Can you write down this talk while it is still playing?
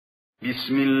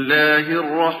بسم الله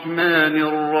الرحمن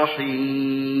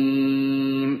الرحيم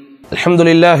الحمد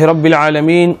لله رب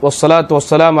العالمين والصلاة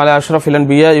والسلام على أشرف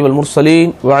الأنبياء والمرسلين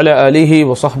وعلى آله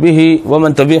وصحبه ومن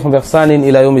تبعهم بإحسان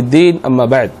إلى يوم الدين أما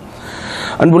بعد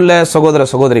அன்புள்ள சகோதர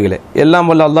சகோதரிகளே, எல்லாம்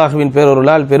வல்ல அல்லாஹ்வின்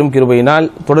பேரொருளால் பெரும் கிருபையினால்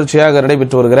தொடர்ச்சியாக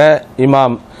நடைபெற்று வருகிற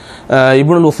இமாம்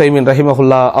இப்னுல் உஸைமீன்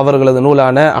ரஹிமஹுல்லா அவர்களது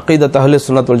நூலான அகீதத் அஹ்லுஸ்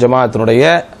சுன்னத் வல் ஜமாஅத்தினுடைய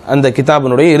அந்த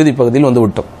கிதாபினுடைய இறுதி பகுதியில் வந்து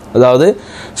விட்டோம். அதாவது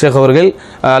ஷேக் அவர்கள்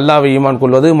அல்லாஹ்வை ஈமான்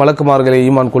கொள்வது, மலக்குமார்களை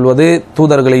ஈமான் கொள்வது,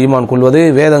 தூதர்களை ஈமான் கொள்வது,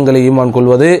 வேதங்களை ஈமான்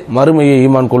கொள்வது, மறுமையை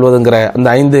ஈமான் கொள்வதுங்கிற அந்த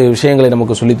 5 விஷயங்களை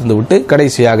நமக்கு சொல்லி தந்து விட்டு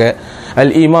கடைசியாக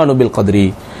அல் ஈமானு பில் கத்ரி,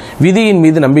 விதியின்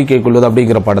மீது நம்பிக்கை கொள்வது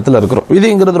அப்படிங்கிற பாடத்தில் இருக்கிறோம்.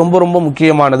 விதிங்கிறது ரொம்ப ரொம்ப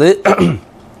முக்கியமானது.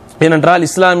 ஏனென்றால்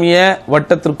இஸ்லாமிய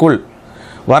வட்டத்திற்குள்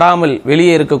வராமல்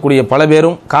வெளியே இருக்கக்கூடிய பல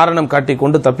பேரும் காரணம்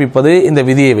காட்டிக்கொண்டு தப்பிப்பது இந்த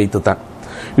விதியை வைத்துத்தான்.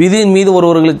 விதியின் மீது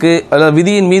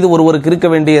ஒருவருக்கு இருக்க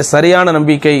வேண்டிய சரியான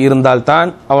நம்பிக்கை இருந்தால்தான்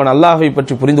அவன் அல்லாஹ்வை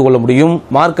பற்றி புரிந்து கொள்ள முடியும்,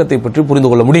 மார்க்கத்தை பற்றி புரிந்து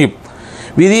கொள்ள முடியும்.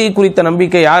 விதியை குறித்த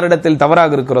நம்பிக்கை யாரிடத்தில்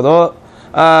தவறாக இருக்கிறதோ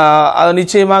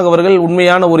நிச்சயமாக அவர்கள்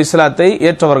உண்மையான ஒரு இஸ்லாத்தை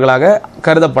ஏற்றவர்களாக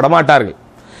கருதப்பட மாட்டார்கள்.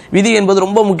 விதி என்பது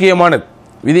ரொம்ப முக்கியமானது.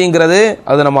 விதிங்கிறது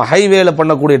அது நம்ம ஹைவேல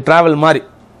பண்ணக்கூடிய டிராவல் மாதிரி.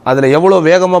 அதில் எவ்வளோ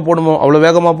வேகமாக போகணுமோ அவ்வளோ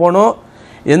வேகமாக போகணும்,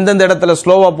 எந்தெந்த இடத்துல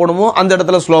ஸ்லோவாக போகணுமோ அந்த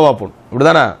இடத்துல ஸ்லோவாக போகணும்.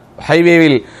 இப்படிதானே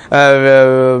ஹைவேவில்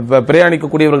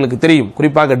பிரயாணிக்கக்கூடியவர்களுக்கு தெரியும்,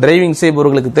 குறிப்பாக டிரைவிங்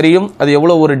செய்பவர்களுக்கு தெரியும் அது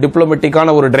எவ்வளோ ஒரு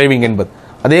டிப்ளமேட்டிக்கான ஒரு டிரைவிங் என்பது.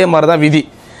 அதே மாதிரி தான் விதி.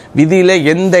 விதியில்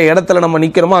எந்த இடத்துல நம்ம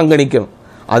நிற்கிறோமோ அங்கே நிற்கணும்,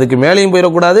 அதுக்கு மேலேயும்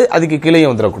போயிடக்கூடாது, அதுக்கு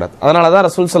கீழேயும் வந்துடக்கூடாது. அதனால தான்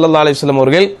ரசூல் ஸல்லல்லாஹு அலைஹி வஸல்லம்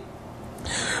அவர்கள்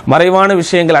மறைவான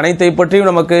விஷயங்கள் அனைத்தை பற்றியும்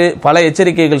நமக்கு பல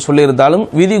எச்சரிக்கைகள் சொல்லியிருந்தாலும்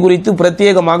விதி குறித்து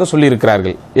பிரத்யேகமாக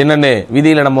சொல்லியிருக்கிறார்கள். என்னென்ன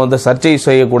விதியில் நம்ம சர்ச்சை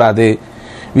செய்யக்கூடாது,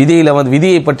 விதியில்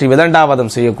விதியை பற்றி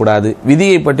விதண்டாவாதம் செய்யக்கூடாது,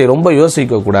 விதியை பற்றி ரொம்ப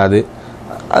யோசிக்கக்கூடாது.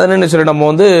 அதை என்ன சொல்லி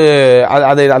நம்ம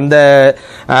அதை அந்த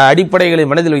அடிப்படைகளை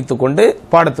மனதில் வைத்துக்கொண்டு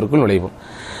பாடத்திற்குள் நுழைவோம்.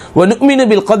 வனுமினு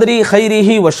பில் கத்ரி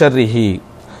கைரிஹி வஷர்ரிஹி,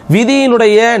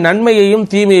 விதியினுடைய நன்மையையும்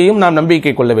தீமையையும் நாம்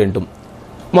நம்பிக்கை கொள்ள வேண்டும்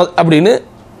அப்படின்னு.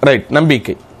 ரைட்,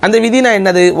 நம்பிக்கை. அந்த விதினா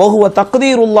என்னது? வஹுவ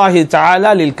தக்தீருல்லாஹி தஆலா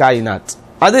லில் காயினாத்,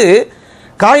 அது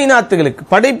காயினாத்துகளுக்கு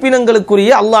படைப்பினங்களுக்குரிய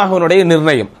அல்லாஹ்வினுடைய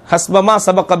நிர்ணயம். ஹஸ்பமா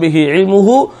சபக பிஹி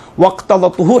இல்முஹு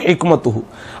வக்தததுஹு ஹிக்மத்துஹு,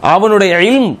 அவனுடைய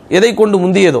இல்ம் எதை கொண்டு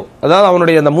முந்தியதோ, அதாவது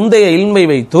அவனுடைய அந்த முந்தைய இல்மை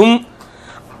வைத்தும்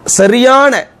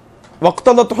சரியான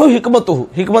வக்தததுஹு ஹிக்மத்துஹு,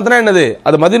 ஹிக்மத்னா என்னது?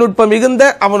 அது மதிநுட்பம் மிகுந்த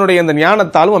அவனுடைய அந்த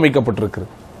ஞானத்தாலும் அமைக்கப்பட்டிருக்கிறது.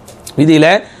 விதியில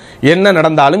என்ன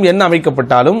நடந்தாலும் என்ன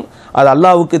அமைக்கப்பட்டாலும் அது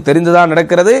அல்லாஹ்வுக்கு தெரிந்துதான்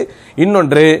நடக்கிறது.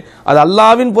 இன்னொன்று, அது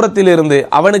அல்லாஹ்வின் புறத்திலிருந்து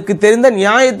அவனுக்கு தெரிந்த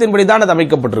நியாயத்தின்படி தான் அது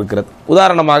அமைக்கப்பட்டிருக்கிறது.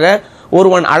 உதாரணமாக,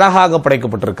 ஒருவன் அழகாக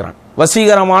படைக்கப்பட்டிருக்கிறான்,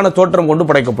 வசீகரமான தோற்றம் கொண்டு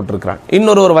படைக்கப்பட்டிருக்கிறான்.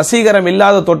 இன்னொரு வசீகரம்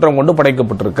இல்லாத தோற்றம் கொண்டு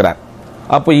படைக்கப்பட்டிருக்கிறார்.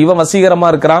 அப்போ இவன் வசீகரமா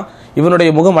இருக்கிறான்,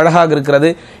 இவனுடைய முகம் அழகாக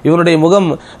இருக்கிறது, இவனுடைய முகம்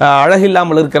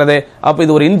அழகில்லாமல் இருக்கிறது. அப்போ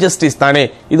இது ஒரு இன்ஜஸ்டிஸ் தானே,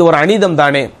 இது ஒரு அநீதம்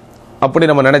தானே. அப்படி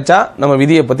நம்ம நினைச்சா நம்ம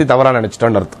விதியை பத்தி தவறா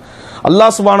நினைச்சிட்டோம்னு அர்த்தம்.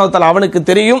 அல்லாஹ் சுப்ஹானஹு வ தஆலா அவனுக்கு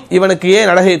தெரியும் இவனுக்கு ஏன்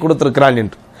அழகை கொடுத்திருக்கிறான்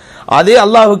என்று. அதே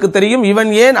அல்லாஹ்வுக்கு தெரியும்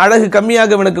இவன் ஏன் அழகு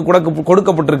கம்மியாக இவனுக்கு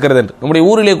கொடுக்கப்பட்டிருக்கிறது என்று. நம்முடைய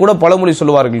ஊரிலே கூட பழமொழி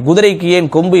சொல்லுவார்கள், குதிரைக்கு ஏன்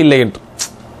கொம்பு இல்லை என்று.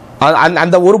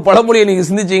 அந்த ஒரு பழமொழியை நீங்க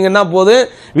சிந்திச்சீங்கன்னா போது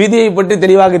விதியை பற்றி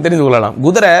தெளிவாக தெரிந்து கொள்ளலாம்.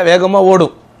 குதிரை வேகமா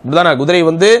ஓடும், இப்படிதானே? குதிரை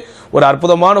ஒரு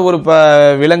அற்புதமான ஒரு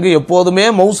விலங்கு, எப்போதுமே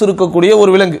மவுசு இருக்கக்கூடிய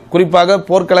ஒரு விலங்கு. குறிப்பாக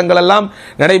போர்க்களங்கள் எல்லாம்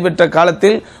நடைபெற்ற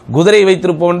காலத்தில் குதிரை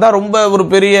வைத்திருப்பவன் தான் ரொம்ப ஒரு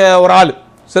பெரிய ஒரு ஆள்,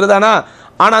 சரிதானா?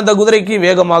 ஆனா அந்த குதிரைக்கு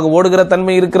வேகமாக ஓடுகிற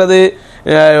தன்மை இருக்கிறது,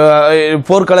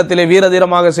 போர்க்களத்திலே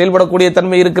வீரதீரமாக செயல்படக்கூடிய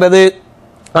தன்மை இருக்கிறது.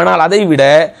 ஆனால் அதை விட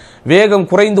வேகம்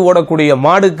குறைந்து ஓடக்கூடிய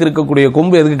மாடுக்கு இருக்கக்கூடிய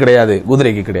கொம்பு எதுக்கு கிடையாது?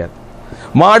 குதிரைக்கு கிடையாது.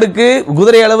 மாடுக்கு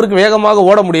குதிரை அளவிற்கு வேகமாக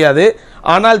ஓட முடியாது,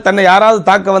 ஆனால் தன்னை யாராவது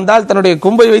தாக்க வந்தால் தன்னுடைய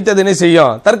கொம்பை வைத்து அது என்ன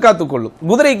செய்யும்? தற்காத்துக் கொள்ளும்.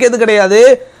 குதிரைக்கு எது கிடையாது?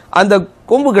 அந்த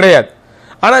கொம்பு கிடையாது.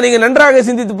 ஆனா நீங்க நன்றாக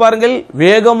சிந்தித்து பாருங்கள்,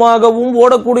 வேகமாகவும்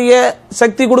ஓடக்கூடிய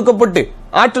சக்தி கொடுக்கப்பட்டு,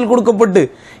 ஆற்றல் கொடுக்கப்பட்டு,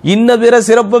 இன்ன பிற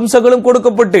சிறப்பம்சங்களும்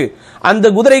கொடுக்கப்பட்டு, அந்த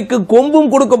குதிரைக்கு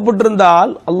கொம்பும்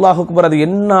கொடுக்கப்பட்டிருந்தால் அல்லாஹ் அக்பர், அது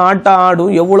என்ன ஆட்டம்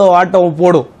ஆடும், எவ்வளவு ஆட்டம்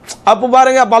போடும். அப்ப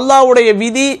பாருங்க, அப்ப அல்லாஹ்வுடைய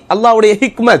விதி, அல்லாஹ்வுடைய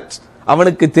ஹிக்மத்,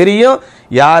 அவனுக்கு தெரியும்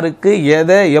யாருக்கு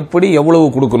எதை எப்படி எவ்வளவு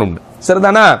கொடுக்கணும்,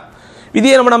 சரிதானா?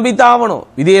 விதியை நம்ம நம்பித்தான் ஆகணும்.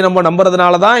 விதியை நம்ம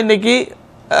நம்புறதுனால தான் இன்னைக்கு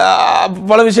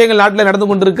பல விஷயங்கள் நாட்டில் நடந்து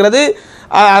கொண்டிருக்கிறது.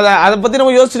 அதை பத்தி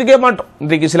நம்ம யோசிச்சிருக்கே மாட்டோம்.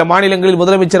 இன்றைக்கு சில மாநிலங்களில்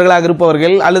முதலமைச்சர்களாக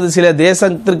இருப்பவர்கள் அல்லது சில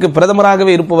தேசத்திற்கு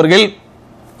பிரதமராகவே இருப்பவர்கள்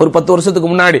ஒரு 10 வருஷத்துக்கு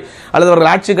முன்னாடி அல்லது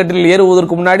அவர்கள் ஆட்சி கட்டில்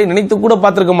ஏறுவதற்கு முன்னாடி நினைத்து கூட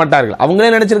பார்த்திருக்க மாட்டார்கள்.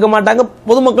 அவங்களே நினைச்சிருக்க மாட்டாங்க,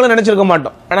 பொதுமக்களும் நினைச்சிருக்க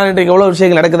மாட்டோம். ஆனால் இன்றைக்கு எவ்வளவு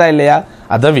விஷயங்கள் நடக்குதா இல்லையா?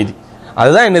 அதான் விதி.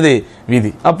 அதுதான் என்னது? விதி.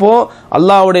 அப்போ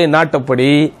அல்லாஹ்வுடைய நாட்டப்படி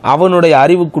அவனுடைய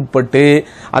அறிவுக்குட்பட்டு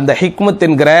அந்த ஹிக்மத்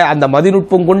என்கிற அந்த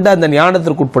மதிநுட்பம் கொண்ட அந்த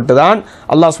ஞானத்திற்குட்பட்டு தான்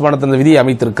அல்லாஹ் சுப்ஹானஹு வ தஆலா விதியை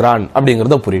அமைத்திருக்கிறான்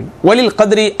அப்படிங்கறத புரியும். வலில்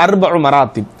கத்ரி அர்பஉ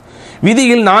மராத்திப்,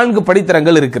 விதியில் 4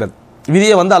 படித்தரங்கள் இருக்கிறது.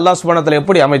 விதியை அல்லாஹ் சுப்ஹானஹு வ தஆலா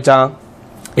எப்படி அமைச்சான்?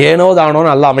 ஏனோ தானோன்னு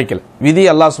அல்லாஹ் அமைக்கல. விதி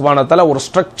அல்லாஹ் சுப்ஹானஹு வ தஆலா ஒரு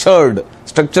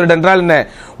ஸ்ட்ரக்சர்டு என்றால் என்ன,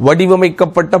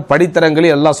 வடிவமைக்கப்பட்ட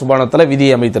படித்தரங்களில் அல்லாஹ் சுப்ஹானஹு வ தஆலா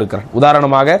விதியை அமைத்திருக்கிறார்.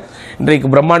 உதாரணமாக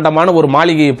இன்றைக்கு பிரம்மாண்டமான ஒரு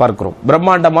மாளிகையை பார்க்கிறோம்,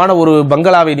 பிரம்மாண்டமான ஒரு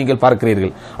பங்களாவை நீங்கள்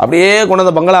பார்க்கிறீர்கள். அப்படியே கொண்டு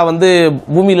அந்த பங்களா வந்து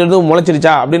பூமியிலிருந்து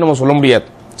முளைச்சிருச்சா அப்படின்னு நம்ம சொல்ல முடியாது,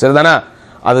 சரிதானா?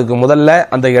 அதுக்கு முதல்ல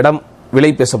அந்த இடம் விலை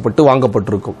பேசப்பட்டு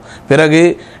வாங்கப்பட்டிருக்கும். பிறகு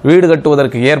வீடு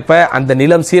கட்டுவதற்கு ஏற்ப அந்த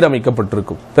நிலம்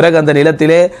சீரமைக்கப்பட்டிருக்கும். பிறகு அந்த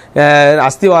நிலத்திலே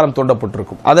அஸ்திவாரம்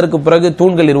தோண்டப்பட்டிருக்கும். அதற்கு பிறகு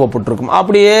தூண்கள் நிறுவப்பட்டிருக்கும்.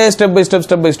 அப்படியே ஸ்டெப் பை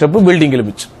ஸ்டெப் பில்டிங்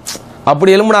எழுப்பிச்சு.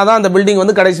 அப்படி எழும்பினாதான் அந்த பில்டிங்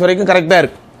வந்து கடைசி வரைக்கும் கரெக்டா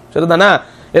இருக்கும், சரிதானா?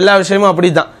 எல்லா விஷயமும்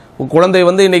அப்படிதான். குழந்தை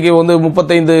வந்து இன்னைக்கு வந்து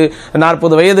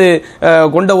 35-40 வயது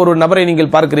கொண்ட ஒரு நபரை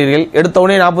நீங்கள் பார்க்கிறீர்கள்.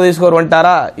 எடுத்தவனே 40 வயசுக்கு அவர்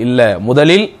வந்துட்டாரா? இல்ல,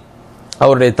 முதலில்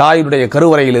அவருடைய தாயுடைய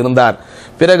கருவறையில் இருந்தார்.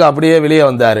 பிறகு அப்படியே வெளியே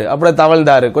வந்தார், அப்படியே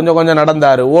தவழ்ந்தார், கொஞ்சம் கொஞ்சம்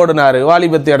நடந்தார், ஓடினார்,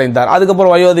 வாலிபத்தை அடைந்தார்,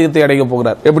 அதுக்கப்புறம் வயோதிகத்தை அடைய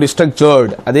போகிறார். எப்படி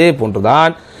ஸ்ட்ரக்சர்டு. அதே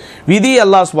போன்றுதான் விதி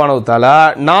அல்லாஹ் சுப்ஹானஹு வ தஆலா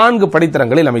 4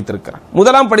 படித்தரங்களில் அமைத்திருக்கிறார்.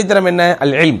 முதலாம் படித்தரம் என்ன?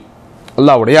 அல் இல்ம்,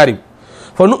 அல்லாஹ்வுடைய அறிவு.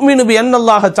 ஃபனுமினு பி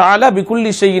அன்னல்லாஹ தஆலா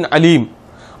பிகுல்லி ஷைஇன் அலீம்,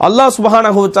 அல்லாஹ்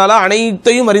சுப்ஹானஹு வ தஆலா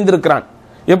அனைத்தையும் அறிந்திருக்கிறான்.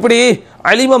 எப்படி?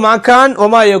 அலிம மா கான் வ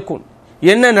மா யகுன்,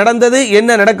 என்ன நடந்தது என்ன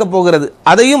நடக்க போகிறது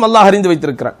அதையும் அல்லாஹ் அறிந்து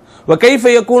வைத்திருக்கிறான். வ கைஃப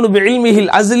யகூனு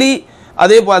பிஇல்மிஹில் அஸ்லி,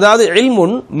 அதே அதாவது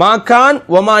இல்முன் மா கான்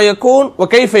வ மா யகூன் வ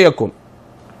கைஃப யகூன்,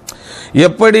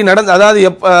 எப்படி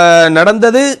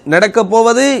நடந்தது நடக்க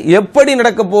போவது, எப்படி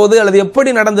நடக்க போகுது அல்லது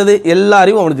எப்படி நடந்தது எல்லா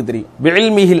அறிவும் அவனுக்கு தெரியும்.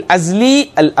 பிஇல்மிஹில் அஸ்லி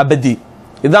அல் அபதி,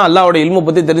 இதுதான் அல்லாஹ்வுடைய இல்மு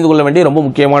பத்தி தெரிந்து கொள்ள வேண்டிய ரொம்ப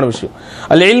முக்கியமான விஷயம்.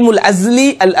 அல் இல்முல் அஸ்லி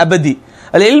அல் அபதி.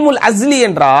 அல் இல்முல் அஸ்லி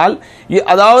என்றால்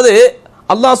அதாவது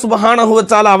அல்லாஹ் சுப்ஹானஹு வ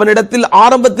தஆலா அவனிடத்தில்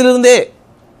ஆரம்பத்திலிருந்தே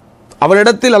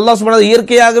அவனிடத்தில் அல்லாஹ் சுப்ஹானஹு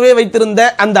இயற்கையாகவே வைத்திருந்த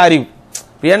அந்த அறிவு.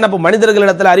 ஏன்னா இப்போ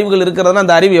மனிதர்களிடத்தில் அறிவுகள் இருக்கிறதுனா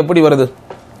அந்த அறிவு எப்படி வருது?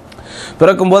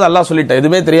 பிறக்கும் போது அல்லாஹ் சொல்லிட்டா,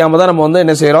 எதுவுமே தெரியாம தான் நம்ம வந்து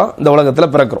என்ன செய்யறோம், இந்த உலகத்தில்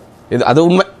பிறக்கிறோம். அது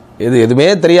உண்மை. எதுவுமே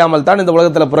தெரியாமல் தான் இந்த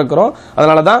உலகத்தில் பிறக்கிறோம்.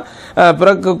 அதனால தான்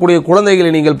பிறக்கக்கூடிய குழந்தைகளை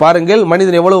நீங்கள் பாருங்கள்,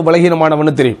 மனிதன் எவ்வளவு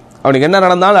பலகீனமானவன்னு தெரியும். அவனுக்கு என்ன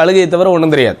நடந்தாலும் அழுகையை தவிர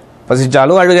ஒன்றும் தெரியாது.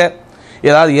 பசிச்சாலும் அழுக,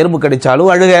 ஏதாவது எறும்பு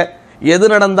கடிச்சாலும் அழுக, எது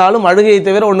நடந்தாலும் அழுகையை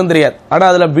தவிர ஒன்றும் தெரியாது. ஆனால்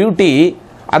அதுல பியூட்டி,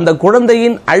 அந்த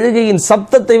குழந்தையின் அழுகையின்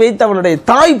சப்தத்தை வைத்து அவனுடைய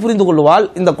தாய் புரிந்து கொள்வாள்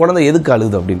இந்த குழந்தை எதுக்கு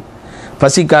அழுகுது அப்படின்னு.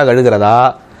 பசிக்காக அழுகிறதா,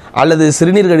 அல்லது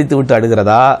சிறுநீர் கழித்து விட்டு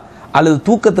அழுகிறதா, அல்லது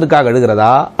தூக்கத்திற்காக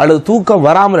அழுகிறதா, அல்லது தூக்கம்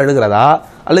வராமல் அழுகிறதா,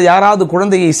 அல்லது யாராவது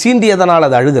குழந்தையை சீண்டியதனால்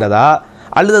அது அழுகிறதா,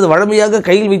 அல்லது அது வழமையாக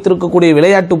கையில் வைத்திருக்கக்கூடிய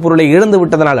விளையாட்டு பொருளை இழந்து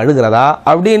விட்டதனால் அழுகிறதா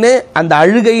அப்படின்னு அந்த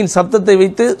அழுகையின் சப்தத்தை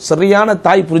வைத்து சரியான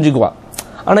தாய் புரிஞ்சுக்குவா.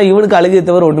 ஆனால் இவனுக்கு அழுகையை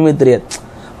தவிர ஒன்றுமே தெரியாது.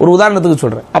 ஒரு உதாரணத்துக்கு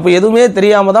சொல்கிறேன். அப்போ எதுவுமே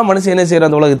தெரியாமல் தான் மனுஷன் என்ன செய்கிற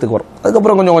அந்த உலகத்துக்கு வரும்.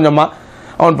 அதுக்கப்புறம் கொஞ்சம் கொஞ்சமாக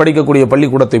அவன் படிக்கக்கூடிய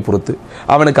பள்ளிக்கூடத்தை பொறுத்து,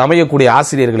 அவனுக்கு அமையக்கூடிய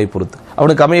ஆசிரியர்களை பொறுத்து,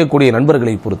 அவனுக்கு அமையக்கூடிய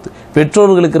நண்பர்களை பொறுத்து,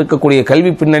 பெற்றோர்களுக்கு இருக்கக்கூடிய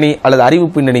கல்வி பின்னணி அல்லது அறிவு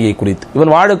பின்னணியை குறித்து,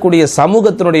 இவன் வாழக்கூடிய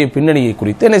சமூகத்தினுடைய பின்னணியை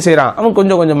குறித்து என்ன செய்யறான், அவன்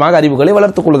கொஞ்சம் கொஞ்சமாக அறிவுகளை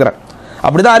வளர்த்துக் கொள்கிறான்.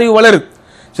 அப்படிதான் அறிவு வளருது.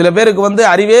 சில பேருக்கு வந்து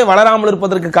அறிவே வளராமல்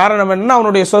இருப்பதற்கு காரணம் என்னன்னா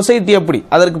அவனுடைய சொசைட்டி அப்படி.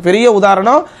 அதற்கு பெரிய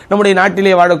உதாரணம் நம்முடைய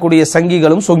நாட்டிலே வாழக்கூடிய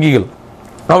சங்கிகளும் சொங்கிகளும்.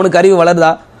 அவனுக்கு அறிவு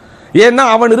வளருதா? ஏன்னா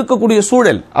அவன் இருக்கக்கூடிய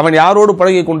சூழல், அவன் யாரோடு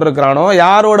பழகி கொண்டிருக்கிறானோ,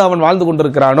 யாரோடு அவன் வாழ்ந்து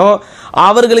கொண்டிருக்கிறானோ,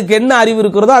 அவர்களுக்கு என்ன அறிவு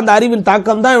இருக்கிறதோ அந்த அறிவின்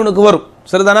தாக்கம் தான் இவனுக்கு வரும்.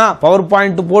 சரிதானா? பவர்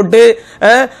பாயிண்ட் போட்டு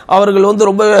அவர்கள் வந்து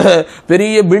ரொம்ப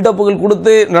பெரிய பில்டப்புகள்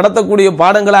கொடுத்து நடத்தக்கூடிய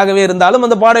பாடங்களாகவே இருந்தாலும்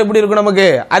அந்த பாடம் எப்படி இருக்கும், நமக்கு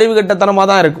அறிவு கட்டத்தனமா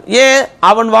தான் இருக்கும். ஏன்?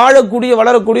 அவன் வாழக்கூடிய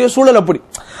வளரக்கூடிய சூழல் அப்படி.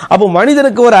 அப்போ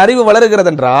மனிதனுக்கு ஒரு அறிவு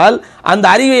வளருகிறது என்றால் அந்த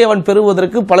அறிவை அவன்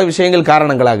பெறுவதற்கு பல விஷயங்கள்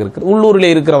காரணங்களாக இருக்கு.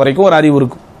 உள்ளூரில் இருக்கிற வரைக்கும் ஒரு அறிவு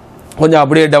இருக்கும், கொஞ்சம்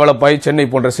அப்படியே டெவலப் ஆகி சென்னை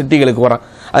போன்ற சிட்டிகளுக்கு வரான்.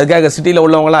 அதுக்காக சிட்டியில்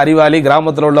உள்ளவங்களாம் அறிவாளி,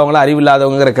 கிராமத்தில் உள்ளவங்களாம்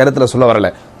அறிவில்லாதவங்கிற கருத்தில் சொல்ல வரல,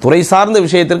 துறை சார்ந்த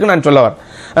விஷயத்திற்கு நான் சொல்ல வரேன்.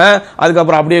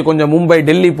 அதுக்கப்புறம் அப்படியே கொஞ்சம் மும்பை,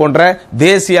 டெல்லி போன்ற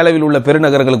தேசிய அளவில் உள்ள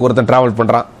பெருநகரங்களுக்கு ஒருத்தன் டிராவல்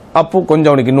பண்ணுறான். அப்போ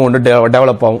கொஞ்சம் அவனுக்கு இன்னும் ஒன்று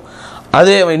டெவலப் ஆகும்.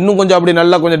 அதே இன்னும் கொஞ்சம் அப்படி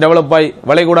நல்லா கொஞ்சம் டெவலப் ஆகி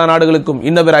வளைகுடா நாடுகளுக்கும்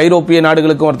இன்னும் வேறு ஐரோப்பிய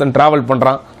நாடுகளுக்கும் ஒருத்தன் டிராவல்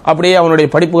பண்ணுறான். அப்படியே அவனுடைய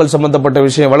படிப்புகள் சம்பந்தப்பட்ட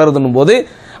விஷயம் வளருதுன்னும் போது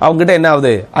அவங்ககிட்ட என்ன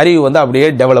ஆகுது, அறிவு வந்து அப்படியே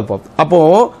டெவலப் ஆகுது. அப்போ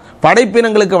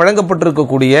படைப்பினங்களுக்கு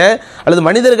வழங்கப்பட்டிருக்கக்கூடிய அல்லது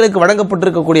மனிதர்களுக்கு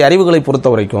வழங்கப்பட்டிருக்கக்கூடிய அறிவுகளை பொறுத்த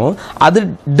வரைக்கும் அது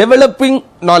டெவலப்பிங்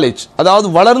நாலேஜ், அதாவது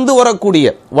வளர்ந்து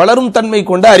வரக்கூடிய வளரும் தன்மை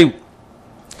கொண்ட அறிவு.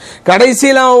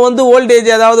 கடைசியில் அவன் வந்து ஓல்டேஜ்,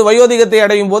 அதாவது வயோதிகத்தை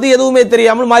அடையும் போது எதுவுமே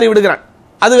தெரியாமல் மாறி விடுகிறான்,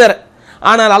 அது வேற.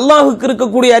 ஆனால் அல்லாஹுக்கு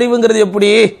இருக்கக்கூடிய அறிவுங்கிறது எப்படி?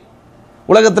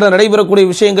 உலகத்தில் நடைபெறக்கூடிய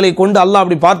விஷயங்களை கொண்டு அல்லாஹ்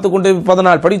அப்படி பார்த்து கொண்டே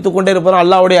இருப்பதனால், படித்துக் கொண்டே இருப்பதனால்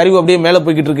அல்லாஹ்வுடைய அறிவு அப்படியே மேலே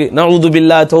போய்கிட்டு இருக்கு. நஊது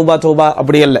பில்லாஹ், தௌபா தௌபா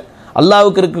அப்படி அல்ல.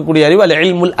 அல்லாஹ்வுக்கு இருக்கக்கூடிய அறிவு அல்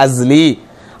இல்முல் அஸ்லி,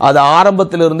 அது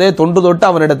ஆரம்பத்திலிருந்தே தொன்று தொட்டு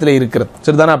அவனிடத்தில் இருக்கிறது.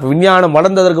 சரிதானா? அப்ப விஞ்ஞானம்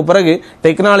வளர்ந்ததற்கு பிறகு,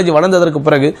 டெக்னாலஜி வளர்ந்ததற்கு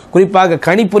பிறகு, குறிப்பாக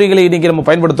கணிப்பொறிகளை இன்னைக்கு நம்ம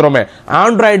பயன்படுத்துறோமே,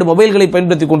 ஆண்ட்ராய்டு மொபைல்களை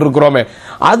பயன்படுத்தி கொண்டிருக்கிறோமே,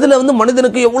 அதுல வந்து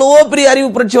மனிதனுக்கு எவ்வளவோ பெரிய அறிவு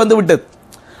புரட்சி வந்து விட்டது.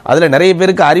 அதுல நிறைய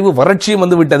பேருக்கு அறிவு வறட்சியும்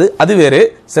வந்து விட்டது, அது வேறு.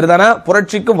 சரிதானா?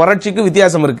 புரட்சிக்கும் வறட்சிக்கும்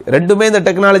வித்தியாசம் இருக்கு. ரெண்டுமே இந்த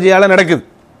டெக்னாலஜியால நடக்குது,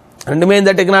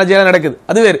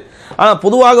 அது வேறு. ஆனா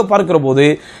பொதுவாக பார்க்கிற போது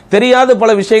தெரியாத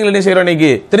பல விஷயங்கள் என்ன செய்யறோம்,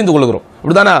 இன்னைக்கு தெரிந்து கொள்கிறோம்.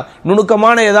 இப்படிதானா?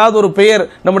 நுணுக்கமான ஏதாவது ஒரு பெயர்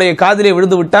நம்முடைய காதிலே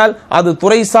விழுந்து விட்டால் அது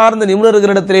துறை சார்ந்த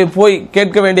நிபுணர்களிடத்திலே போய்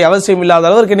கேட்க வேண்டிய அவசியம் இல்லாத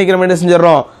அளவுக்கு இன்னைக்கு நம்ம என்ன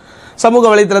செஞ்சிடறோம், சமூக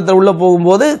வலைத்தளத்தில் உள்ள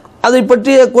போகும்போது அதை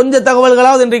பற்றிய கொஞ்சம்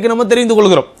தகவல்களாவது இன்றைக்கு நம்ம தெரிந்து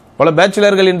கொள்கிறோம். பல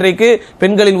பேச்சுலர்கள் இன்றைக்கு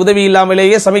பெண்களின் உதவி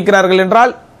இல்லாமலேயே சமைக்கிறார்கள்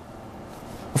என்றால்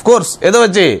அஃப்கோர்ஸ் எதை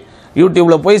வச்சு,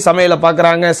 யூடியூப்ல போய் சமையலை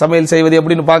பார்க்கறாங்க, சமையல் செய்வது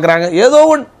எப்படின்னு பார்க்கறாங்க, ஏதோ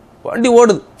ஒன்று வண்டி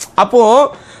ஓடுது. அப்போ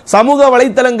சமூக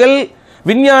வலைத்தளங்கள்,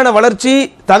 விஞ்ஞான வளர்ச்சி,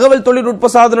 தகவல் தொழில்நுட்ப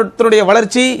சாதனத்தினுடைய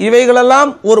வளர்ச்சி,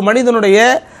 இவைகளெல்லாம் ஒரு மனிதனுடைய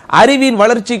அறிவின்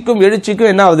வளர்ச்சிக்கும்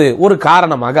எழுச்சிக்கும் என்ன ஆகுது, ஒரு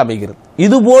காரணமாக அமைகிறது.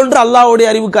 இது போன்று அல்லாஹ்வுடைய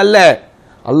அறிவுக்கு அல்ல.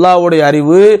 அல்லாஹ்வுடைய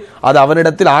அறிவு அது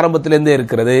அவனிடத்தில் ஆரம்பத்திலிருந்தே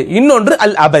இருக்கிறது. இன்னொன்று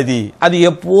அல் அபதி, அது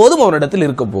எப்போதும் அவனிடத்தில்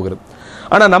இருக்க போகிறது.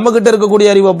 ஆனா நம்ம கிட்ட இருக்கக்கூடிய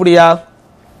அறிவு அப்படியா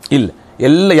இல்ல.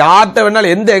 யார்கிட்ட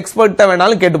வேணாலும், எந்த எக்ஸ்பர்ட்ட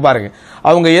வேணாலும் கேட்டு பாருங்க.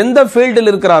 அவங்க எந்த ஃபீல்டில்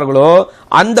இருக்கிறார்களோ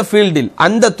அந்த ஃபீல்டில்,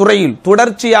 அந்த துறையில்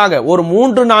தொடர்ச்சியாக ஒரு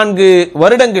 3-4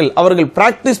 வருடங்கள் அவர்கள்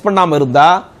பிராக்டிஸ் பண்ணாம இருந்தா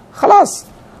ஹலாஸ்,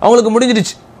 அவங்களுக்கு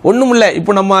முடிஞ்சிடுச்சு, ஒண்ணும் இல்ல.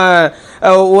 இப்போ நம்ம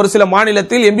ஒரு சில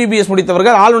மாநிலத்தில் எம்பிபிஎஸ்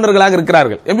முடித்தவர்கள் ஆளுநர்களாக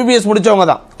இருக்கிறார்கள். எம்பிபிஎஸ் முடிச்சவங்க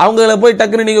தான். அவங்கள போய்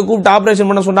டக்குன்னு நீங்க கூப்பிட்டு ஆபரேஷன்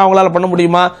பண்ண சொன்னா அவங்களால பண்ண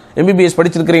முடியுமா? எம்பிபிஎஸ்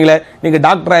படிச்சிருக்கிறீங்களே, நீங்க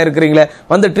டாக்டரா இருக்கிறீங்களே,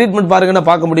 வந்து ட்ரீட்மெண்ட் பாருங்கன்னா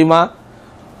பார்க்க முடியுமா?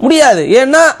 முடியாது.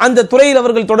 ஏன்னா அந்த துறையில்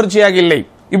அவர்கள் தொடர்ச்சியாக இல்லை.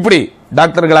 இப்படி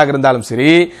டாக்டர்களாக இருந்தாலும் சரி,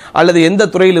 அல்லது எந்த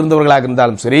துறையில் இருந்தவர்களாக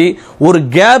இருந்தாலும் சரி, ஒரு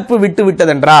கேப் விட்டு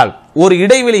விட்டதென்றால், ஒரு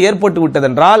இடைவெளி ஏற்பட்டு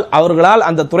விட்டதென்றால் அவர்களால்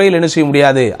அந்த துறையில் என்ன செய்ய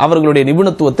முடியாது, அவர்களுடைய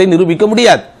நிபுணத்துவத்தை நிரூபிக்க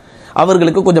முடியாது.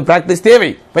 அவர்களுக்கு கொஞ்சம் பிராக்டிஸ் தேவை,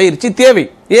 பயிற்சி தேவை.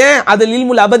 ஏன்? அதில்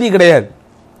இல்முல் அபதி கிடையாது.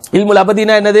 இல்முல்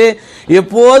அபதினா என்னது?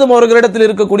 எப்போதும் அவர்களிடத்தில்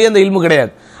இருக்கக்கூடிய அந்த இல்மு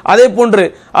கிடையாது. அதே போன்று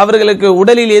அவர்களுக்கு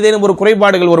உடலில் ஏதேனும் ஒரு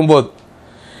குறைபாடுகள் வரும்போது,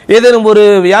 ஏதேனும் ஒரு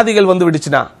வியாதிகள் வந்து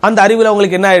விடுச்சுன்னா அந்த அறிவில்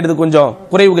அவங்களுக்கு என்ன ஆயிடுது, கொஞ்சம்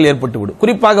குறைவுகள் ஏற்பட்டு விடும்.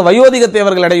 குறிப்பாக வயோதிகத்தை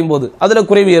அவர்கள் அடையும் போது அதுல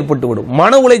குறைவு ஏற்பட்டு விடும்.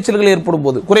 மன உளைச்சல்கள் ஏற்படும்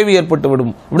போது குறைவு ஏற்பட்டு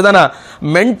விடும். இப்படிதானா?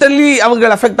 மென்டலி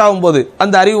அவர்கள் அஃபெக்ட் ஆகும் போது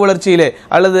அந்த அறிவு வளர்ச்சியிலே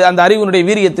அல்லது அந்த அறிவினுடைய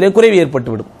வீரியத்திலே குறைவு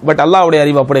ஏற்பட்டு விடும். பட் அல்லாஹ்வுடைய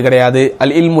அறிவு அப்படி கிடையாது.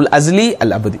 அல் இல்முல் அஸ்லி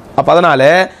அல் அபதி. அப்ப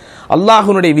அதனால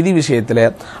அல்லாஹ்வுடைய விதி விஷயத்துல,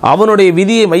 அவனுடைய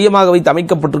விதியை மையமாக வைத்து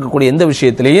அமைக்கப்பட்டிருக்கக்கூடிய எந்த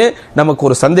விஷயத்திலேயே நமக்கு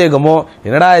ஒரு சந்தேகமோ,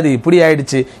 என்னடா இது இப்படி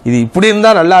ஆயிடுச்சு, இது இப்படி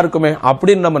இருந்தா நல்லா இருக்குமே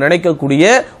அப்படின்னு நம்ம நினைக்கக்கூடிய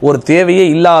ஒரு தேவையே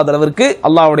இல்லாத அளவிற்கு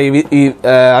அல்லாஹ்வுடைய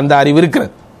அந்த அறிவு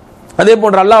இருக்கிறது. அதே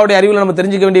போன்று அல்லாஹ்வுடைய அறிவில் நம்ம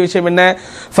தெரிஞ்சுக்க வேண்டிய விஷயம் என்ன?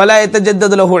 ஃபலா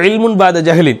யதஜத்தது லஹு இல்முன் பஅத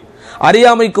ஜஹலின்,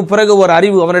 அறியாமைக்கு பிறகு ஒரு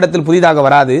அறிவு அவனிடத்தில் புதிதாக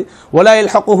வராது. வலா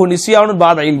யல்ஹகுஹு நிஸ்யானுன்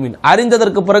பஅத இல்மின்,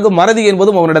 அறிந்ததற்கு பிறகு மறதி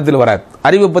என்பதும் அவனிடத்தில் வராது.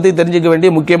 அறிவை பற்றி தெரிஞ்சுக்க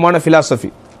வேண்டிய முக்கியமான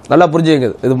பிலாசபி நல்லா புரிஞ்சுங்க.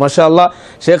 இது மாஷா அல்லாஹ்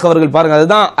ஷேக் அவர்கள் பாருங்க,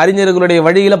 அதுதான் அறிஞர்களுடைய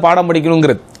வழியில பாடம்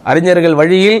படிக்கணுங்கிறது. அறிஞர்கள்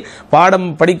வழியில் பாடம்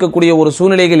படிக்கக்கூடிய ஒரு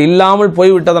சூழ்நிலைகள் இல்லாமல்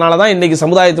போய்விட்டதனால தான் இன்னைக்கு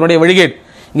சமுதாயத்தினுடைய வழிகேடு.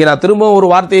 இங்க நான் திரும்ப ஒரு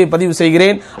வார்த்தையை பதிவு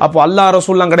செய்கிறேன். அப்போ அல்லாஹ்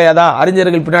ரசூல்லாம் கிடையாதா,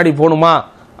 அறிஞர்கள் பின்னாடி போகணுமா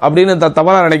அப்படின்னு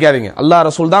தவறா நினைக்காதீங்க. அல்லாஹ்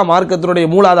ரசூல் தான் மார்க்கத்தினுடைய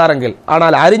மூலாதாரங்கள்.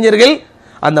 ஆனால் அறிஞர்கள்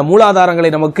அந்த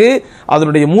மூலாதாரங்களை நமக்கு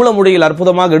அதனுடைய மூலமொழியில்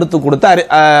அற்புதமாக எடுத்து கொடுத்த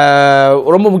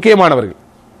ரொம்ப முக்கியமானவர்கள்.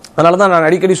 அதனாலதான் நான்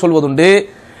அடிக்கடி சொல்வதுண்டு,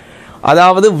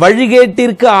 அதாவது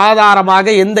வழிகேட்டிற்கு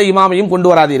ஆதாரமாக எந்த இமாமையும் கொண்டு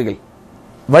வராதீர்கள்.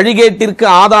 வழிகேட்டிற்கு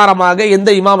ஆதாரமாக எந்த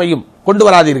இமாமையும் கொண்டு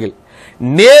வராதீர்கள்.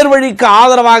 நேர்வழிக்கு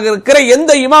ஆதரவாக இருக்கிற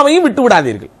எந்த இமாமையும் விட்டு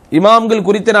விடாதீர்கள். இமாம்கள்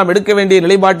குறித்து நாம் எடுக்க வேண்டிய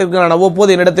நிலைப்பாட்டிற்கு நான்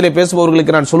அவ்வப்போது என்னிடத்திலே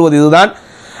பேசுபவர்களுக்கு நான் சொல்வது இதுதான்.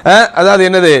 அதாவது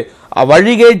என்னது,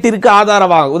 வழிகேட்டிற்கு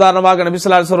ஆதாரமாக, உதாரணமாக நபி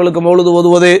ஸல்லல்லாஹு அலைஹி வஸல்லம் மௌலிது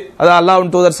ஓதுவது, அதாவது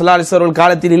அல்லாஹ்வின் தூதர் ஸல்லல்லாஹு அலைஹி வஸல்லம்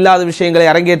காலத்தில் இல்லாத விஷயங்களை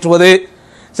அரங்கேற்றுவது,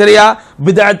 சரியா,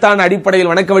 பிதஅத்தான அடிப்படையில்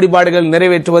வணக்க வழிபாடுகள்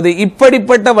நிறைவேற்றுவது,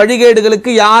 இப்படிப்பட்ட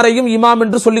வழிகேடுகளுக்கு யாரையும் இமாம்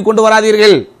என்று சொல்லிக் கொண்டு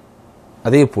வராதீர்கள்.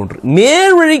 அதே போன்று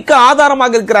நேர்வழிக்கு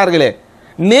ஆதாரமாக இருக்கிறார்களே,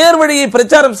 நேர்வழியை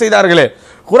பிரச்சாரம் செய்தார்களே,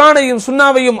 குர்ஆனையும்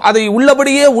சுன்னாவையும் அதை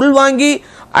உள்ளபடியே உள்வாங்கி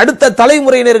அடுத்த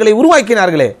தலைமுறையினர்களை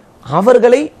உருவாக்கினார்களே,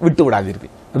 அவர்களை விட்டு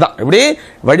விடாதீர்கள். இப்படி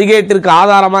வழிகேட்டிற்கு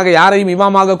ஆதாரமாக யாரையும்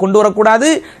இமாமாக கொண்டு வரக்கூடாது,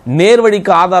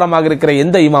 நேர்வழிக்கு ஆதாரமாக இருக்கிற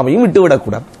எந்த இமாமையும்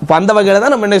விட்டுவிடக்கூடாது. இப்ப அந்த வகையில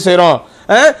தான் நம்ம என்ன செய்யறோம்,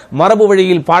 மரபு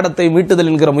வழியில் பாடத்தை மீட்டுதல்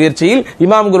என்கிற முயற்சியில்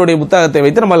இமாம்களுடைய புத்தகத்தை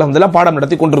வைத்து நம்ம அல்ஹம்துலில்லாஹ் பாடம்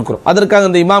நடத்தி கொண்டிருக்கிறோம். அதற்காக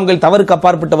இந்த இமாம்கள் தவறுக்கு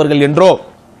அப்பாற்பட்டவர்கள் என்றோ,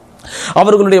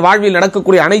 அவர்களுடைய வாழ்வில்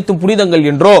நடக்கக்கூடிய அனைத்தும் புனிதங்கள்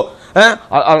என்றோ,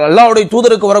 அல்லாஹ்வுடைய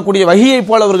தூதருக்கு வரக்கூடிய வஹியை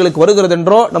போல அவர்களுக்கு வருகிறது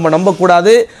என்றோ நம்ம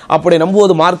நம்பக்கூடாது. அப்படி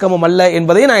நம்புவது மார்க்கமும் அல்ல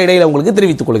என்பதை நான் இடையில உங்களுக்கு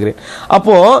தெரிவித்துக் கொள்கிறேன்.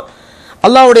 அப்போ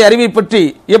அல்லாஹ்வுடைய அறிவை பற்றி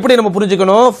எப்படி நம்ம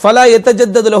புரிஞ்சுக்கணும்? ஃபலா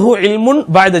யதஜத்தது லஹு இல்முன்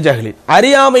பஅத ஜஹ்லின்,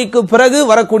 அறியாமைக்கு பிறகு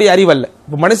வரக்கூடிய அறிவல்ல.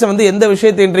 இப்ப மனுஷன் எந்த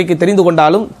விஷயத்தை இன்றைக்கு தெரிந்து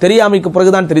கொண்டாலும் தெரியாமைக்கு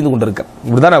பிறகுதான் தெரிந்து கொண்டிருக்க.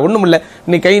 இப்படிதானே? ஒண்ணும் இல்ல,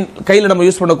 இன்னைக்கு கையில நம்ம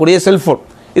யூஸ் பண்ணக்கூடிய செல்போன்,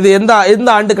 இது எந்த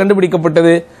ஆண்டு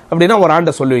கண்டுபிடிக்கப்பட்டது அப்படின்னா ஒரு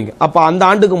ஆண்டை சொல்லுவீங்க. அப்ப அந்த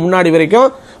ஆண்டுக்கு முன்னாடி வரைக்கும்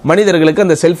மனிதர்களுக்கு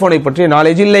அந்த செல்போனை பற்றிய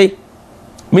நாலேஜ் இல்லை.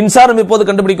 மின்சாரம் எப்போது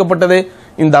கண்டுபிடிக்கப்பட்டது?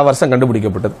 இந்த வருஷம்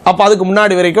கண்டுபிடிக்கப்பட்டது. அப்ப அதுக்கு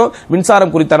முன்னாடி வரைக்கும்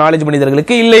மின்சாரம் குறித்த நாலேஜ்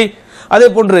மனிதர்களுக்கு இல்லை. அதே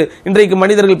போன்று இன்றைக்கு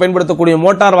மனிதர்கள் பயன்படுத்தக்கூடிய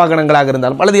மோட்டார் வாகனங்களாக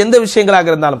இருந்தாலும் அல்லது எந்த விஷயங்களாக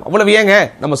இருந்தாலும் அவ்வளவு ஏங்க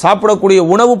நம்ம சாப்பிடக்கூடிய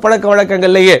உணவு பழக்க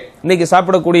வழக்கங்கள்லயே இன்னைக்கு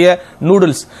சாப்பிடக்கூடிய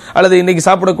நூடுல்ஸ் அல்லது இன்னைக்கு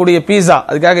சாப்பிடக்கூடிய பீஸா,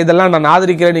 அதுக்காக இதெல்லாம் நான்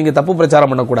ஆதரிக்கிறேன், நீங்க தப்பு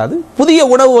பிரச்சாரம் பண்ணக்கூடாது. புதிய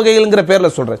உணவு வகைகள்ங்கிற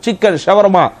பேர்ல சொல்றேன். சிக்கன்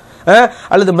ஷவர்மா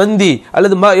அல்லது மந்தி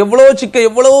அல்லது எவ்வளவு சிக்கன்,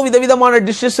 எவ்வளவு விதவிதமான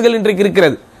டிஷ்ஷஸ்கள் இன்றைக்கு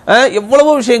இருக்கிறது,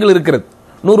 எவ்வளவோ விஷயங்கள் இருக்கிறது.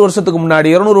 100 வருஷத்துக்கு முன்னாடி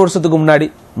 200 வருஷத்துக்கு முன்னாடி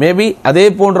மேபி அதே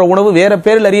போன்ற உணவு வேற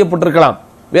பேரில் அறியப்பட்டிருக்கலாம்,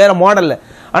 வேற மாடல்ல.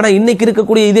 ஆனா இன்னைக்கு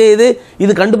இருக்கக்கூடிய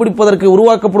இது கண்டுபிடிப்பதற்கு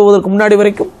உருவாக்கப்படுவதற்கு முன்னாடி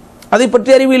வரைக்கும் அதை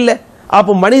பற்றி அறிவு இல்லை.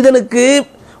 அப்போ மனிதனுக்கு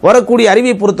வரக்கூடிய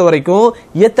அறிவை பொறுத்த வரைக்கும்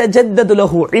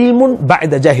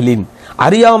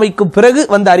அறியாமைக்கு பிறகு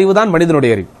வந்த அறிவு தான்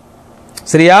மனிதனுடைய அறிவு.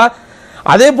 சரியா?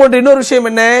 அதே போன்ற இன்னொரு விஷயம்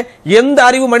என்ன, எந்த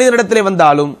அறிவு மனிதனிடத்திலே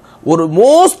வந்தாலும் ஒரு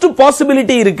மோஸ்ட்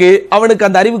பாசிபிலிட்டி இருக்கு அவனுக்கு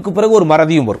அந்த அறிவுக்கு பிறகு ஒரு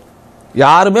மறதியும் வரும்.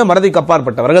 யாருமே மறதிக்கு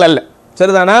அப்பாற்பட்டவர்கள் அல்ல,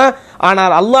 சரிதானா?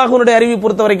 ஆனால் அல்லாஹ்வுடைய அறிவை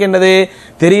பொறுத்த வரைக்கும் என்னது,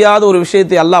 தெரியாத ஒரு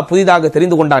விஷயத்தை அல்லாஹ் புதிதாக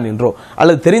தெரிந்து கொண்டான் என்றோ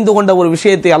அல்லது தெரிந்து கொண்ட ஒரு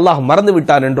விஷயத்தை அல்லாஹ் மறந்து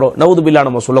விட்டான் என்றோ நவுது பில்லா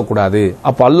நம்ம சொல்லக்கூடாது.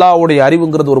 அப்ப அல்லாஹ்வுடைய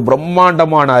அறிவுங்கிறது ஒரு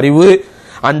பிரம்மாண்டமான அறிவு.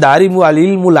 அந்த அறிவு அல்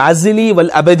இல்முல் அஸ்லி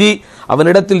வல் அபதி,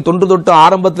 அவனிடத்தில் தொன்று தொட்டு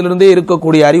ஆரம்பத்திலிருந்தே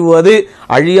இருக்கக்கூடிய அறிவு. அது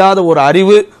அழியாத ஒரு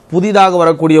அறிவு, புதிதாக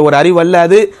வரக்கூடிய ஒரு அறிவு அல்ல.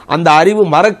 அது அந்த அறிவு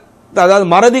அதாவது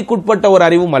மறதிக்குட்பட்ட ஒரு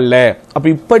அறிவும் அல்ல. அப்ப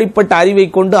இப்படிப்பட்ட அறிவை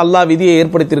கொண்டு அல்லாஹ் விதியை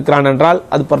ஏற்படுத்தி இருக்கிறான் என்றால்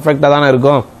அது பர்ஃபெக்டா தானே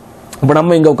இருக்கும். இப்ப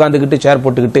நம்ம இங்க உட்காந்துக்கிட்டு சேர்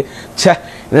போட்டுக்கிட்டு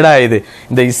என்னடா இது,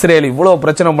 இந்த இஸ்ரேல் இவ்வளவு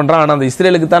பிரச்சனை பண்றான், ஆனா அந்த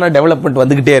இஸ்ரேலுக்கு தானே டெவலப்மெண்ட்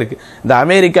வந்துகிட்டே இருக்கு, இந்த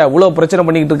அமெரிக்கா இவ்வளவு பிரச்சனை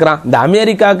பண்ணிக்கிட்டு இருக்கிறான், இந்த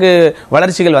அமெரிக்காவுக்கு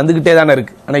வளர்ச்சிகள் வந்துகிட்டே தானே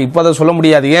இருக்கு. ஆனா இப்ப அதை சொல்ல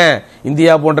முடியாது. ஏன்,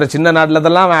 இந்தியா போன்ற சின்ன நாட்டுல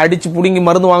இதெல்லாம் அடிச்சு புடுங்கி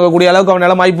மருந்து வாங்கக்கூடிய அளவுக்கு அவன்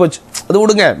நிலம் ஆயிப்போச்சு. அது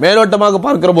விடுங்க, மேலோட்டமாக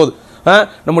பார்க்கிற போது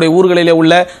நம்முடைய ஊர்களிலே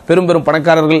உள்ள பெரும் பெரும்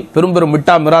பணக்காரர்கள், பெரும் பெரும்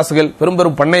மிட்டா மிராசுகள், பெரும்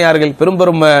பெரும் பண்ணையார்கள், பெரும்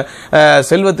பெரும்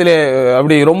செல்வத்திலே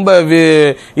அப்படி ரொம்ப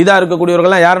இதா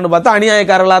இருக்கக்கூடியவர்கள்லாம் யாருன்னு பார்த்தா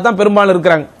அநியாயக்காரர்களாக தான் பெரும்பாலும்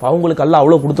இருக்கிறாங்க. அவங்களுக்கு எல்லாம்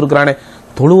அவ்வளவு கொடுத்துருக்கானே,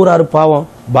 தொழுவுறாரு பாவம்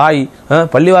பாய்,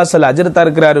 பள்ளிவாசல் அஜரத்தா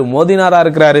இருக்கிறாரு, மோதினாரா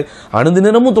இருக்கிறாரு,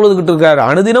 அனுதினமும் தொழுதுகிட்டு இருக்காரு,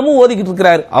 அனுதினமும் ஓதிக்கிட்டு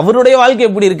இருக்கிறாரு, அவருடைய வாழ்க்கை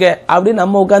எப்படி இருக்க அப்படின்னு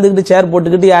நம்ம உட்காந்துக்கிட்டு சேர்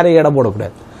போட்டுக்கிட்டு யாரையும் இடம்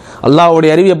போடக்கூடாது.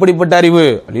 அல்லாஹ்வுடைய அறிவு எப்படிப்பட்ட அறிவு,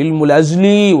 இல்முல்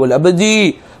அஸ்லி வல் அபதி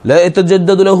لا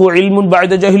يتجدد له علم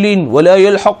بعد جهل ولا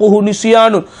يلحقه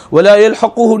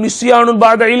نسيان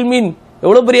بعد علم.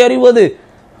 எவ்வளவு பெரிய அறிவு அது!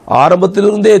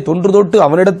 ஆரம்பத்திலிருந்தே தொன்று தொட்டு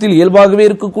அவனிடத்தில் இயல்பாகவே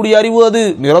இருக்கக்கூடிய அறிவு அது,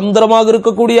 நிரந்தரமாக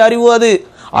இருக்கக்கூடிய அறிவு அது,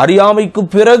 அறியாமைக்கு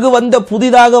பிறகு வந்த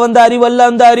புதிதாக வந்த அறிவு அல்ல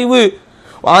அந்த அறிவு.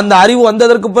 அந்த அறிவு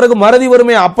வந்ததற்கு பிறகு மறதி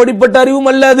வருமே, அப்படிப்பட்ட அறிவும்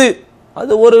அல்ல அது.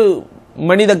 அது ஒரு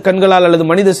மனித கண்களால் அல்லது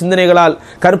மனித சிந்தனைகளால்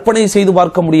கற்பனை செய்து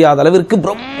பார்க்க முடியாத அளவிற்கு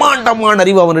பிரம்மாண்டமான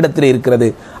அறிவு அவனிடத்தில் இருக்கிறது.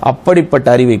 அப்படிப்பட்ட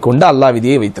அறிவை கொண்டு அல்லாஹ்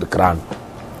விதியை வைத்திருக்கிறான்.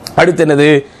 அடுத்து என்னது,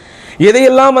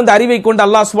 எதையெல்லாம் அந்த அறிவை கொண்டு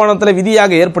அல்லாஹ் சுப்ஹானஹு வ தஆலா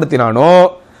விதியாக ஏற்படுத்தினானோ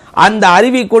அந்த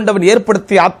அறிவை கொண்டு அவன்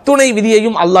ஏற்படுத்திய அத்துணை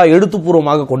விதியையும் அல்லாஹ்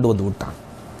எழுத்துப்பூர்வமாக கொண்டு வந்து விட்டான்.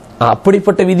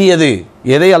 அப்படிப்பட்ட விதி எது,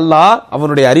 எதை அல்லாஹ்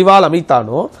அவனுடைய அறிவால்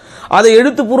அமைத்தானோ அதை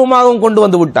எழுத்துப்பூர்வமாக கொண்டு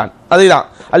வந்து விட்டான். அதுதான்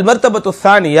அல் மர்தபத்து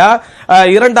சானியா,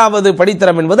 இரண்டாவது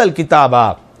படித்தரம் என்பது அல் கிதாபா,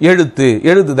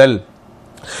 எழுதுதல்.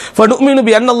 ஃபனுமினு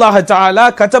பி அன்னல்லாஹ தஆலா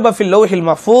கதப ஃபில் லௌஹில்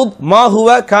மஹ்ஃபூத் மா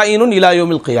ஹுவ காயினுன் இலா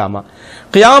யௌமில் கியாமா.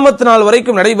 கியாமத் நாள்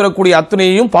வரைக்கும் நடைபெறக்கூடிய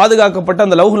அத்துணையையும் பாதுகாக்கப்பட்ட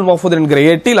அந்த லௌஹுல் மஹ்ஃபூத் என்கிற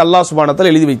ஏட்டில் அல்லாஹ் சுப்ஹானஹு வ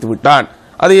தஆலா எழுதி வைத்து விட்டான்.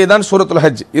 அதேதான் சூரத்துல்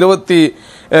ஹஜ்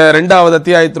 22வது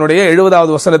அத்தியாயத்தினுடைய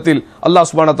 70வது வசனத்தில் அல்லாஹ்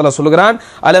சுப்ஹானஹு வ தஆலா சொல்கிறான்,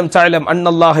 அலம் தஅலம்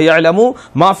அன்னல்லாஹ யஅலமு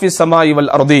மா ஃபிஸ் ஸமாஇ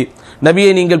வல் அர்தி.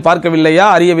 நபியை நீங்கள் பார்க்கவில்லையா,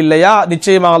 அறியவில்லையா,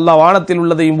 நிச்சயமாக அல்லாஹ் வானத்தில்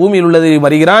உள்ளதையும் பூமியில் உள்ளதையும்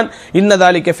அறிகிறான்.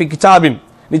 இன்னதாலிக ஃபி கிதாபின்,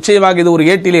 நிச்சயமாக இது ஒரு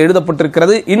ஏட்டிலே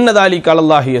எழுதப்பட்டிருக்கிறது. இன்னதாலிக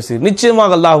அலல்லாஹி யஸீர்,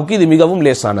 நிச்சயமாக அல்லாஹ்வுக்கு இது மிகவும்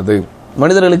லேசானது.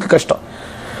 மனிதர்களுக்கு கஷ்டம்.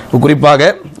 குறிப்பாக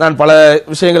நான் பல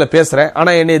விஷயங்களை பேசுறேன்,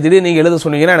 ஆனா என்னை திடீர்னு நீங்க எழுத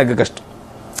சொன்னீங்கன்னா எனக்கு கஷ்டம்.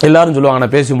 எல்லாரும் சொல்லுவாங்க,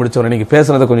 நான் பேசி முடிச்சவன நீங்க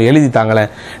பேசுனதை கொஞ்சம் எழுதித்தாங்களே,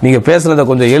 நீங்க பேசுனதை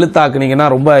கொஞ்சம் எழுத்தாக்குனீங்கன்னா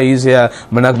ரொம்ப ஈஸியா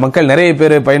மக்கள் நிறைய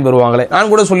பேர் பயன்பெறுவாங்களே.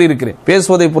 நான் கூட சொல்லி இருக்கிறேன்,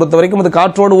 பேசுவதை பொறுத்த வரைக்கும் அது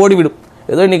காற்றோடு ஓடிவிடும்.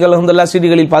 ஏதோ இன்னைக்கு அல்ஹம்துலில்லாஹ்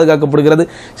சிடிகளில் பாதுகாக்கப்படுகிறது,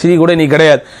 சிடி கூட நீ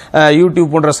கிடையாது,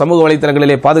 யூடியூப் போன்ற சமூக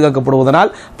வலைத்தளங்களிலே பாதுகாக்கப்படுவதனால்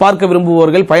பார்க்க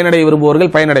விரும்புபவர்கள், பயனடைய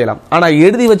விரும்புபவர்கள் பயனடையலாம். ஆனா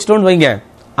எழுதி வச்சிட்டோன்னு வைங்க,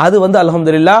 அது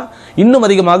அல்ஹம்துலில்லாஹ் இன்னும்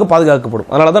அதிகமாக பாதுகாக்கப்படும்.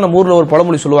 அதனாலதான் நம்ம ஊர்ல ஒரு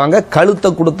பழமொழி சொல்லுவாங்க,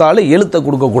 கழுத்தை கொடுத்தாலும் எழுத்தை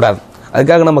கொடுக்க கூடாது.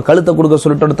 அதுக்காக நம்ம கழுத்தை கொடுக்க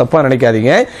சொல்லிட்டோன்னு தப்பா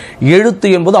நினைக்காதீங்க. எழுத்து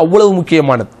என்பது அவ்வளவு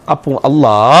முக்கியமானது. அப்போ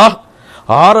அல்லாஹ்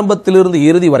ஆரம்பத்திலிருந்து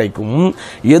இறுதி வரைக்கும்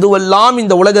எதுவெல்லாம்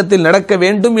இந்த உலகத்தில் நடக்க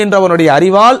வேண்டும் என்று அவனுடைய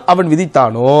அறிவால் அவன்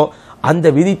விதித்தானோ அந்த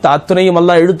விதித்த அத்தனையும்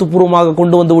அல்லாஹ் எழுத்துப்பூர்வமாக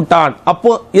கொண்டு வந்து விட்டான்.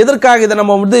 அப்போ எதற்காக இதை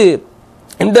நம்ம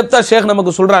இன்டெப்தா ஷேக்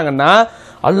நமக்கு சொல்றாங்கன்னா,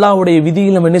 அல்லாஹ்வுடைய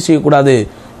விதியில் நம்ம என்ன செய்யக்கூடாது,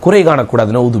 குறை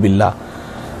காணக்கூடாது. நவுது பில்லாஹ்.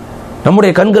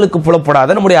 நம்முடைய கண்களுக்கு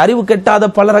புலப்படாத, நம்முடைய அறிவு கெட்டாத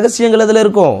பல ரகசியங்கள் அதுல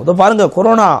இருக்கும். இதோ பாருங்க,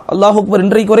 கொரோனா, அல்லாஹ் அக்பர்,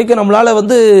 இன்றைக்கு வரைக்கும் நம்மளால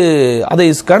அதை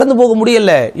கடந்து போக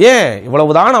முடியல. ஏன்,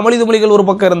 இவ்வளவுதான் அமளிதுமளிகள் ஒரு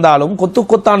பக்கம் இருந்தாலும்,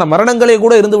 கொத்தான மரணங்களே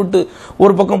கூட இருந்து விட்டு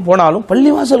ஒரு பக்கம் போனாலும்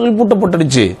பள்ளிவாசல்கள்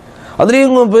பூட்டப்பட்டுடுச்சு.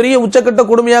 அதுலயும் பெரிய உச்சக்கட்ட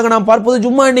கொடுமையாக நாம் பார்ப்பது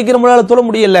ஜும்மா இன்னைக்கு நம்மளால தொழ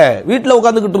முடியல, வீட்டுல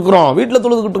உட்கார்ந்துகிட்டு இருக்கிறோம், வீட்டுல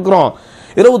தொழுதுகிட்டு இருக்கிறோம்.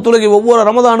 இரவு தொழுகை ஒவ்வொரு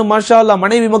ரமதானும் மாஷா அல்லாஹ்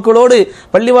மனைவி மக்களோடு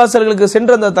பள்ளிவாசல்களுக்கு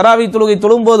சென்று அந்த தராவி தொழுகை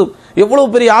தொழும் போதும் எவ்வளவு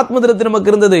பெரிய ஆத்ம திருப்தி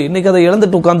நமக்கு இருந்தது. இன்னைக்கு அதை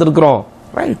இழந்துட்டு உட்கார்ந்து இருக்கிறோம்.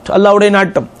 ரைட், அல்லாஹ்வுடைய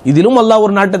நாட்டம். இதிலும் அல்லாஹ்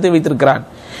ஒரு நாட்டத்தை வைத்திருக்கிறான்,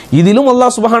 இதிலும்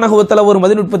அல்லாஹ் சுப்ஹானஹு வ தஆலா ஒரு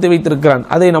மதிநுட்பத்தை வைத்திருக்கிறான்.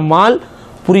 அதை நம்மால்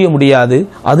புரிய முடியாது,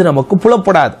 அது நமக்கு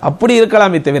புலப்படாது. அப்படி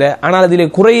இருக்கலாமே தவிர, ஆனால் அதிலே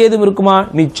குறை ஏதும் இருக்குமா?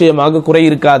 நிச்சயமாக குறை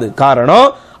இருக்காது. காரணம்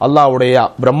அல்லாஹ்வுடைய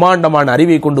பிரம்மாண்டமான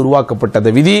அறிவை கொண்டு உருவாக்கப்பட்டது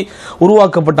விதி,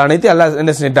 உருவாக்கப்பட்ட அனைத்து அல்லாஹ்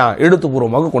என்ன செஞ்சிட்டான்,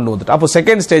 எழுத்துப்பூர்வமாக கொண்டு வந்துட்டான். அப்போ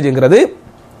செகண்ட் ஸ்டேஜ்ங்கிறது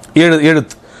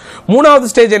எழுத்து. மூணாவது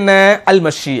ஸ்டேஜ் என்ன? அல்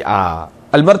மஷிஆ,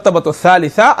 அல் மர்தபத்து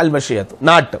ஸாலிஸா அல் மஷியத்து,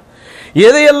 நாட்டம்.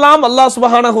 எதையெல்லாம் அல்லாஹ்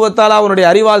சுப்ஹானஹு வ தஆலா அவனுடைய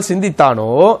அறிவால் சிந்தித்தானோ,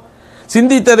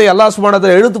 சிந்தித்ததை அல்லாஹ் சுப்ஹானஹு வ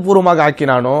தஆலா எழுத்துப்பூர்வமாக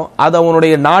ஆக்கினானோ, அது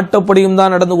அவனுடைய நாட்டப்படியும்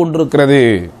தான் நடந்து கொண்டிருக்கிறது.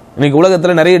 இன்னைக்கு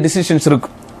உலகத்தில் நிறைய டிசிஷன்ஸ் இருக்கு.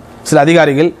 சில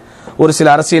அதிகாரிகள், ஒரு சில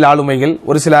அரசியல் ஆளுமைகள்,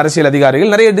 ஒரு சில அரசியல்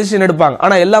அதிகாரிகள் நிறைய டிசிஷன் எடுப்பாங்க.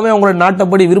 ஆனா எல்லாமே அவங்களோட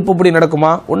நாட்டப்படி விருப்பப்படி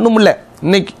நடக்குமா? ஒண்ணும் இல்ல.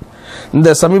 இன்னைக்கு இந்த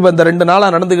சமீப 2 நாளா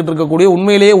நடந்துகிட்டு இருக்கக்கூடிய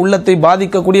உண்மையிலேயே உள்ளத்தை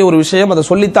பாதிக்கக்கூடிய ஒரு விஷயம், அதை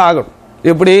சொல்லித்தான் ஆகணும்.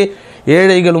 எப்படி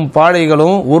ஏழைகளும்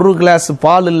பாழைகளும் ஒரு கிளாஸ்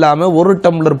பால் இல்லாம, ஒரு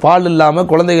டம்ளர் பால் இல்லாம,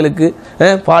 குழந்தைகளுக்கு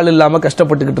பால் இல்லாம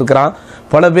கஷ்டப்பட்டுக்கிட்டு இருக்கிறான்.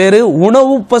 பல பேரு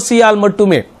உணவு பசியால்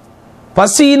மட்டுமே,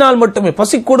 பசியினால் மட்டுமே,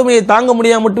 பசி கொடுமையை தாங்க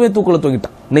முடியாம மட்டுமே தூக்குல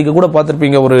தூங்கிட்டான். இன்னைக்கு கூட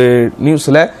பார்த்திருப்பீங்க ஒரு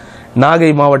நியூஸ்ல,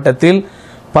 நாகை மாவட்டத்தில்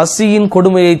பசியின்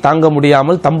கொடுமையை தாங்க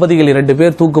முடியாமல் தம்பதிகள் 2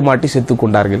 பேர் தூக்கு மாட்டி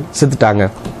செத்துட்டாங்க.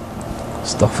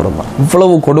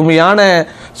 இவ்வளவு கொடுமையான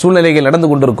சூழ்நிலைகள் நடந்து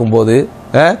கொண்டிருக்கும் போது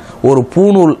ஒரு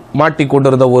பூணூல்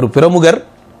மாட்டிக்கொண்டிருந்த ஒரு பிரமுகர்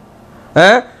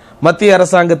மத்திய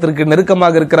அரசாங்கத்திற்கு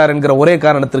நெருக்கமாக இருக்கிறார் என்கிற ஒரே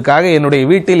காரணத்திற்காக என்னுடைய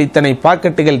வீட்டில் இத்தனை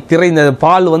பாக்கெட்டுகள் திரைந்த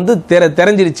பால்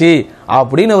தெரிஞ்சிருச்சு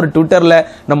அப்படின்னு ஒரு ட்விட்டர்ல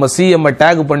நம்ம சிஎம்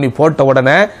டேக் பண்ணி போட்ட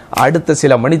உடனே அடுத்த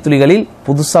சில மணித்துளிகளில்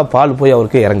புதுசா பால் போய்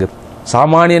அவருக்கு இறங்குது.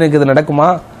 சாமானியனுக்கு இது நடக்குமா?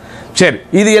 சரி,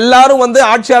 இது எல்லாரும்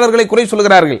ஆட்சியாளர்களை குறை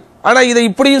சொல்கிறார்கள். ஆனா இதை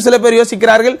இப்படியும் சில பேர்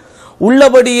யோசிக்கிறார்கள்,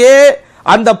 உள்ளபடியே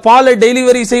அந்த பாலை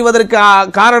டெலிவரி செய்வதற்கு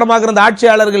காரணமாக இருந்த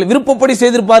ஆட்சியாளர்கள் விருப்பப்படி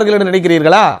செய்திருப்பார்கள் என்று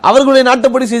நினைக்கிறீர்களா? அவர்களுடைய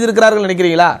நாட்டுப்படி செய்திருக்கிறார்கள்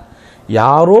நினைக்கிறீங்களா?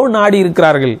 யாரோ நாடி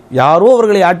இருக்கிறார்கள், யாரோ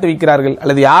அவர்களை ஆட்டு வைக்கிறார்கள்,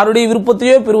 அல்லது யாருடைய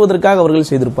விருப்பத்தையோ பெறுவதற்காக அவர்கள்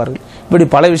செய்திருப்பார்கள். இப்படி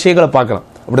பல விஷயங்களை பார்க்கலாம்.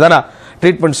 அப்படிதானா?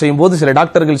 ட்ரீட்மெண்ட் செய்யும் போது சில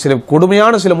டாக்டர்கள் சில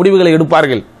கொடுமையான சில முடிவுகளை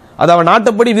எடுப்பார்கள். அது அவன்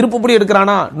நாட்டுப்படி விருப்பப்படி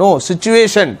எடுக்கிறானா? நோ,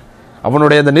 சிச்சுவேஷன்,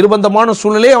 அவனுடைய அந்த நிர்பந்தமான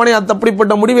சூழ்நிலை அவனை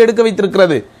அப்படிப்பட்ட முடிவை எடுக்க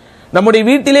வைத்திருக்கிறது. நம்முடைய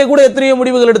வீட்டிலே கூட எத்தனையோ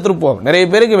முடிவுகள் எடுத்திருப்போம். நிறைய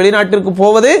பேருக்கு வெளிநாட்டிற்கு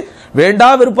போவது வேண்டா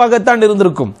வெறுப்பாகத்தான்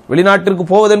இருந்திருக்கும். வெளிநாட்டிற்கு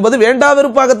போவது என்பது வேண்டா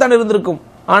வெறுப்பாகத்தான் இருந்திருக்கும்.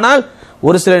 ஆனால்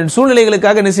ஒரு சில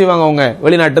சூழ்நிலைகளுக்காக என்ன செய்வாங்க, அவங்க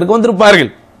வெளிநாட்டிற்கு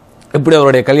வந்திருப்பார்கள். இப்படி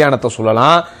அவருடைய கல்யாணத்தை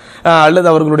சொல்லலாம், அல்லது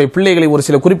அவர்களுடைய பிள்ளைகளை ஒரு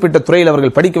சில குறிப்பிட்ட துறையில்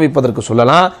அவர்கள் படிக்க வைப்பதற்கு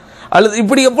சொல்லலாம், அல்லது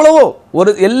இப்படி எவ்வளவோ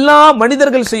ஒரு எல்லா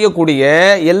மனிதர்கள் செய்யக்கூடிய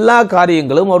எல்லா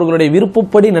காரியங்களும் அவர்களுடைய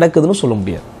விருப்பப்படி நடக்குதுன்னு சொல்ல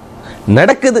முடியாது.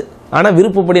 நடக்குது, ஆனா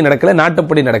விருப்பப்படி நடக்கல,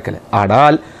 நாட்டுப்படி நடக்கல.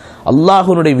 ஆனால்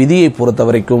அல்லாஹ்வுடைய விதியை பொறுத்த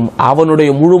வரைக்கும் அவனுடைய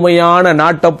முழுமையான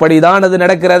நாட்டப்படிதான் அது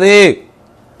நடக்கிறது.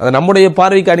 அது நம்முடைய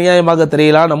பார்வைக்கு அநியாயமாக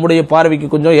தெரியலாம், நம்முடைய பார்வைக்கு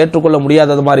கொஞ்சம் ஏற்றுக்கொள்ள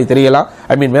முடியாதது மாதிரி தெரியலாம்,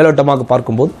 மேலோட்டமாக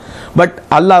பார்க்கும்போது. பட்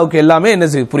அல்லாஹ்வுக்கு எல்லாமே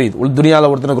என்ன புரியுது. துனியால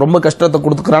ஒருத்தனுக்கு ரொம்ப கஷ்டத்தை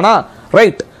கொடுத்துக்கிறானா,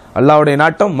 ரைட், அல்லாஹ்வுடைய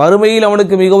நாட்டம் மறுமையில்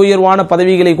அவனுக்கு மிக உயர்வான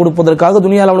பதவிகளை கொடுப்பதற்காக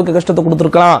துனியால அவனுக்கு கஷ்டத்தை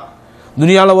கொடுத்திருக்கலாம்.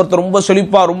 துனியால ஒருத்தர் ரொம்ப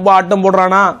செழிப்பா ரொம்ப ஆட்டம்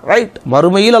போடுறானா, ரைட்,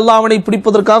 மறுமையில் அல்லாஹ் அவனை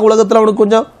பிடிப்பதற்காக உலகத்தில் அவனுக்கு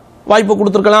கொஞ்சம் வாய்ப்பு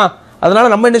கொடுத்திருக்கலாம். அதனால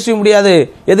நம்ம என்ன செய்ய முடியாது,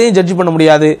 எதையும் ஜட்ஜ் பண்ண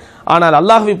முடியாது. ஆனால்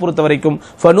அல்லாஹ்வை பொறுத்த வரைக்கும்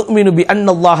ஃபனுமினு பி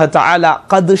அன்னல்லாஹ தஆலா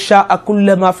கத் ஷாஅ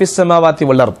குல்ல மா ஃபிஸ் ஸமாவாதி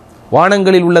வல் அர்த்,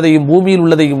 வானங்களில் உள்ளதையும் பூமியில்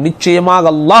உள்ளதையும் நிச்சயமாக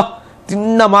அல்லாஹ்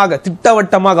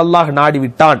திட்டவட்டமாக அல்லாஹ்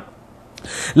நாடிவிட்டான்.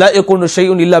 லா யகுனு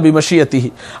ஷைஉன் இல்லா பிமஷியத்திஹி,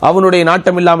 அவனுடைய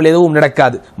நாட்டம் இல்லாமல் எதுவும்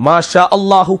நடக்காது. மாஷா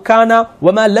அல்லாஹு கானா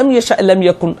வமா லம் யஷா லம்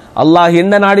யகுன், அல்லாஹ்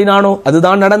என்ன நாடினானோ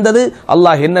அதுதான் நடந்தது,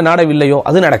 அல்லாஹ் என்ன நாடவில்லையோ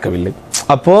அது நடக்கவில்லை.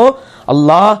 அப்போ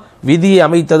அல்லாஹ் விதியை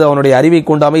அமைத்தது அவனுடைய அறிவை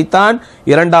கொண்டு அமைத்தான்.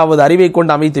 இரண்டாவது அறிவை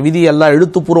கொண்டு அமைத்த விதியை அல்லாஹ்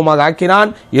எழுத்துப்பூர்வமாக ஆக்கினான்.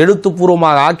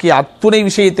 எழுத்துப்பூர்வமாக ஆக்கிய அத்துணை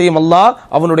விஷயத்தையும் அல்லாஹ்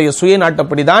அவனுடைய சுய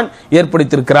நாட்டப்படிதான்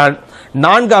ஏற்படுத்தியிருக்கிறான்.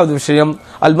 நான்காவது விஷயம்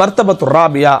அல் மர்தபத்து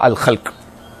ராபியா அல் ஹல்க்.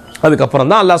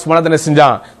 அதுக்கப்புறம் தான் அல்லாஹ் சுப்ஹானஹு வ தஆலா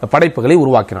செஞ்சான், படைப்புகளை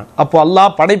உருவாக்கினான். அப்போ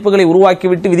அல்லாஹ் படைப்புகளை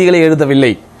உருவாக்கிவிட்டு விதிகளை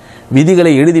எழுதவில்லை,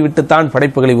 விதிகளை எழுதிவிட்டு தான்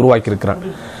படைப்புகளை உருவாக்கி இருக்கிறான்.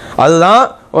 அதுதான்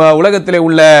உலகத்திலே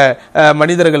உள்ள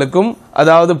மனிதர்களுக்கும்,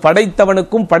 அதாவது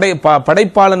படைத்தவனுக்கும்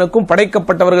படைப்பாளனுக்கும்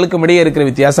படைக்கப்பட்டவர்களுக்கும் இடையே இருக்கிற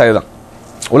வித்தியாசம் அதுதான்.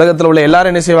 உலகத்தில் உள்ள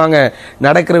எல்லாரும் என்ன செய்வாங்க,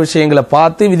 நடக்கிற விஷயங்களை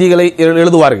பார்த்து விதிகளை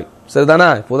எழுதுவார்கள். சரிதானா?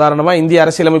 உதாரணமா இந்திய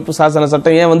அரசியலமைப்பு சாசன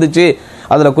சட்டம் ஏன் வந்துச்சு,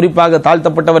 அதுல குறிப்பாக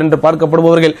தாழ்த்தப்பட்டவர் என்று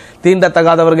பார்க்கப்படுபவர்கள்,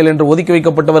 தீண்டத்தகாதவர்கள் என்று ஒதுக்கி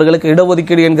வைக்கப்பட்டவர்களுக்கு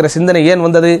இடஒதுக்கீடு என்கிற சிந்தனை ஏன்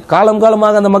வந்தது? காலம்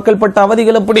காலமாக அந்த மக்கள் பட்ட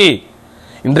அவதிகள் எப்படி.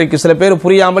 இன்றைக்கு சில பேர்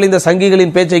புரியாமல் இந்த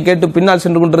சங்கிகளின் பேச்சை கேட்டு பின்னால்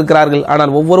சென்று கொண்டிருக்கிறார்கள்.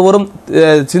 ஆனால் ஒவ்வொருவரும்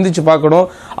சிந்திச்சு பார்க்கணும்,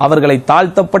 அவர்களை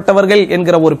தாழ்த்தப்பட்டவர்கள்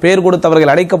என்கிற ஒரு பெயர் கொடுத்து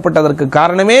அவர்கள் அழைக்கப்பட்டதற்கு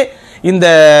காரணமே இந்த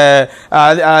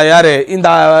யாரு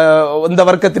இந்த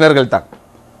வர்க்கத்தினர்கள் தான்.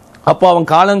 அப்போ அவன்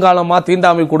காலங்காலமா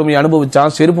தீண்டாமை கொடுமையை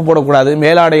அனுபவிச்சான். செருப்பு போடக்கூடாது,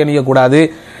 மேலாடை அணியக்கூடாது,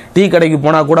 டீ கடைக்கு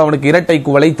போனா கூட அவனுக்கு இரட்டை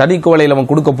குவளை தனி குவளையில் அவன்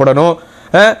கொடுக்கப்படணும்.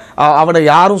 அவனை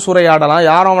யாரும் சூறையாடலாம்,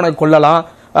 யாரும் அவனை கொல்லலாம்.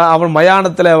 அவன்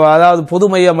மயானத்தில், அதாவது பொது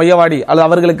மையவாடி அல்லது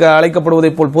அவர்களுக்கு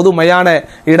அழைக்கப்படுவதை போல் பொது மயான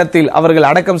இடத்தில்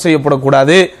அவர்கள் அடக்கம்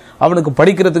செய்யப்படக்கூடாது. அவனுக்கு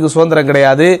படிக்கிறதுக்கு சுதந்திரம்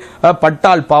கிடையாது.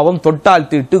 பட்டால் பாவம், தொட்டால்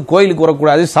தீட்டு, கோயிலுக்கு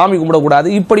வரக்கூடாது, சாமி கும்பிடக்கூடாது.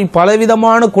 இப்படி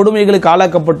பலவிதமான கொடுமைகளுக்கு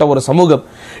ஆளாக்கப்பட்ட ஒரு சமூகம்.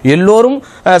 எல்லோரும்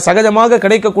சகஜமாக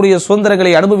கிடைக்கக்கூடிய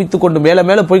சுதந்திரங்களை அனுபவித்துக் கொண்டு மேல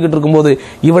மேல போய்கிட்டு இருக்கும்போது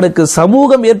இவனுக்கு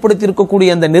சமூகம் ஏற்படுத்தி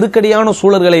இருக்கக்கூடிய அந்த நெருக்கடியான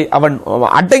சூழல்களை அவன்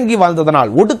அடங்கி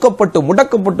வாழ்ந்ததனால், ஒடுக்கப்பட்டு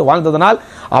முடக்கப்பட்டு வாழ்ந்ததனால்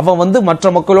அவன்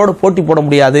மற்ற மக்களோடு போட்டி போட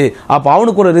முடியாது. அப்ப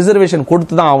அவனுக்கு ஒரு ரிசர்வேஷன்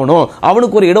கொடுத்துதான் ஆகணும்,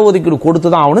 அவனுக்கு ஒரு இடஒதுக்கீடு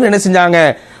கொடுத்துதான் ஆகணும். என்ன செஞ்சாங்க?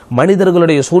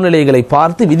 மனிதர்களுடைய சூழ்நிலைகளை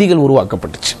பார்த்து விதிகள்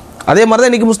உருவாக்கப்பட்டுச்சு. அதே மாதிரிதான்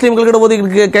இன்னைக்கு முஸ்லீம்கள்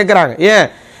இடஒதுக்கீடு கேட்கிறாங்க. ஏன்?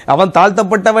 அவன்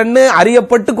தாழ்த்தப்பட்டவன்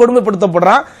அறியப்பட்டு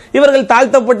கொடுமைப்படுத்தப்படுறான். இவர்கள்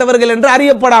தாழ்த்தப்பட்டவர்கள் என்று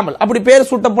அறியப்படாமல், அப்படி பேர்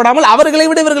சூட்டப்படாமல் அவர்களை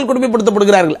விட இவர்கள்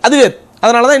கொடுமைப்படுத்தப்படுகிறார்கள். அதுவே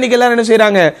அதனாலதான் இன்னைக்கு எல்லாரும் என்ன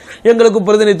செய்யறாங்க? எங்களுக்கு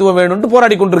பிரதிநிதித்துவம் வேணும்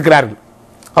போராடி கொண்டிருக்கிறார்கள்.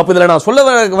 அப்ப இதுல நான் சொல்ல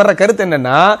வர்ற கருத்து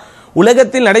என்னன்னா,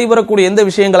 உலகத்தில் நடைபெறக்கூடிய எந்த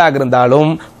விஷயங்களாக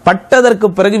இருந்தாலும் பட்டதற்கு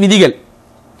பிறகு விதிகள்,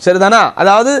 சரிதானா?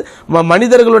 அதாவது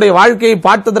மனிதர்களுடைய வாழ்க்கையை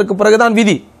பார்த்ததற்கு பிறகுதான்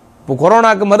விதி. இப்போ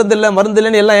கொரோனாக்கு மருந்து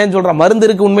இல்லைன்னு எல்லாம் ஏன் சொல்றான்? மருந்து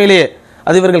இருக்கு உண்மையிலேயே,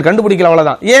 அது இவர்கள் கண்டுபிடிக்கல,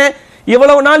 அவ்வளவுதான். ஏன்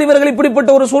இவ்வளவு நாள் இவர்கள் இப்படிப்பட்ட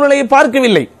ஒரு சூழ்நிலையை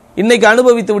பார்க்கவில்லை? இன்னைக்கு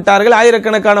அனுபவித்து விட்டார்கள்.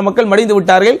 ஆயிரக்கணக்கான மக்கள் மடிந்து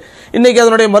விட்டார்கள். இன்னைக்கு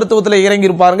அதனுடைய மருத்துவத்தில் இறங்கி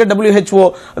இருப்பார்கள். WHO,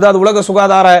 அதாவது உலக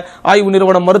சுகாதார ஆய்வு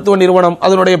நிறுவனம், மருத்துவ நிறுவனம்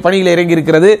அதனுடைய பணியில் இறங்கி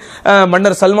இருக்கிறது.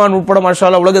 மன்னர் சல்மான் உட்பட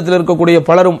மாஷால்லா உலகத்தில் இருக்கக்கூடிய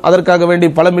பலரும் அதற்காக வேண்டி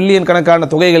பல மில்லியன் கணக்கான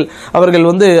தொகைகள் அவர்கள்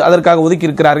அதற்காக ஒதுக்கி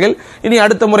இருக்கிறார்கள். இனி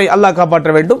அடுத்த முறை அல்லாஹ்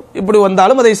காப்பாற்ற வேண்டும். இப்படி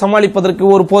வந்தாலும் அதை சமாளிப்பதற்கு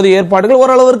ஒரு போதிய ஏற்பாடுகள்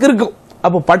ஓரளவிற்கு இருக்கும்.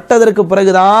 அப்போ பட்டதற்கு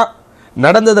பிறகுதான்,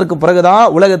 நடந்ததற்கு பிறகுதான்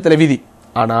உலகத்தில் விதி.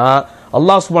 ஆனா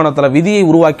அல்லாஹ் சுப்ஹானஹு வ தஆலா விதியை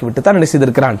உருவாக்கி விட்டு தான் என்ன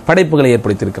செய்திருக்கிறான்? படைப்புகளை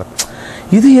ஏற்படுத்தி இருக்கிறான்.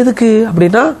 இது எதுக்கு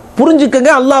அப்படின்னா,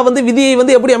 புரிஞ்சுக்கங்க, அல்லாஹ் விதியை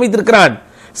எப்படி அமைத்திருக்கிறான்?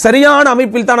 சரியான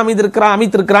அமைப்பில் தான்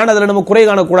அமைத்திருக்கிறான். அதுல நம்ம குறை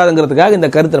காணக்கூடாதுங்கிறதுக்காக இந்த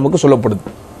கருத்து நமக்கு சொல்லப்படுது.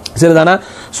 சரிதானா?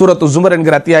 சூரத்து ஜுமர்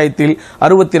என்கிற அத்தியாயத்தில்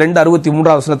 62,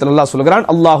 63 வசனத்தில் அல்லாஹ் சொல்கிறான்,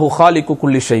 அல்லாஹு காலிகு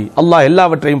குல்லி ஷை, அல்லாஹ்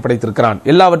எல்லாவற்றையும் படைத்திருக்கிறான்,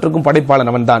 எல்லாவற்றுக்கும்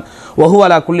படைப்பாளன் அவன்தான். வஹுவ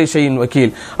அலா குல்லி ஷைஇன்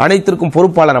வக்கீல், அனைத்திற்கும்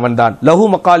பொறுப்பாளன் அவன்தான். லஹு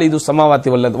மகாலிது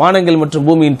சமாவாத்தி வல்லத், வானங்கள் மற்றும்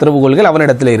பூமியின் திறவுகோல்கள்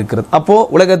அவனிடத்தில் இருக்கிறது. அப்போ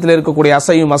உலகத்தில் இருக்கக்கூடிய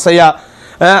அசையும் அசையா,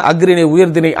 அக்ரிணை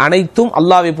உயர்தினை அனைத்தும்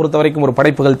அல்லாஹ்வை பொறுத்த வரைக்கும் ஒரு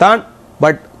படைப்புகள் தான்.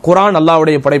 பட் குர்ஆன்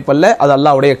அல்லாஹ்வுடைய படைப்பல்ல, அது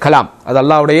அல்லாஹ்வுடைய கலாம், அது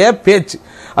அல்லாஹ்வுடைய பேச்சு,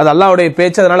 அது அல்லாஹ்வுடைய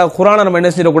பேச்சு. அதனால குர்ஆனை நம்ம என்ன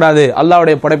செய்யக்கூடாது?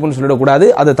 அல்லாஹ்வுடைய படைப்புன்னு சொல்லிடக்கூடாது.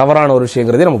 அது தவறான ஒரு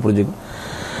விஷயங்கிறதை நம்ம புரிஞ்சுக்கணும்.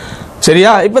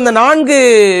 சரியா? இப்ப இந்த 4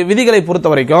 விதிகளை பொறுத்த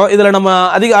வரைக்கும் இதுல நம்ம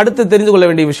அடுத்து தெரிந்து கொள்ள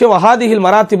வேண்டிய விஷயம், வஹாதிஹில்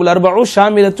மராத்திபுல் அர்பஉ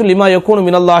ஷாமிலத்து லிமா யகூனு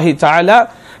மினல்லாஹி தஆலா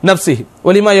நஃப்ஸிஹி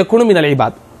வ லிமா யகூனு மினல்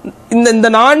இபாத். இந்த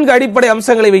 4 அடிப்படை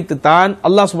அம்சங்களை வைத்துத்தான்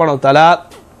அல்லாஹ் சுப்ஹானஹு வ தஆலா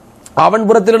அவன்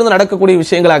புறத்திலிருந்து நடக்கக்கூடிய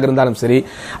விஷயங்களாக இருந்தாலும் சரி,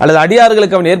 அல்லது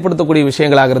அடியார்களுக்கு அவன் ஏற்படுத்தக்கூடிய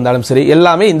விஷயங்களாக இருந்தாலும் சரி,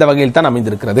 எல்லாமே இந்த வகையில் தான்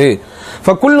அமைந்திருக்கிறது.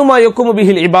 ஃபகுல்லு மா யகுமு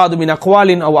பிஹில் இபாது மின்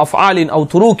அக்வாலின் அவ் அஃஆலின் அவ்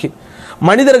துரூகின்,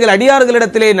 மனிதர்கள்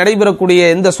அடியார்களிடத்திலே நடைபெறக்கூடிய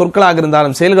எந்த சொற்களாக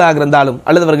இருந்தாலும் செயல்களாக இருந்தாலும்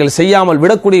அல்லது அவர்கள் செய்யாமல்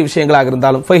விடக்கூடிய விஷயங்களாக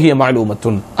இருந்தாலும் ஃபஹிய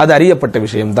மஅலூமத்துன், அது அறியப்பட்ட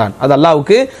விஷயம்தான். அது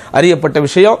அல்லாஹ்வுக்கு அறியப்பட்ட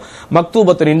விஷயம்.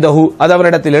 மக்தூபத்துன் இன்தஹு, அது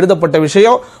அவரிடத்தில் எழுதப்பட்ட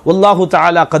விஷயம். வல்லாஹு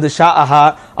தஆலா கத் ஷாஅஹா,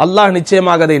 அல்லாஹ்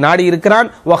நிச்சயமாக அதை நாடி இருக்கிறான்.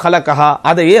 வ ஹலகஹா,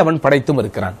 அதையே அவன் படைத்தும்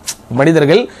இருக்கிறான்.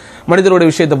 மனிதருடைய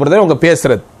விஷயத்தை பொறுத்தவரை அவங்க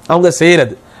பேசுறது, அவங்க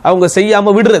செய்யறது, அவங்க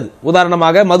செய்யாம விடுறது.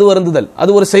 உதாரணமாக மது அருந்துதல்,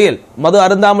 அது ஒரு செயல். மது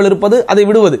அருந்தாமல் இருப்பது, அதை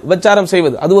விடுவது. விபச்சாரம்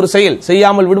செய்வது, அது ஒரு செயல்.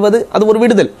 செய்யாமல் விடுவது, அது ஒரு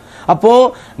விடுதல். அப்போ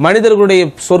மனிதர்களுடைய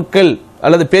சொற்கள்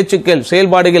அல்லது பேச்சுக்கள்,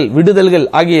 செயல்பாடுகள், விடுதல்கள்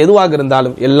ஆகிய எதுவாக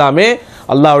இருந்தாலும் எல்லாமே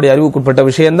அல்லாஹ்வுடைய அறிவுக்குட்பட்ட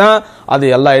விஷயம்தான். அதை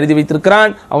அல்லாஹ் எழுதி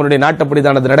வைத்திருக்கிறான். அவனுடைய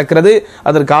நாட்டப்படிதான் அது நடக்கிறது.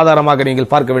 அதற்கு ஆதாரமாக நீங்கள்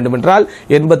பார்க்க வேண்டும் என்றால்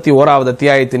 81வது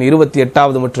அத்தியாயத்தின்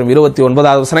 28வது மற்றும்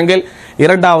 29வது வசனங்கள்,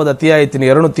 2வது அத்தியாயத்தின்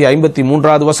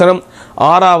 253வது வசனம்,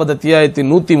 6வது அத்தியாயத்தின்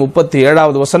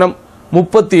 137வது வசனம்,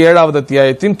 37வது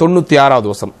அத்தியாயத்தின் 96வது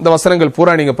வசனம். இந்த வசனங்கள்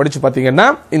பூரா நீங்க படிச்சு பார்த்தீங்கன்னா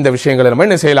இந்த விஷயங்களை நம்ம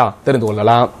என்ன செய்யலாம்? தெரிந்து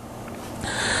கொள்ளலாம்.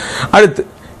 அடுத்து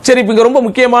சரி, இப்ப ரொம்ப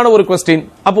முக்கியமான ஒரு கொஸ்டின்.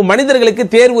 அப்போ மனிதர்களுக்கு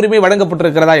தேர்வு உரிமை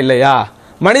வழங்கப்பட்டிருக்கிறதா இல்லையா?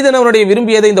 மனிதன் அவனுடைய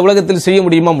விரும்பியதை இந்த உலகத்தில் செய்ய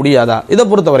முடியுமா முடியாதா? இதை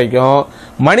பொறுத்த வரைக்கும்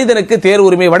மனிதனுக்கு தேர்வு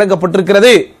உரிமை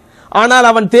வழங்கப்பட்டிருக்கிறது. ஆனால்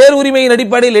அவன் தேர்வு உரிமையின்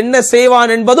அடிப்படையில் என்ன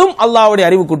செய்வான் என்பதும் அல்லாஹ்வுடைய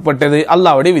அறிவுக்குட்பட்டது,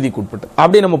 அல்லாஹ்வுடைய விதிக்குட்பட்டது.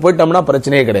 அப்படி நம்ம போயிட்டோம்னா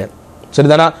பிரச்சனையே கிடையாது.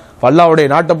 சரிதானா? அல்லாஹ்வுடைய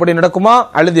நாட்டப்படி நடக்குமா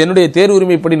அல்லது என்னுடைய தேர்வு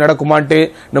உரிமைப்படி நடக்குமான்ட்டு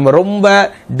நம்ம ரொம்ப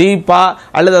டீப்பா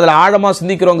அல்லது அதில் ஆழமா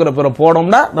சிந்திக்கிறோங்கிற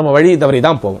போனோம்னா நம்ம வழி தவறி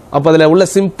தான் போகும். அப்ப அதுல உள்ள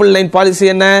சிம்பிள் லைன் பாலிசி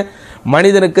என்ன?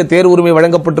 மனிதனுக்கு தேர்வு உரிமை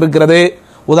வழங்கப்பட்டிருக்கிறது.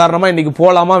 உதாரணமா இன்னைக்கு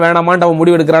போலாமா வேணாமான்னு அவன்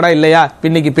முடிவெடுக்கிறானா இல்லையா?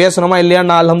 இன்னைக்கு பேசணுமா இல்லையா?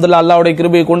 நான் அல்ஹம்துலில்லாஹ் அல்லாஹ்வுடைய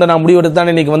கிருபையை கொண்டு நான் முடிவெடுத்து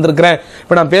தான் இன்னைக்கு வந்திருக்கிறேன்.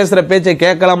 இப்ப நான் பேசுற பேச்சை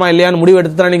கேட்கலாமா இல்லையான்னு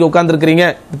முடிவெடுத்து தான் நீங்க உட்கார்ந்துருக்கீங்க.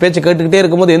 பேச்சை கேட்டுக்கிட்டே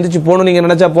இருக்கும்போது எந்திரிச்சு போகணும் நீங்க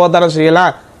நினைச்சா போகத்தான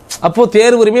செய்யலாம். அப்போ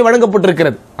தேர்வு உரிமை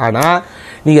வழங்கப்பட்டிருக்கிறது. ஆனா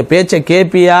நீங்க பேச்சை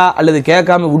கேட்பியா அல்லது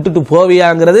கேட்காம விட்டுட்டு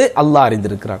போவியாங்கிறது அல்லாஹ்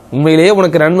அறிந்திருக்கிறான். உண்மையிலேயே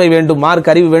உனக்கு நன்மை வேண்டும், மார்க்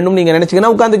அறிவு வேண்டும் நீங்க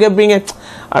நினைச்சீங்கன்னா உட்காந்து கேட்பீங்க.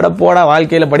 அட போடா,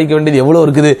 வாழ்க்கையில படிக்க வேண்டியது எவ்வளவு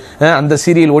இருக்குது, அந்த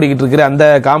சீரியல் ஓடிக்கிட்டு இருக்கு, அந்த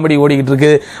காமெடி ஓடிக்கிட்டு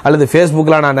இருக்கு, அல்லது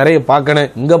Facebookல நான் நிறைய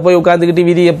பார்க்கணும், இங்க போய் உட்காந்துக்கிட்டு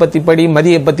விதியை பத்தி படி,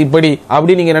 மதியை பத்தி படி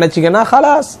அப்படி நீங்க நினைச்சீங்கன்னா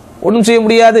ஹலாஸ், ஒன்றும் செய்ய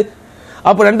முடியாது.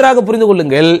 அப்ப நன்றாக புரிந்து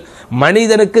கொள்ளுங்கள்,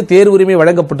 மனிதனுக்கு தேர்வு உரிமை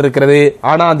வழங்கப்பட்டிருக்கிறது.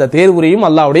 ஆனா அந்த தேர்வு உரிமையும்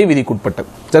அல்லாஹ்வுடைய விதிக்குட்பட்டது.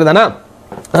 சரிதானா?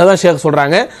 அதான் ஷேக்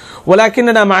சொல்றாங்க,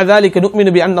 வலக்கின்னனா மஅ ذلك نؤمن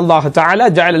بأن الله تعالى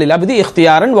جعل للعبد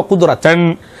اختيارا وقدرة.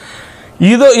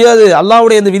 இது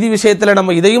அல்லாஹ்வுடைய இந்த விதி விஷயத்துல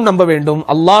நம்ம இதையும் நம்ப வேண்டும்.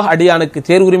 அல்லாஹ் அடியானுக்கு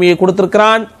தேர்வு உரிமையை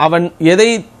கொடுத்திருக்கிறான். அவன் எதை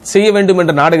செய்ய வேண்டும்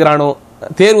என்று நாடுகிறானோ,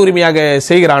 தேர்வு உரிமையாக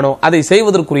செய்கிறானோ, அதை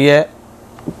செய்வதற்குரிய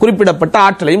குறிப்பிடப்பட்ட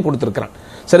ஆற்றலையும் கொடுத்திருக்கிறான்.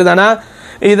 சரிதானா?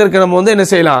 இதற்கு நம்ம என்ன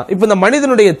செய்யலாம்? இப்ப இந்த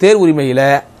மனிதனுடைய தேர்வு உரிமையில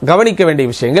கவனிக்க வேண்டிய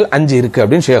விஷயங்கள் 5 இருக்கு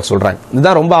அப்படின்னு ஷேக் சொல்றாங்க.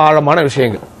 இதுதான் ரொம்ப ஆழமான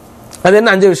விஷயங்கள். அது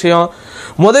என்ன 5 விஷயம்?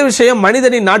 முதல் விஷயம்,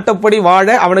 மனிதனின் நாட்டப்படி வாழ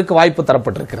அவனுக்கு வாய்ப்பு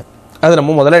தரப்பட்டிருக்கிறது. அது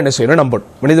நம்ம முதல்ல என்ன செய்யணும்? நம்பணும்.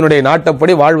 மனிதனுடைய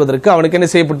நாட்டப்படி வாழ்வதற்கு அவனுக்கு என்ன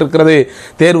செய்யப்பட்டிருக்கிறது?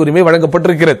 தேர்வு உரிமை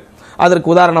வழங்கப்பட்டிருக்கிறது. அதற்கு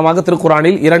உதாரணமாக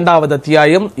திருக்குர்ஆனில் 2வது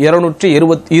அத்தியாயம்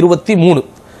 223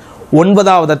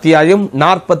 9வது அத்தியாயம்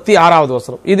 46வது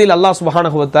வசனம். இதில் அல்லாஹ்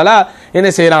சுப்ஹானஹு வ தஆலா என்ன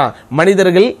செய்யறான்?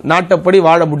 மனிதர்கள் நாட்டப்படி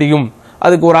வாழ முடியும்.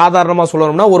 அதுக்கு ஒரு ஆதாரமா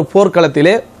சொல்லணும்னா, ஒரு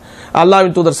போர்க்களத்திலே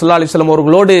அல்லாஹ்வின் தூதர் ஸல்லல்லாஹு அலைஹி வஸல்லம்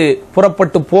அவர்களோடு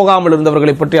புறப்பட்டு போகாமல்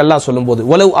இருந்தவர்களை பற்றி அல்லாஹ் சொல்லும்போது,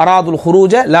 வலவ் அராதுல்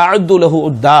ஹுரூஜ லஅது லஹு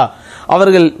உத்தா,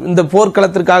 அவர்கள் இந்த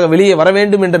போர்க்களத்திற்காக வெளியே வர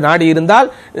வேண்டும் என்று நாடி இருந்தால்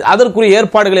அதற்குரிய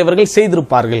ஏற்பாடுகளை அவர்கள்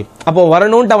செய்திருப்பார்கள். அப்போ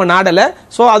வரணும்னு அவன் நாடல,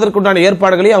 சோ அதற்குண்டான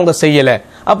ஏற்பாடுகளை அவங்க செய்யல.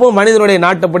 அப்போ மனிதனுடைய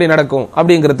நாட்டப்படி நடக்கும்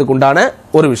அப்படிங்கிறதுக்கு உண்டான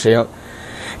ஒரு விஷயம்.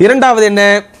 இரண்டாவது என்ன?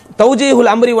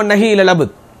 தௌஜீஹுல் அம்ரி வன் நஹி இலல்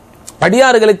அப்த்,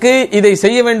 அடியார்களுக்கு இதை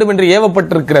செய்ய வேண்டும் என்று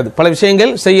ஏவப்பட்டிருக்கிறது. பல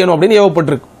விஷயங்கள் செய்யணும் அப்படின்னு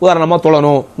ஏவப்பட்டிருக்கு. உதாரணமா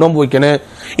தொழணும், நோன்பு வைக்கணும்,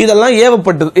 இதெல்லாம்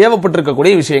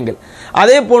ஏவப்பட்டிருக்கக்கூடிய விஷயங்கள்.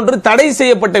 அதே போன்று தடை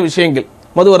செய்யப்பட்ட விஷயங்கள்,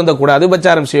 மது அருந்தக்கூடாது,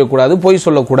 விபச்சாரம் செய்யக்கூடாது, பொய்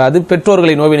சொல்லக்கூடாது,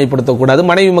 பெற்றோர்களை நோவினைப்படுத்தக்கூடாது,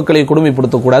 மனைவி மக்களை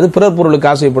கொடுமைப்படுத்தக்கூடாது, பிறர் பொருளுக்கு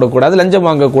ஆசைப்படக்கூடாது, லஞ்சம்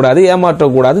வாங்கக்கூடாது,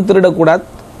 ஏமாற்றக்கூடாது, திருடக்கூடாது,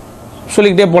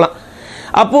 சொல்லிக்கிட்டே போலாம்.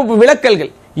 அப்போ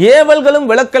விலக்கல்கள், ஏவல்களும்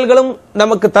விலக்கல்களும்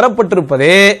நமக்கு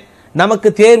தரப்பட்டிருப்பதே நமக்கு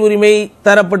தேர்வு உரிமை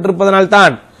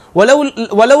தரப்பட்டிருப்பதனால்தான்.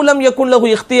 வலவுலம் யகுன் லஹு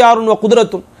இக்தியாருன் வ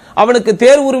குத்ரத்துன், அவனுக்கு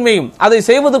தேர்வு உரிமையும் அதை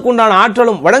செய்வதற்குண்டான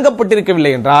ஆற்றலும்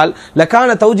வழங்கப்பட்டிருக்கவில்லை என்றால்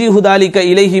லகான தௌஜீஹு தாலிக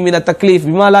இலைஹி மின தக்லீஃப்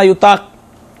பிமா லா யுதாக்,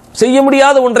 செய்ய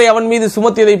முடியாத ஒன்றை அவன் மீது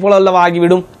சுமத்தியதை போல அல்லவா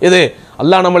ஆகிவிடும். எது?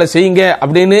 அல்லாஹ் நம்மளை செய்யுங்க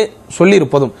அப்படின்னு சொல்லி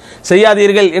இருப்பதும்,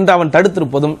 செய்யாதீர்கள் என்று அவன்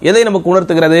தடுத்திருப்பதும் எதை நமக்கு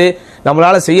உணர்த்துகிறது?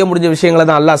 நம்மளால செய்ய முடிஞ்ச விஷயங்களை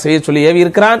தான் அல்லாஹ் செய்ய சொல்லி ஏவி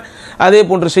இருக்கிறான். அதே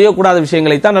போன்று செய்யக்கூடாத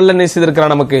விஷயங்களை தான் நல்ல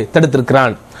செய்திருக்கிறான், நமக்கு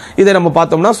தடுத்திருக்கிறான். இதை நம்ம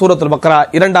பார்த்தோம்னா சூரத்துல் பக்ரா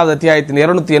 2வது அத்தியாயத்தின்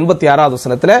 286வது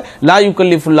வசனத்துல லா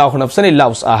யுகல்லிஃபுல்லாஹு நஃப்ஸன் இல்லா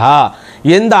உஸ்ஆஹா,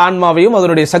 எந்த ஆன்மாவையும்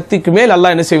அதனுடைய சக்திக்கு மேல்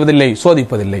அல்லாஹ் என்ன செய்வதில்லை?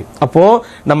 சோதிப்பதில்லை. அப்போ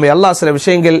நம்ம அல்லாஹ் சில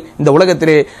விஷயங்கள் இந்த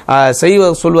உலகத்திலே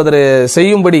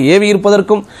செய்யும்படி ஏவி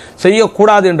இருப்பதற்கும்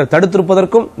செய்யக்கூடாது என்று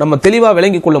தடுத்திருப்பதற்கும் நம்ம தெளிவா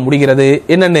விளங்கிக் கொள்ள முடிகிறது.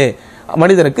 என்னன்னு?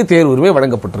 மனிதனுக்கு தேர்வு உரிமை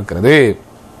வழங்கப்பட்டிருக்கிறது.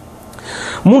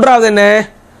 மூன்றாவது என்ன?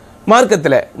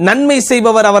 மார்க்கத்தில் நன்மை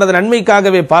செய்பவர் அவரது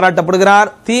நன்மைக்காகவே பாராட்டப்படுகிறார்,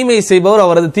 தீமை செய்பவர்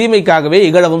அவரது தீமைக்காகவே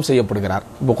இகழவும் செய்யப்படுகிறார்.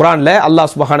 இப்போ குர்ஆன்ல அல்லாஹ்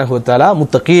சுப்ஹானஹு வ தஆலா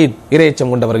முத்தகீன்,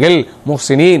 இறையச்சம் கொண்டவர்கள்,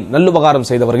 முஹ்சினீன், நல்லுபகாரம்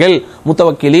செய்தவர்கள்,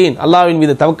 முத்தவக்கிலீன், அல்லாஹ்வின்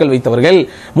மீது தவக்கல் வைத்தவர்கள்,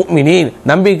 முஃமினீன்,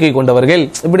 நம்பிக்கை கொண்டவர்கள்,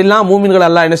 இப்படிலாம் மூமின்கள்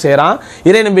அல்லாஹ் என்ன செய்யறான்?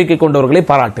 இறை நம்பிக்கை கொண்டவர்களை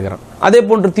பாராட்டுகிறான். அதே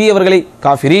போன்று தீயவர்களை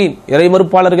காஃபிரீன், இறை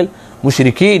மறுப்பாளர்கள்,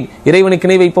 முஷ்ரிகீன், இறைவனுக்கு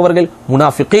இணை வைப்பவர்கள்,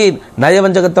 முனாஃபிகீன்,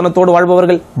 நயவஞ்சகத்தனத்தோடு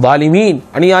வாழ்பவர்கள், வாலிமீன்,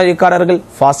 அநியாயக்காரர்கள்,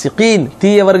 ஃபாசிகீன்,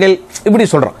 தீயவர்கள், இப்படி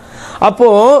சொல்றான். அப்போ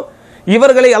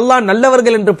இவர்களை அல்லாஹ்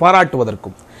நல்லவர்கள் என்று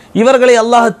பாராட்டுவதற்கும் இவர்களை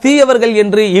அல்லாஹ் தீயவர்கள்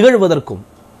என்று இகழ்வதற்கும்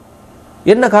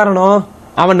என்ன காரணம்?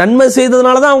 அவன் நன்மை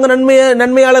செய்ததனாலதான் அவங்க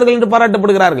நன்மையாளர்கள் என்று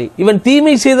பாராட்டப்படுகிறார்கள், இவன்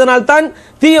தீமை செய்ததனால்தான்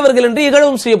தீயவர்கள் என்று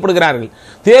இகழவும் செய்யப்படுகிறார்கள்.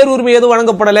 தேர்வு உரிமை எதுவும்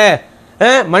வழங்கப்படல,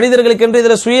 மனிதர்களுக்கு என்று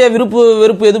இதுல சுய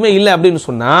வெறுப்பு எதுவுமே இல்லை அப்படின்னு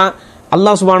சொன்னா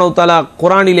அல்லாஹ் சுப்ஹானஹு வ தஆலா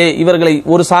குர்ஆனிலே இவர்களை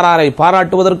ஒரு சாராரை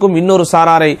பாராட்டுவதற்கும் இன்னொரு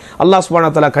சாராரை அல்லாஹ்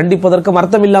சுப்ஹானஹு வ தஆலா கண்டிப்பதற்கும்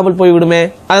அர்த்தம் இல்லாமல் போய்விடுமே.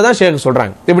 அதுதான் ஷேக்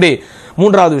சொல்றாங்க. இப்படி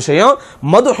மூன்றாவது விஷயம்,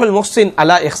 மதுஹுல் முஹ்சின்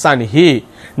அலா இஹ்சானிஹி,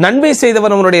 நன்மை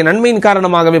செய்தவன் அவனுடைய நன்மையின்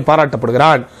காரணமாகவே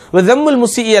பாராட்டப்படுகிறான். வதம்முல்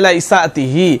முஸீஇ அலா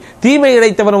இஸாஅத்திஹி, தீமை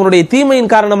இழைத்தவன் அவனுடைய தீமையின்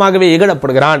காரணமாகவே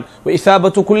இகழப்படுகிறான்.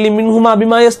 வஇஸாபத்து குல்லி மின்ஹுமா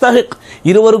பிமா யஸ்தஹிக்,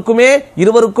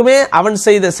 இருவருக்குமே அவன்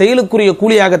செய்த செயலுக்குரிய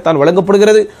கூலியாகத்தான்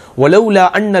வழங்கப்படுகிறது. வலௌலா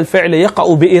அன்னல் ஃபிஅல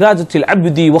யக்உ பிஇராதத்தில்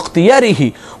அப்தி வக்தியாரிஹி,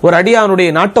 ஒரு அடியானுடைய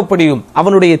நாட்டப்படியும்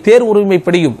அவனுடைய தேர்வு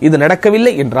உரிமைப்படியும் இது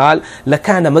நடக்கவில்லை என்றால்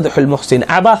லகான மதுஹுல் முஹ்சின்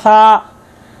அபஹா,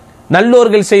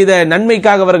 நல்லோர்கள் செய்த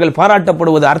நன்மைக்காக அவர்கள்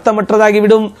பாராட்டப்படுவது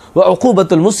அர்த்தமற்றதாகிவிடும்.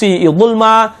 வஅகூபத்துல் முஸீஇ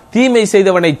ظுல்மா, தீமை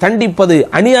செய்தவனை தண்டிப்பது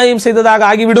அநியாயம் செய்ததாக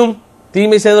ஆகிவிடும்.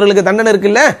 தீமை செய்தவர்களுக்கு தண்டனை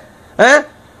இருக்குல்ல,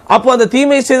 அப்போ அந்த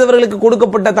தீமை செய்தவர்களுக்கு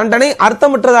கொடுக்கப்பட்ட தண்டனை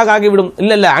அர்த்தமற்றதாக ஆகிவிடும்.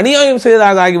 இல்ல அநியாயம்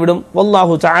செய்ததாக ஆகிவிடும்.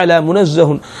 வல்லாஹு தஆலா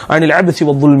முனஸ்ஸஹுன் அனில் அப்ஸி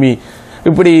வல்லுல்மி.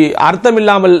 இப்படி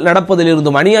அர்த்தமில்லாமல்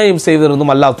நடப்பதிலிருந்தும் அநியாயம்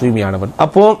செய்வதிலிருந்தும் அல்லாஹ் தூய்மையானவன்.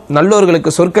 அப்போ நல்லோர்களுக்கு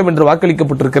சொர்க்கம் என்று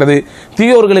வாக்களிக்கப்பட்டிருக்கிறது,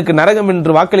 தீயோர்களுக்கு நரகம்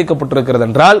என்று வாக்களிக்கப்பட்டிருக்கிறது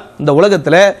என்றால் இந்த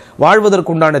உலகத்துல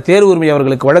வாழ்வதற்குண்டான தேர்வு உரிமை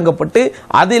அவர்களுக்கு வழங்கப்பட்டு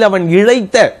அதில் அவன்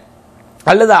இழைத்த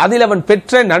அல்லது அதில் அவன்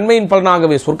பெற்ற நன்மையின்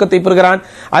பலனாகவே சொர்க்கத்தை பெறுகிறான்,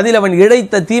 அதில் அவன்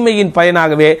இழைத்த தீமையின்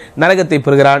பயனாகவே நரகத்தை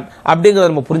பெறுகிறான். அப்படிங்கிறத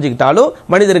நம்ம புரிஞ்சுக்கிட்டாலும்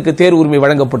மனிதருக்கு தேர்வு உரிமை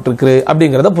வழங்கப்பட்டிருக்கு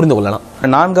அப்படிங்கிறத புரிந்து கொள்ளலாம்.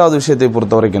 நான்காவது விஷயத்தை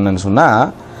பொறுத்த வரைக்கும் என்னன்னு சொன்னா,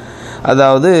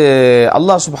 அதாவது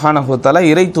அல்லாஹ் சுப்ஹானஹு வ தஆலா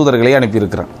இறை தூதர்களை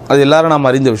அனுப்பியிருக்கிறான். அது எல்லாரும் நாம்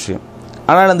அறிந்த விஷயம்.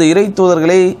 ஆனால் அந்த இறை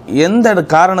தூதர்களை எந்த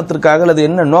காரணத்திற்காக அல்லது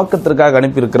என்ன நோக்கத்திற்காக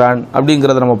அனுப்பியிருக்கிறான்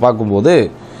அப்படிங்கிறத நம்ம பார்க்கும்போது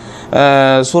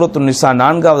சூரத்துன் நிசா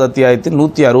 4வது அத்தியாயத்தின்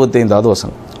 165வது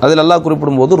வசனம், அதில் அல்லாஹ்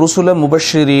குறிப்பிடும்போது ருசுல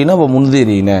முபஷ்ஷிரீன வ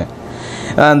முன்திரீன,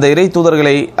 அந்த இறை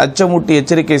தூதர்களை அச்சமூட்டி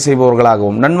எச்சரிக்கை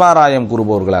செய்பவர்களாகவும் நன்மாராயம்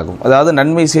கூறுபவர்களாகவும், அதாவது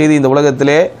நன்மை செய்து இந்த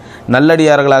உலகத்திலே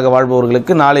நல்லடியார்களாக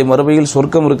வாழ்பவர்களுக்கு நாளை மறுமையில்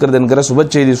சொர்க்கம் இருக்கிறது என்கிற சுப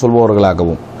செய்தி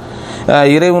சொல்பவர்களாகவும்,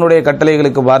 இறைவனுடைய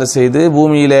கட்டளைகளுக்கு மாறு செய்து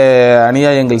பூமியில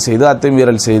அநியாயங்கள் செய்து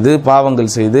அத்துமீறல் செய்து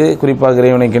பாவங்கள் செய்து குறிப்பாக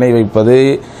இறைவனை கிணை வைப்பது,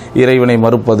 இறைவனை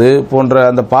மறுப்பது போன்ற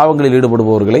அந்த பாவங்களில்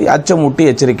ஈடுபடுபவர்களை அச்சமூட்டி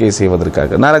எச்சரிக்கை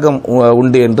செய்வதற்காக, நரகம்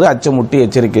உண்டு என்று அச்சமூட்டி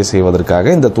எச்சரிக்கை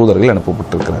செய்வதற்காக இந்த தூதர்கள்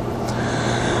அனுப்பப்பட்டிருக்கிறார்.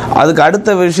 அதுக்கு அடுத்த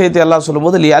விஷயத்தை அல்லாஹ்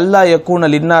சொல்லும்போது அல்லா யக்கூன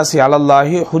லின்னாசி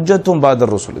அலல்லாஹி ஹுஜ்ஜத்தும்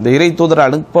பாதர் ரசூல், இந்த இறை தூதர்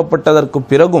அனுப்பப்பட்டதற்கு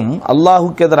பிறகும்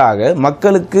அல்லாஹுக்கு எதிராக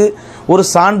மக்களுக்கு ஒரு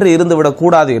சான்று இருந்துவிடக்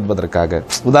கூடாது என்பதற்காக.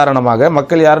 உதாரணமாக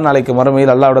மக்கள் யாரும் நாளைக்கு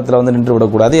மறுமையில் அல்லாஹ்விடத்தில் வந்து நின்று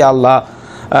விடக்கூடாது, யா அல்லாஹ்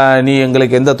நீ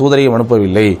எங்களுக்கு எந்த தூதரையும்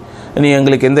அனுப்பவில்லை, நீ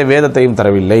எங்களுக்கு எந்த வேதத்தையும்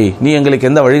தரவில்லை, நீ எங்களுக்கு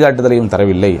எந்த வழிகாட்டுதலையும்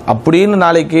தரவில்லை அப்படின்னு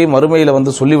நாளைக்கு மறுமையில்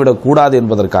வந்து சொல்லிவிடக் கூடாது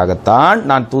என்பதற்காகத்தான்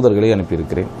நான் தூதர்களை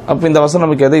அனுப்பியிருக்கிறேன். அப்ப இந்த வசனம்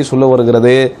நமக்கு எதை சொல்ல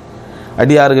வருகிறது?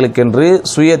 அடியார்களுக்கென்று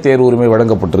சுய தேர்வு உரிமை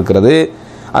வழங்கப்பட்டிருக்கிறது.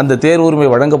 அந்த தேர்வு உரிமை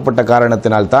வழங்கப்பட்ட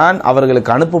காரணத்தினால்தான்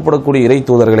அவர்களுக்கு அனுப்பப்படக்கூடிய இறை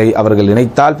தூதர்களை அவர்கள்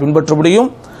நினைத்தால் பின்பற்ற முடியும்,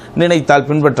 நினைத்தால்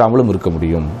பின்பற்றாமலும் இருக்க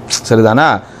முடியும். சரிதானா?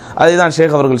 அதுதான்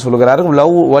ஷேக் அவர்கள் சொல்கிறார்கள்,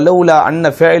 வலவுலா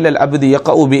அன்ன ஃபஅலல் அப்தி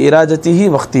யகஉ பி இராதத்திஹி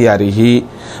வ இக்தியாரிஹி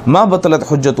மா பத்தலத்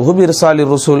ஹுஜ்ஜத்துஹு பி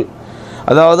இர்சாலிர் ருசுல்.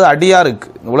 அதாவது அடியாருக்கு,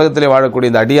 உலகத்திலே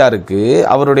வாழக்கூடிய இந்த அடியாருக்கு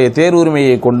அவருடைய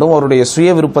தேர்வுரிமையை கொண்டும் அவருடைய சுய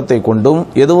விருப்பத்தை கொண்டும்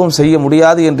எதுவும் செய்ய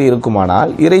முடியாது என்று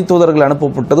இருக்குமானால் இறை தூதர்கள்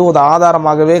அனுப்பப்பட்டது ஒரு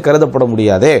ஆதாரமாகவே கருதப்பட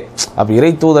முடியாதே. அப்ப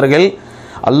இறை தூதர்கள்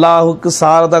அல்லாஹுக்கு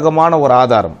சாதகமான ஒரு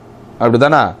ஆதாரம்,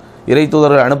 அப்படிதானா? இறை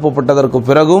தூதர்கள் அனுப்பப்பட்டதற்கு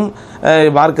பிறகும்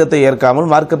மார்க்கத்தை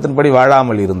ஏற்காமல் மார்க்கத்தின்படி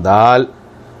வாழாமல் இருந்தால்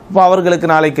இப்போ அவர்களுக்கு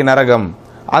நாளைக்கு நரகம்.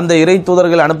 அந்த இறை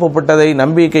தூதர்கள் அனுப்பப்பட்டதை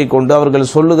நம்பிக்கை கொண்டு அவர்கள்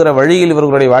சொல்லுகிற வழியில்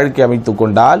இவர்களுடைய வாழ்க்கை அமைத்துக்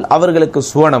கொண்டால் அவர்களுக்கு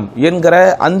சுவனம் என்கிற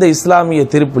அந்த இஸ்லாமிய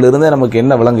தீர்ப்பிலிருந்து நமக்கு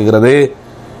என்ன விளங்குகிறது?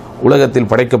 உலகத்தில்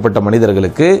படைக்கப்பட்ட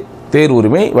மனிதர்களுக்கு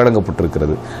தேர்வுரிமை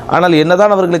வழங்கப்பட்டிருக்கிறது. ஆனால்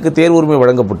என்னதான் அவர்களுக்கு தேர்வுரிமை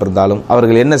வழங்கப்பட்டிருந்தாலும்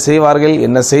அவர்கள் என்ன செய்வார்கள்,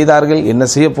 என்ன செய்தார்கள், என்ன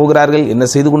செய்ய போகிறார்கள், என்ன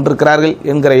செய்து கொண்டிருக்கிறார்கள்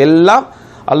என்கிற எல்லாம்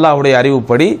அல்லாஹுடைய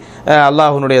அறிவுப்படி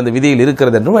அல்லாஹுடைய அந்த விதியில்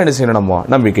இருக்கிறது என்றும் என்ன செய்யணும், நம்ம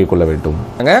நம்பிக்கை கொள்ள வேண்டும்.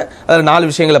 அதில் 4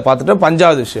 விஷயங்களை பார்த்துட்டோம்.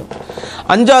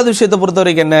 5வது விஷயத்தை பொறுத்த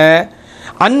வரைக்கும் என்ன?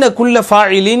 அன்ன குல்ல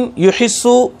ஃபாயிலின்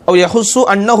யுஹிஸ்ஸு அவ் யஹுஸ்ஸு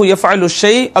அன்னஹு யஃஅலு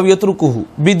ஷை அவ் யத்ருகுஹு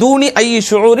பிதூனி ஐயி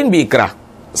ஷுஊரின் பிஇக்ராஹ்.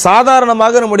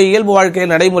 சாதாரணமாக நம்முடைய இயல்பு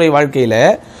வாழ்க்கையில், நடைமுறை வாழ்க்கையில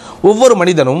ஒவ்வொரு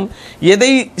மனிதனும்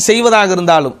எதை செய்வதாக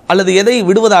இருந்தாலும் அல்லது எதை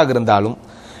விடுவதாக இருந்தாலும்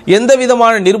எந்த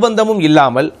விதமான நிர்பந்தமும்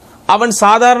இல்லாமல் அவன்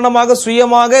சாதாரணமாக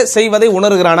சுயமாக செய்வதை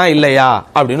உணர்கிறானா இல்லையா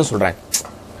அப்படின்னு சொல்றாங்க.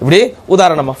 இப்படி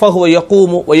உதாரணமா ஃபஹுவ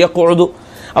யகூமு வ யக்உது,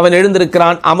 அவன்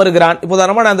எழுந்திருக்கிறான், அமருகிறான். இப்போ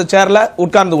உதாரணமா நான் அந்த சேர்ல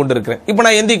உட்கார்ந்து கொண்டிருக்கிறேன். இப்போ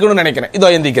நான் எந்திக்கணும்னு நினைக்கிறேன், இதோ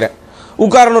எந்திக்கிறேன்.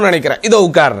 உட்காரணும்னு நினைக்கிறேன், இதோ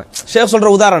உட்கார்றேன். ஷேக் சொல்ற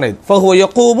உதாரணம் இது. ஃபஹுவ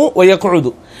யகூமு வ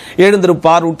யக்உது,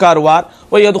 எழுந்திருப்பார், உட்காருவார்.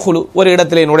 வ யத்குலு, ஒரு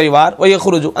இடத்திலே நுழைவார். வ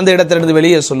யக்ருஜு, அந்த இடத்திலிருந்து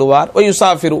வெளியே சொல்லுவார். வ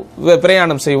யுசாஃபிரு,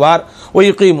 பிரயாணம் செய்வார். வ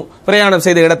யுகீமு, பிரயாணம்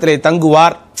செய்த இடத்திலே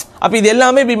தங்குவார். அப்ப இது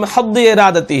எல்லாமே பி மஹத்தி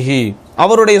இராதத்திஹி,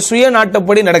 அவருடைய சுய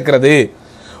நாட்டப்படி நடக்கிறது.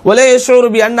 வலா யஷூரு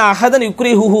பி அன்ன அஹதன்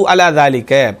யுக்ரிஹுஹு அலா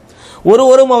தாலிக,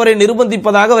 ஒருவரும் அவரை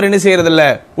நிர்பந்திப்பதாக அவர் என்ன செய்யறதில்ல,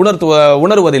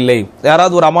 உணர்வதில்லை.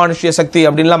 யாராவது ஒரு அமானுஷ்ய சக்தி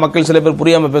அப்படின்லாம் மக்கள் சில பேர்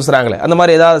புரியாம பேசுறாங்களே, அந்த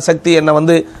மாதிரி ஏதாவது சக்தி என்ன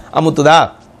வந்து அமுத்துதா,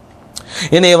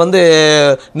 என்னைய வந்து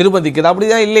நிர்பந்திக்குதா?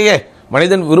 அப்படிதான் இல்லையே.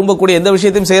 மனிதன் விரும்பக்கூடிய எந்த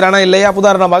விஷயத்தையும் செய்யறானா இல்லையா?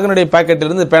 உதாரணமாக என்னுடைய பாக்கெட்டில்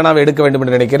இருந்து பேனாவை எடுக்க வேண்டும்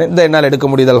என்று நினைக்கிறேன், இந்த என்னால் எடுக்க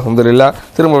முடியுது, அல்ஹம்துலில்லாஹ்,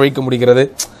 திரும்ப வைக்க முடிகிறது.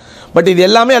 பட் இது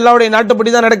எல்லாமே அல்லாஹ்வுடைய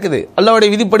நாட்டுப்படி தான் நடக்குது, அல்லாஹ்வுடைய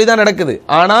விதிப்படி தான் நடக்குது.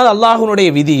 ஆனால் அல்லாஹ்வுடைய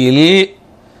விதியில்,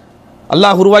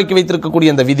 அல்லாஹ் உருவாக்கி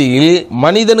வைத்திருக்கக்கூடிய அந்த விதியில்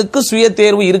மனிதனுக்கு சுய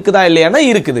தேர்வு இருக்குதா இல்லையானா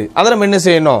இருக்குது. அதை நம்ம என்ன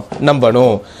செய்யணும்,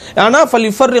 நம்பணும். ஆனா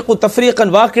ஃபல்யுஃபர்ரிகு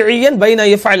தஃப்ரீகன் வாகிஇயன் பைன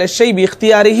யஃஅல ஷை பி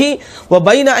இக்தியாரிஹி வ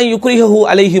பைன அன் யுக்ரிஹு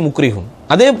அலைஹி முக்ரிஹும்.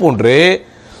 அதே போன்று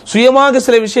சுயமாக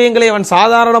சில விஷயங்களை அவன்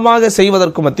சாதாரணமாக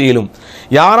செய்வதற்கு மத்தியிலும்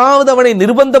யாராவது அவனை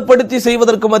நிர்பந்தப்படுத்தி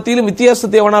செய்வதற்கு மத்தியிலும்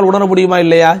வித்தியாசத்தை அவனால் உணர முடியுமா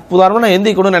இல்லையா? உதாரணமா நான்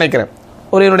எந்திக்கணும்னு நினைக்கிறேன்,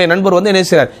 ஒரு என்னுடைய நண்பர் வந்து என்ன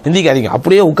செய்றார், எந்திக்காதீங்க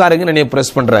அப்படியே உட்காருங்க என்னை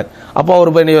பிரஸ் பண்றார். அப்போ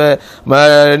அவர்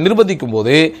நிர்பந்திக்கும்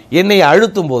போது, என்னை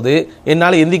அழுத்தும் போது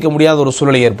என்னால் எந்திக்க முடியாத ஒரு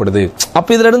சூழ்நிலை ஏற்படுது.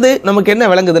 அப்ப இதுல இருந்து நமக்கு என்ன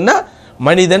விளங்குதுன்னா,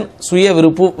 மனிதன் சுய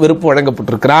வெறுப்பு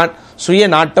வழங்கப்பட்டிருக்கிறான், சுய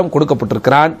நாட்டம்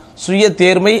கொடுக்கப்பட்டிருக்கிறான், சுய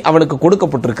தேர்மை அவனுக்கு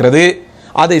கொடுக்கப்பட்டிருக்கிறது.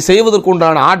 அதை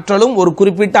செய்வதற்குண்டான ஆற்றலும் ஒரு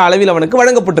குறிப்பிட்ட அளவில் அவனுக்கு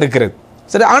வழங்கப்பட்டிருக்கிறது.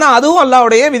 சரி, ஆனா அதுவும்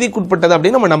அல்லாஹ்வுடைய விதிக்குட்பட்டது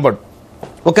அப்படின்னு நம்ம நம்பணும்.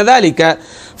 وكذلك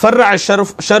فرع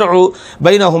الشرع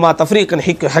بينهما تفريقا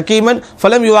حكيما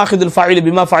فلم يؤاخذ الفاعل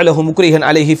بما فعله مكرها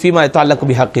عليه فيما يتعلق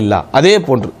بحق الله. அதே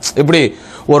போன்று இப்படி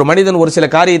ஒரு மனிதன் ஒரு சில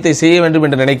காரியத்தை செய்ய வேண்டும்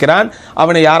என்று நினைக்கிறான்,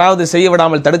 அவனை யாராவது செய்ய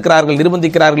விடாமல் தடுக்கிறார்கள்,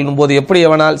 நிர்பந்திக்கிறார்கள் என்பது எப்படி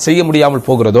அவனால் செய்ய முடியாமல்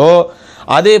போகிறதோ,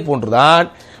 அதே போன்றுதான்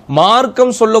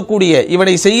மார்க்கம் சொல்லக்கூடிய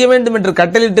இவனை செய்ய வேண்டும் என்று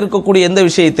கட்டளையிட்டிருக்கக்கூடிய எந்த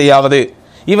விஷயத்தையாவது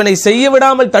இவனை செய்ய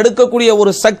விடாமல் தடுக்கக்கூடிய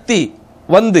ஒரு சக்தி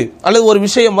வந்து அல்லது ஒரு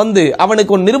விஷயம் வந்து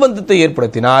அவனுக்கு ஒரு நிர்பந்தத்தை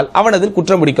ஏற்படுத்தினால் அவன் அதில்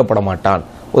குற்றம் பிடிக்கப்பட மாட்டான்.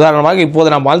 உதாரணமாக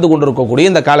இப்போது நாம் வாழ்ந்து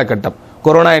கொண்டிருக்கக்கூடிய இந்த காலகட்டம்,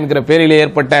 கொரோனா என்கிற பேரில்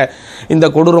ஏற்பட்ட இந்த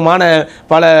கொடூரமான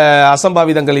பல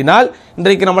அசம்பாவிதங்களினால்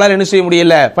இன்றைக்கு நம்மளால் என்ன செய்ய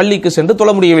முடியல, பள்ளிக்கு சென்று தொழ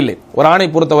முடியவில்லை. ஒரு ஆணை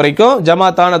பொறுத்த வரைக்கும்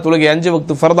ஜமாத்தான தொழுகை 5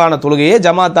 வக்து ஃபர்தான தொழுகையை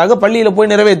ஜமாத்தாக பள்ளியில்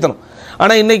போய் நிறைவேற்றணும்.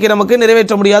 ஆனா இன்னைக்கு நமக்கு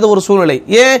நிறைவேற்ற முடியாத ஒரு சூழ்நிலை.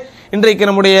 ஏன்? இன்றைக்கு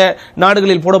நம்முடைய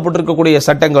நாடுகளில் போடப்பட்டிருக்கக்கூடிய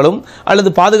சட்டங்களும் அல்லது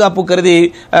பாதுகாப்பு கருதி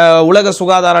உலக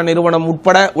சுகாதார நிறுவனம்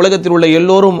உட்பட உலகத்தில் உள்ள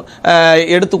எல்லோரும்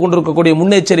எடுத்துக்கொண்டிருக்கக்கூடிய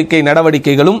முன்னெச்சரிக்கை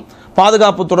நடவடிக்கைகளும்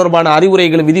பாதுகாப்பு தொடர்பான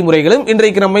அறிவுரைகளும் விதிமுறைகளும்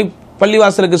இன்றைக்கு நம்மை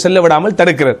பள்ளிவாசலுக்கு செல்ல விடாமல்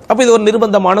தடுக்கிறது. அப்ப இது ஒரு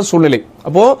நிர்பந்தமான சூழ்நிலை.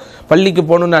 அப்போ பள்ளிக்கு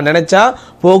போகணும்னு நான் நினைச்சா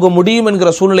போக முடியும் என்கிற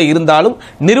சூழ்நிலை இருந்தாலும்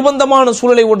நிர்பந்தமான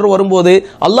சூழ்நிலை ஒன்று வரும்போது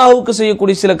அல்லாஹ்வுக்கு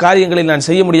செய்யக்கூடிய சில காரியங்களை நான்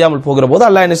செய்ய முடியாமல் போகிற போது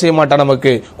அல்லாஹ் என்ன செய்ய மாட்டான்,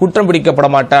 நமக்கு குற்றம் பிடிக்கப்பட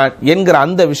மாட்டான் என்கிற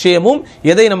அந்த விஷயமும்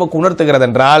எதை நமக்கு உணர்த்துகிறது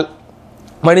என்றால்,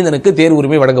 மனிதனுக்கு தேர்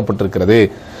உரிமை வழங்கப்பட்டிருக்கிறது.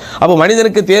 அப்போ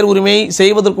மனிதனுக்கு தேர் உரிமை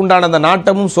செய்வதற்குண்டான அந்த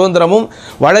நாட்டமும் சுதந்திரமும்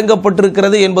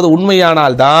வழங்கப்பட்டிருக்கிறது என்பது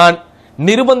உண்மையானால் தான்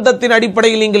நிர்பந்தத்தின்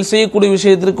அடிப்படையில் நீங்கள் செய்யக்கூடிய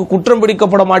விஷயத்திற்கு குற்றம்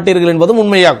பிடிக்கப்பட மாட்டீர்கள் என்பதும்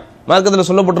உண்மையாகும். மார்க்கத்தில்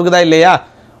சொல்லப்பட்டிருக்குதா இல்லையா?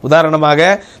 உதாரணமாக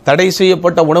தடை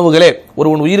செய்யப்பட்ட உணவுகளே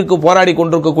ஒருவன் உயிருக்கு போராடி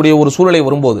கொண்டிருக்கக்கூடிய ஒரு சூழ்நிலை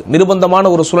வரும்போது,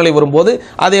 நிர்பந்தமான ஒரு சூழ்நிலை வரும்போது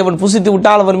அதை அவன் புசித்து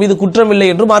விட்டால் அவன் மீது குற்றம் இல்லை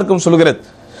என்று மார்க்கம் சொல்கிறது.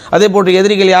 அதே போன்று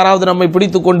எதிரிகள் யாராவது நம்மை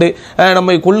பிடித்துக் கொண்டு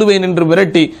நம்மை கொல்லுவேன் என்று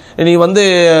மிரட்டி, நீ வந்து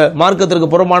மார்க்கத்திற்கு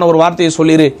புறமான ஒரு வார்த்தையை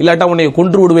சொல்லிரு, இல்லாட்டா உன்னை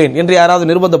கொன்று விடுவேன் என்று யாராவது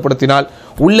நிர்பந்தப்படுத்தினால்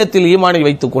உள்ளத்தில் ஈமானை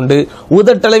வைத்துக் கொண்டு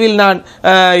உதட்டளவில் நான்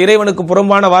இறைவனுக்கு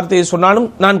புறம்பான வார்த்தையை சொன்னாலும்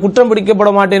நான் குற்றம்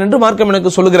பிடிக்கப்பட மாட்டேன் என்று மார்க்கம்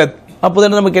எனக்கு சொல்லுகிறது.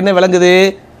 அப்போது நமக்கு என்ன விளங்குது?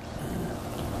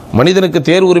 மனிதனுக்கு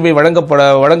தேர் உரிமை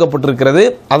வழங்கப்பட்டிருக்கிறது.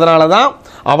 அதனாலதான்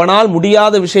அவனால்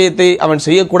முடியாத விஷயத்தை அவன்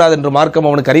செய்யக்கூடாது என்று மார்க்கம்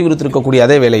அவனுக்கு அறிவுறுத்திருக்கக்கூடிய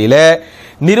அதே வேளையில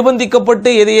நிர்பந்திக்கப்பட்டு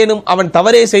எதையேனும் அவன்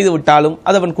தவறே செய்து விட்டாலும்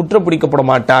அது அவன் குற்றம் பிடிக்கப்பட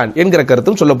மாட்டான் என்கிற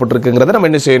கருத்தும் சொல்லப்பட்டிருக்குங்கிறத நம்ம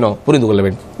என்ன செய்யணும், புரிந்து கொள்ள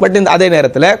வேண்டும். பட் இந்த அதே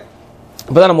நேரத்தில்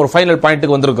இப்பதான் நம்ம ஒரு ஃபைனல்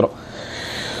பாயிண்ட்டுக்கு வந்திருக்கிறோம்.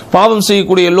 பாவம்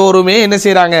செய்யக்கூடிய எல்லோருமே என்ன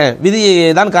செய்யறாங்க, விதியை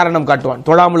தான் காரணம் காட்டுவான்.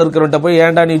 தொழாமல் இருக்கிறவன்ட்ட போய்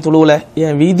ஏன்டா நீ தொழுவல,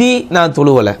 என் விதி நான்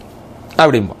தொழுவல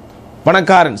அப்படிம்பா.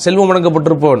 பணக்காரன், செல்வம்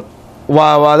வழங்கப்பட்டிருப்பவன்,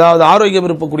 அதாவது ஆரோக்கியம்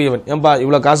இருக்கக்கூடியவன், ஏன்பா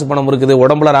இவ்வளவு காசு பணம் இருக்குது,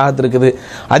 உடம்புல ராகத்து இருக்குது,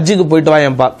 ஹஜ்ஜுக்கு போயிட்டு வா,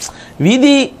 ஏன்பா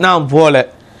விதி நான் போல.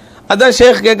 அதான்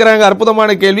ஷேக் கேட்கிறாங்க,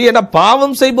 அற்புதமான கேள்வி. ஏன்னா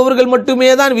பாவம் செய்பவர்கள் மட்டுமே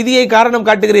தான் விதியை காரணம்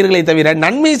காட்டுகிறீர்களே தவிர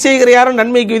நன்மை செய்கிற யாரும்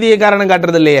நன்மைக்கு விதியை காரணம்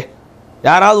காட்டுறது இல்லையே.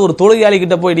 யாராவது ஒரு தொழுகையாளி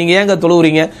கிட்ட போய் நீங்க ஏங்க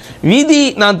தொழுவுறீங்க, விதி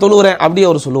நான் தொழுகிறேன் அப்படி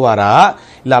அவர் சொல்லுவாரா?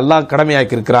 இல்ல அல்லாஹ்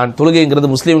கடமையாக்கி இருக்கிறான், தொழுகைங்கிறது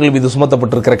முஸ்லீம்கள் மீது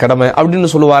சுமத்தப்பட்டிருக்கிற கடமை அப்படின்னு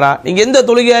சொல்லுவாரா? நீங்க எந்த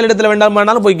தொழுகையாளி இடத்துல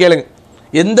வேண்டாமானாலும் போய் கேளுங்க,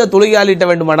 எந்த தொழுகையாளிட்ட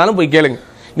வேண்டுமானாலும் போய் கேளுங்க,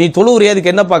 நீ தொழுகிறியா,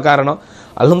 அதுக்கு என்னப்பா காரணம்?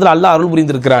 அல்ஹம்துலில்லாஹ் அல்லாஹ் அருள்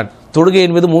புரிந்திருக்கிறான்,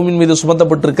 தொழுகையின் மீது மூமின் மீது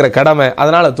சுமத்தப்பட்டிருக்கிற கடமை,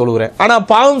 அதனால தொழுகிறேன். ஆனா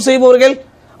பாவம் செய்பவர்கள்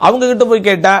அவங்க கிட்ட போய்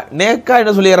கேட்டா நேக்கா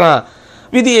என்ன சொல்லிடுறான்,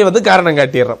 விதியை வந்து காரணம்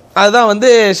காட்டிடுறான். அதுதான் வந்து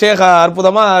ஷேக்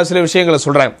அற்புதமா சில விஷயங்களை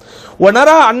சொல்றேன்.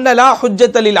 ஒனரா அன்னலா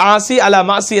ஹுஜ்ஜத்தலில் ஆசி அலா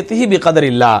மாசியத்திஹி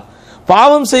பிகதரில்லா.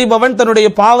 பாவம் செய்பவன் தன்னுடைய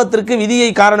பாவத்திற்கு விதியை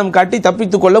காரணம் காட்டி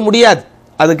தப்பித்துக் கொள்ள முடியாது,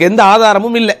 அதுக்கு எந்த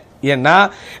ஆதாரமும் இல்லை. ஏன்னா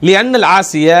லிஅன்னல்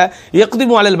ஆசிய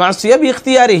யக்திமு அலல் மாசிய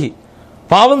பிஇக்தியாரிஹி.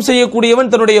 பாவம் செய்யக்கூடியவன்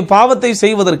தன்னுடைய பாவத்தை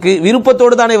செய்வதற்கு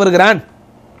விருப்பத்தோடு தானே வருகிறான்.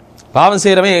 பாவம்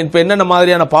செய்யறவன் இப்ப என்னென்ன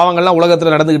மாதிரியான பாவங்கள்லாம்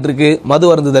உலகத்தில் நடந்துகிட்டு இருக்கு, மது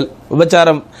அருந்துதல்,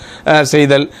 விபச்சாரம்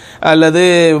செய்தல், அல்லது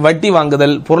வட்டி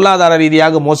வாங்குதல், பொருளாதார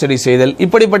ரீதியாக மோசடி செய்தல்,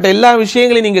 இப்படிப்பட்ட எல்லா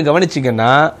விஷயங்களையும் நீங்க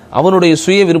கவனிச்சீங்கன்னா அவனுடைய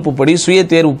சுய விருப்பப்படி சுய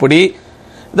தேர்வுப்படி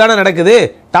தானே நடக்குது.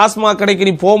 டாஸ்மாக் கடைக்கு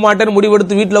நீ போக மாட்டேன்னு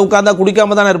முடிவெடுத்து வீட்டில் உட்கார்ந்தா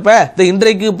குடிக்காம தானே இருப்ப.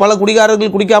 இன்றைக்கு பல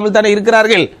குடிகாரர்கள் குடிக்காமல் தானே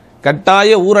இருக்கிறார்கள்.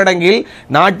 கட்டாய ஊரடங்கில்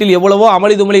நாட்டில் எவ்வளவோ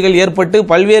அமளிதுமளிகள் ஏற்பட்டு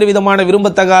பல்வேறு விதமான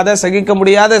விரும்பத்தகாத சகிக்க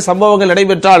முடியாத சம்பவங்கள்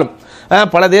நடைபெற்றாலும்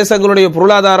பல தேசங்களுடைய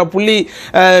பொருளாதார புள்ளி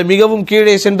மிகவும்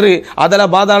கீழே சென்று அதல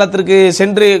பாதாளத்திற்கு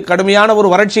சென்று கடுமையான ஒரு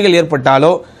வறட்சிகள்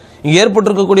ஏற்பட்டாலோ, இங்க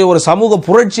ஏற்பட்டிருக்கக்கூடிய ஒரு சமூக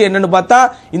புரட்சி என்னன்னு பார்த்தா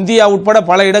இந்தியா உட்பட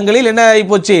பல இடங்களில் என்ன ஆகி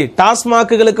போச்சு,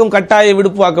 டாஸ்மாக்குகளுக்கும் கட்டாய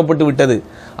விடுப்பு ஆக்கப்பட்டு விட்டது.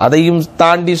 அதையும்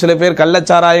தாண்டி சில பேர்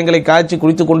கள்ளச்சாராயங்களை காய்ச்சி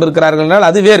குடித்துக் கொண்டிருக்கிறார்கள்,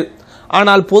 அது வேறு.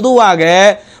 ஆனால் பொதுவாக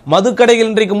மதுக்கடைகள்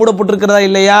இன்றைக்கு மூடப்பட்டிருக்கிறதா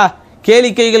இல்லையா?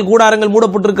 கேளிக்கைகள் கூடாரங்கள்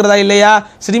மூடப்பட்டிருக்கிறதா இல்லையா?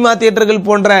 சினிமா தியேட்டர்கள்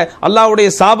போன்ற அல்லாஹ்வுடைய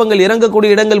சாபங்கள்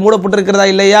இறங்கக்கூடிய இடங்கள் மூடப்பட்டிருக்கிறதா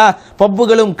இல்லையா?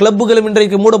 பப்புகளும் கிளப்புகளும்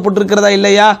இன்றைக்கு மூடப்பட்டிருக்கிறதா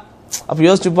இல்லையா? அப்ப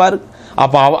யோசிச்சு பாரு.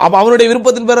 அப்ப அவனுடைய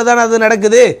விருப்பத்தின் பிறகுதான் அது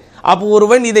நடக்குது. அப்போ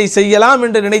ஒருவன் இதை செய்யலாம்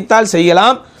என்று நினைத்தால்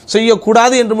செய்யலாம்,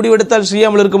 செய்யக்கூடாது என்று முடிவெடுத்தால்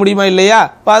செய்யாமல் இருக்க முடியுமா இல்லையா?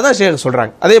 அதான் ஷேக்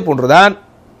சொல்றாங்க. அதே போன்றுதான்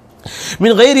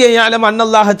மின் கைரி யஅலம்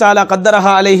அன்னல்லாஹ தஆலா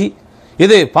கத்தரஹா அலைஹி,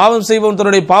 இது பாவம் செய்பவன்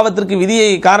தன்னுடைய பாவத்திற்கு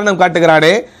விதியை காரணம்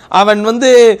காட்டுகிறானே, அவன்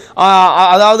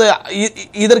அதாவது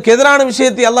இதற்கு எதிரான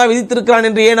விஷயத்தை அல்லாஹ் விதித்திருக்கிறான்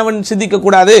என்று ஏன் அவன் சிந்திக்க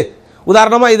கூடாது?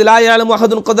 உதாரணமா இது லா யஅலமு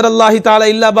அஹதுன் கதரல்லாஹி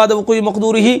தஆலா இல்லா பாத வகுஇ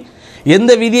மக்தூரிஹி,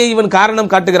 எந்த விதியை இவன் காரணம்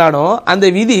காட்டுகிறானோ அந்த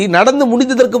விதி நடந்து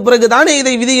முடிந்ததற்கு பிறகுதானே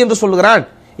இதை விதி என்று சொல்கிறான்.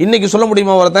 இன்னைக்கு சொல்ல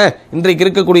முடியுமா ஒருத்தன் இன்றைக்கு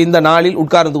இருக்கக்கூடிய இந்த நாளில்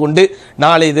உட்கார்ந்து கொண்டு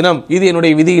நாளைய தினம் இது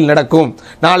என்னுடைய விதியில் நடக்கும்,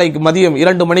 நாளைக்கு மதியம்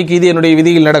 2 மணிக்கு இது என்னுடைய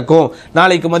விதியில் நடக்கும்,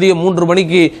 நாளைக்கு மதியம் 3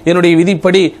 மணிக்கு என்னுடைய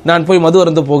விதிப்படி நான் போய் மது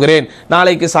அருந்த போகிறேன்,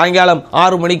 நாளைக்கு சாயங்காலம்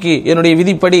 6 மணிக்கு என்னுடைய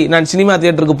விதிப்படி நான் சினிமா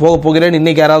தியேட்டருக்கு போக போகிறேன்,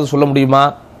 இன்னைக்கு யாராவது சொல்ல முடியுமா?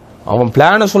 அவன்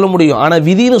பிளான சொல்ல முடியும், ஆனா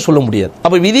விதின்னு சொல்ல முடியாது.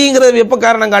 அப்ப விதிங்கிறது எப்ப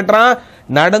காரணம் காட்டுறான்?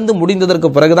 நடந்து முடிந்ததற்கு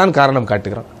பிறகுதான் காரணம்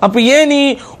காட்டுகிறான். அப்ப ஏன் நீ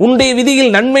உன்னுடைய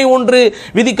விதியில் நன்மை ஒன்று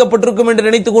விதிக்கப்பட்டிருக்கும் என்று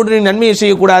நினைத்துக் கொண்டு நீ நன்மையை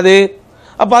செய்யக்கூடாது?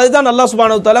 அப்ப அதுதான் அல்லாஹ்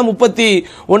சுப்ஹானஹு வ தஆலா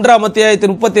 31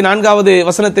 அத்தியாயத்தின் 34வது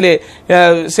வசனத்திலே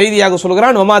செய்தியாக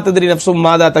சொல்கிறான், வமா தத்ரி நஃப்சும்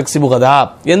மாதா தக்ஸிபு கதா,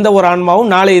 எந்த ஒரு ஆன்மாவும்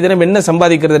நாளைய தினம் என்ன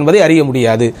சம்பாதிக்கிறது என்பதை அறிய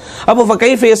முடியாது. அப்ப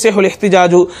ஃபகைஃப யஸிஹுல்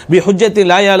இஹ்திஜாஜு பிஹுஜ்ஜத்தின்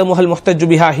லா யஅலமுஹல் முஹ்தஜ்ஜு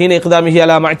பிஹா ஹீன இக்தாமிஹி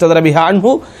அலா மஅ்ததர பிஹா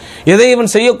அன்ஹு, எதை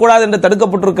இவன் செய்யக்கூடாது என்று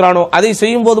தடுக்கப்பட்டிருக்கிறானோ அதை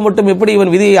செய்யும் போது மட்டும் எப்படி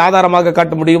இவன் விதியை ஆதாரமாக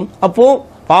காட்ட முடியும்? அப்போ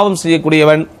பாவம்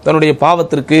செய்யக்கூடியவன் தன்னுடைய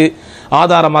பாவத்திற்கு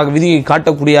ஆதாரமாக விதியை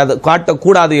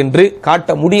காட்டக்கூடாது என்று,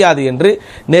 காட்ட முடியாது என்று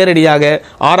நேரடியாக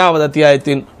 6வது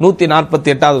அத்தியாயத்தின்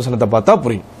 148வது வசனத்தை பார்த்தா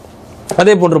புரியும்.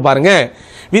 அதே போன்று பாருங்க,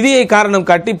 விதியை காரணம்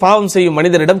காட்டி பாவம் செய்யும்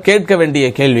மனிதனிடம் கேட்க வேண்டிய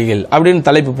கேள்விகள் அப்படின்னு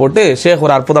தலைப்பு போட்டு ஷேக்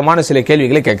ஒரு அற்புதமான சில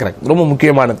கேள்விகளை கேட்கிறாங்க, ரொம்ப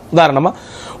முக்கியமானது. உதாரணமா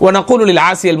வனகூலு லில்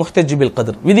ஆசியல் முஹ்தஜ் பில்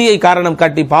கத்ர், விதியை காரணம்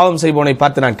காட்டி பாவம் செய்பவனை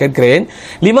பார்த்து நான் கேட்கிறேன்,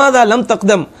 லிமாதா லம்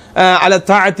தக்தம் அல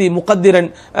தாஅத்தி முகத்திரன்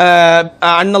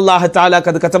அன்னல்லாஹ தஆலா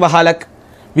கத் கதபஹா லக்,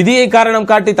 விதியை காரணம்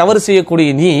காட்டி தவறு செய்யக்கூடிய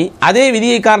நீ அதே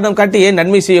விதியை காரணம் காட்டி ஏன்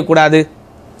நன்மை செய்யக்கூடாது?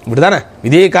 இப்படிதானே,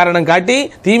 விதியை காரணம் காட்டி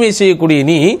தீமை செய்யக்கூடிய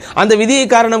நீ அந்த விதியை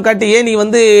காரணம் காட்டி ஏன் நீ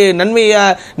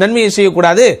நன்மையை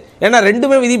செய்யக்கூடாது? ஏன்னா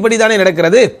ரெண்டுமே விதிப்படி தானே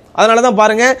நடக்கிறது. அதனாலதான்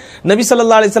பாருங்க, நபி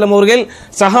ஸல்லல்லாஹு அலைஹி வஸல்லம் அவர்கள்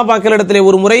சஹாபாக்களிடத்திலே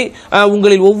ஒரு முறை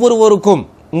உங்களில்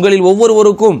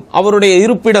ஒவ்வொருவருக்கும் அவருடைய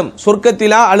இருப்பிடம்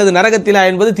சொர்க்கத்திலா அல்லது நரகத்திலா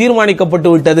என்பது தீர்மானிக்கப்பட்டு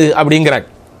விட்டது அப்படிங்கிறாங்க.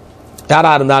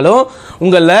 யாரா இருந்தாலும்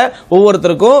உங்கள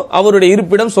ஒவ்வொருத்தருக்கும் அவருடைய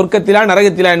இருப்பிடம் சொர்க்கத்திலா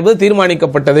நரகத்திலா என்பது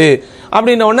தீர்மானிக்கப்பட்டது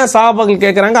அப்படின்ன உடனே சஹாபாக்கள்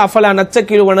கேட்கிறாங்க, அஃபலா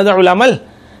நச்சக்கிலு வனதுல் அமல்,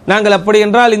 நாங்கள் அப்படி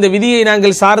என்றால் இந்த விதியை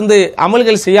நாங்கள் சார்ந்து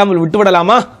அமல்கள் செய்யாமல்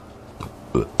விட்டுவிடலாமா?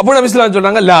 அப்போ நபி ஸல்லல்லாஹு அலைஹி வஸல்லம்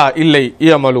சொல்றாங்க, லா இல்லை,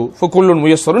 இயமலு ஃபகுல்லுன்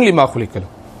முயஸ்ஸருன் லிமா குலிகல்,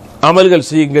 அமல்கள்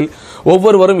செய்யுங்கள்,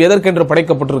 ஒவ்வொருவரும் எதற்கென்று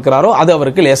படைக்கப்பட்டிருக்கிறாரோ அது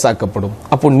அவருக்கு லேசாக்கப்படும்.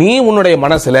 அப்போ நீ உன்னுடைய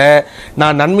மனசுல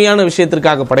நான் நன்மையான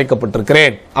விஷயத்திற்காக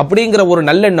படைக்கப்பட்டிருக்கிறேன் அப்படிங்கிற ஒரு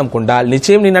நல்லெண்ணம் கொண்டால்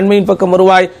நிச்சயம் நீ நன்மையின் பக்கம்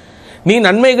வருவாய். நீ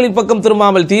நன்மைகளின் பக்கம்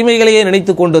திரும்பாமல் தீமைகளையே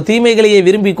நினைத்துக் கொண்டு, தீமைகளையே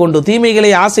விரும்பிக் கொண்டு,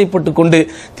 தீமைகளையே ஆசைப்பட்டுக் கொண்டு,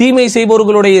 தீமை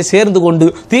செய்பவர்களுடைய சேர்ந்து கொண்டு,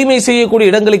 தீமை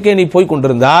செய்யக்கூடிய இடங்களுக்கே நீ போய்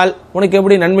கொண்டிருந்தால் உனக்கு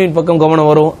எப்படி நன்மையின் பக்கம்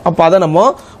கவனம் வரும்? அப்ப அதை நம்ம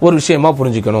ஒரு விஷயமா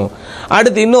புரிஞ்சுக்கணும்.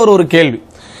 அடுத்து இன்னொரு கேள்வி,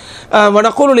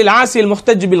 வனகூலு லில் ஆசியல்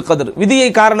முஹ்தஜ் பில் கத்ர், விதியை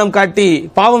காரணம் காட்டி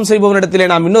பாவம் செய்பவனிடத்திலே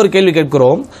நாம் இன்னொரு கேள்வி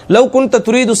கேட்கிறோம், லவ் குன்த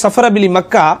துரீது சஃபர பிலி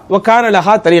மக்கா வ கான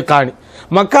லஹா தரீகானி,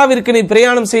 மக்காவிற்கு நீ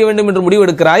பிரயாணம் செய்ய வேண்டும் என்று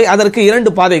முடிவெடுக்கிறாய், அதற்கு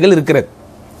 2 பாதைகள் இருக்கிறது.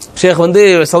 ஷேக்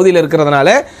சவுதியில் இருக்கிறதுனால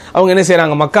அவங்க என்ன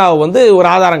செய்யறாங்க, மக்காவை ஒரு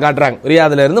ஆதாரம் காட்டுறாங்க,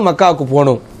 ரியாதுல இருந்து மக்காவுக்கு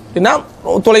போகணும் அப்படின்னா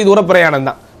தொலைதூர பிரயாணம்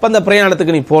தான். அந்த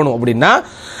பிரயாணத்துக்கு நீ போகணும் அப்படின்னா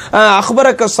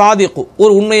அக்பரக்க சாதிக்கு,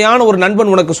 ஒரு உண்மையான ஒரு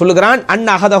நண்பன் உனக்கு சொல்லுகிறான், அன்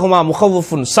அஹதஹுமா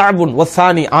முஹவ்வுஃபுன் ஸஅபுன்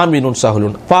வஸ்ஸானி ஆமினுன்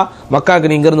ஸஹலுன், மக்காவுக்கு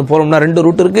நீ இங்க இருந்து போறோம்னா 2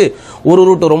 ரூட் இருக்கு, ஒரு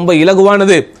ரூட் ரொம்ப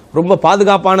இலகுவானது ரொம்ப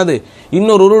பாதுகாப்பானது,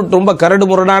 இன்னொரு ரூட் ரொம்ப கரடு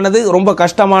முரடானது ரொம்ப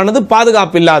கஷ்டமானது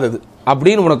பாதுகாப்பு இல்லாதது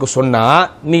அப்படின்னு உனக்கு சொன்னா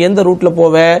நீ எந்த ரூட்ல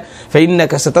போவ?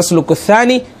 ஃபைன்னக சதஸ்லுகு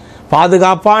ஸானி,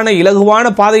 பாதுகாப்பான இலகுவான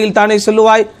பாதையில் தானே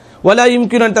செல்லுவாய். வலா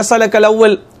யும்கினு அன்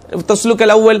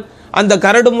தஸ்லுகல் அவ்வல், அந்த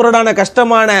கரடு முரடான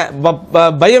கஷ்டமான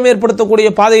பயம் ஏற்படுத்தக்கூடிய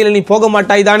பாதையில் நீ போக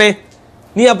மாட்டாய் தானே.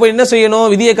 நீ அப்ப என்ன செய்யணும்?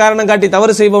 விதியை காரணம் காட்டி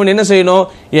தவறு செய்பவன் என்ன செய்யணும்?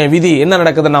 என் விதி என்ன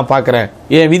நடக்குதுன்னு நான் பாக்குறேன்,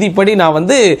 என் விதிப்படி நான்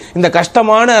இந்த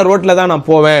கஷ்டமான ரோட்ல தான் நான்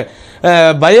போவேன்,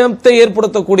 பயத்தை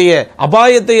ஏற்படுத்தக்கூடிய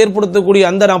அபாயத்தை ஏற்படுத்தக்கூடிய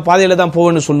அந்த நான் பாதையில தான்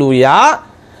போவேன்னு சொல்லுவியா?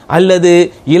 அல்லது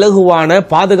இலகுவான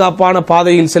பாதுகாப்பான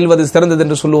பாதையில் செல்வது சிறந்தது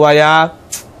என்று சொல்லுவாயா?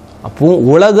 அப்போ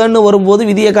உலகன்னு வரும்போது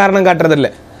விதியை காரணம்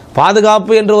காட்டுறதில்லை,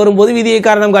 பாதுகாப்பு என்று வரும்போது விதியை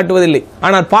காரணம் காட்டுவதில்லை,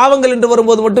 ஆனால் பாவங்கள் என்று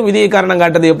வரும்போது மட்டும் விதியை காரணம்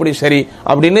காட்டுறது எப்படி சரி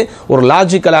அப்படின்னு ஒரு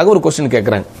லாஜிக்கலாக ஒரு கொஸ்டின்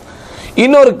கேட்கிறாங்க.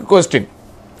 இன்னொரு கொஸ்டின்,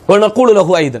 வனகூலு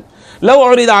லஹு ஐதன் லவ்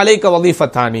உரித அலைக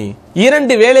வதீஃபத்தானி,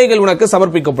 2 வேலைகள் உனக்கு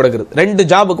சமர்ப்பிக்கப்படுகிறது, 2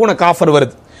 ஜாபுக்கு உனக்கு ஆஃபர்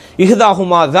வருது.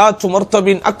 இஹ்தாஹுமா ذات مرتب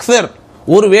اكثر,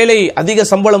 ஒரு வேலை அதிக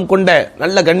சம்பளம் கொண்ட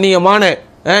நல்ல கண்ணியமான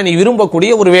நீ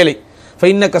விரும்பக்கூடிய ஒரு வேலை.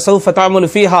 فإنك سوف تعمل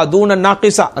فيها دون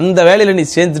ناقصة, அந்த வேலையில நீ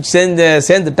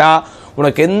சேர்ந்துட்டா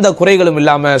உனக்கு எந்த குறைகளும்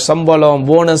இல்லாம சம்பளம்,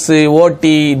 போனஸ்,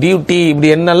 ஓடி, டியூட்டி இப்படி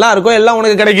என்னெல்லாம் இருக்கோ எல்லாம்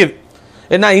உனக்கு கிடைக்குது.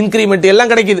 என்ன இன்கிரிமெண்ட்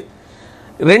எல்லாம் கிடைக்குது.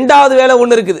 2வது வேலை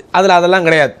ஒன்று இருக்குது, அதுல அதெல்லாம்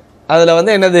கிடையாது.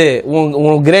 அதுல என்னது,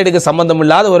 உன் கிரேடுக்கு சம்பந்தம்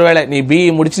இல்லாத ஒரு வேலை. நீ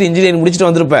பிஇ முடிச்சுட்டு இன்ஜினியரிங் முடிச்சுட்டு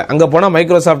வந்திருப்ப, அங்க போனா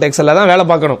மைக்ரோசாஃப்ட் எக்ஸல்ல தான் வேலை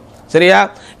பார்க்கணும். சரியா?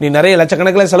 நீ நிறைய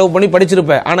லட்சக்கணக்கில் செலவு பண்ணி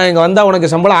படிச்சிருப்ப, ஆனா இங்க வந்தா உனக்கு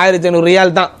சம்பளம் 1500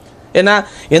 ரியால் தான். ஏன்னா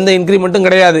எந்த இன்கிரிமெண்ட்டும்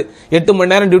கிடையாது, 8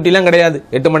 மணி நேரம் டியூட்டிலாம் கிடையாது.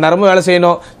 8 மணி நேரமும் வேலை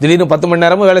செய்யணும், திடீர்னு 10 மணி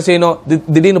நேரமும் வேலை செய்யணும்,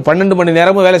 திடீர்னு 12 மணி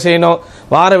நேரமும் வேலை செய்யணும்.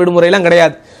 வார விடுமுறையெல்லாம்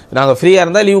கிடையாது. நாங்கள் ஃப்ரீயா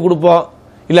இருந்தா லீவு கொடுப்போம்,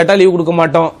 இல்லாட்டா லீவு கொடுக்க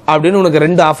மாட்டோம் அப்படின்னு உனக்கு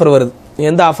 2 ஆஃபர் வருது.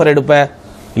 எந்த ஆஃபர் எடுப்ப?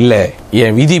 இல்ல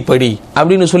என் விதிப்படி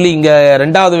அப்படின்னு சொல்லி இங்க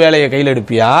 2வது வேலையை கையில்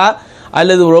எடுப்பியா,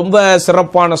 அல்லது ரொம்ப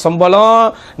சிறப்பான சம்பளம்,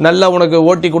 நல்ல உனக்கு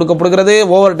ஓட்டி கொடுக்கப்படுகிறது,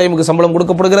 ஓவர் டைமுக்கு சம்பளம்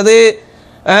கொடுக்கப்படுகிறது,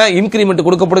 இன்கிரிமெண்ட்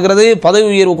கொடுக்கப்படுகிறது, பதவி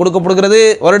உயர்வு கொடுக்கப்படுகிறது,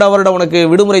 வருடம் உனக்கு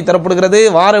விடுமுறை தரப்படுகிறது,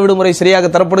 வார விடுமுறை சரியாக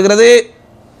தரப்படுகிறது,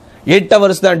 8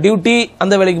 ஹவர்ஸ் தான் டியூட்டி,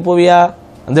 அந்த வேலைக்கு போவியா?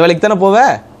 அந்த வேலைக்கு தானே போவ.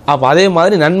 அப்ப அதே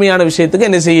மாதிரி நன்மையான விஷயத்துக்கு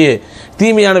என்ன செய்ய,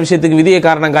 தீமையான விஷயத்துக்கு விதியை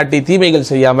காரணம் காட்டி தீமைகள்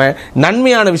செய்யாம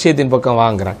நன்மையான விஷயத்தின் பக்கம்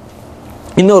வாங்குறான்.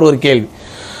 இன்னொரு கேள்வி,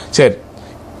 சரி,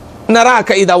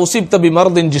 நராக இதா உசிப்த பி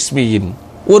மர்தின் ஜிஸ்மியின்,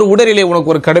 ஒரு உடலிலே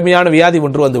உனக்கு ஒரு கடுமையான வியாதி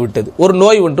ஒன்று வந்து விட்டது, ஒரு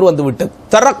நோய் ஒன்று வந்து விட்டது.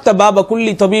 தரக்த பாப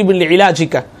குல்லி தபீபில்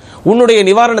இலாஜிக்க, உன்னுடைய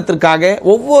நிவாரணத்திற்காக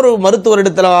ஒவ்வொரு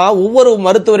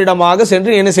மருத்துவரிடமாக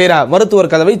சென்று என்ன செய்கிறாய்,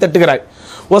 மருத்துவர் கதவை தட்டுகிறாய்.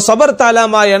 ஓ சபர்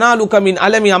தாலாமா யனாலுக மின்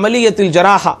அலமி அமலியத்தில்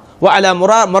ஜராஹா வ அலா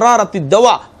மராரத்தி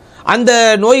தவா, அந்த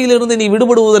நோயிலிருந்து நீ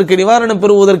விடுபடுவதற்கு, நிவாரணம்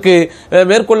பெறுவதற்கு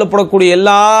மேற்கொள்ளப்படக்கூடிய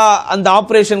எல்லா அந்த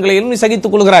ஆபரேஷன்களையும் நீ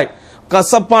சகித்துக் கொள்கிறாய்,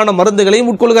 கசப்பான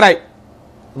மருந்துகளையும் உட்கொள்கிறாய்.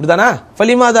 இப்படிதானா?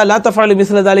 ஃபலிமாதா லா தஃஅலு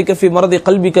மிஸ்ல ذلك في مرض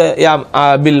قلبك يا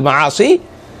بالمعاصي,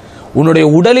 உன்னுடைய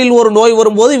உடலில் ஒரு நோய்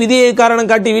வரும்போது விதியை காரணம்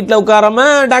காட்டி வீட்டில் உட்காராம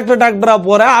டாக்டரா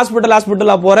போற,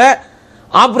 ஹாஸ்பிட்டலா போற,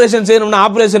 ஆபரேஷன் செய்யணும்னா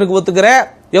ஆபரேஷனுக்கு ஒத்துக்கிற,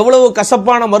 எவ்வளவு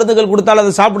கசப்பான மருந்துகள் கொடுத்தாலும்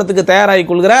அதை சாப்பிடறதுக்கு தயாராகி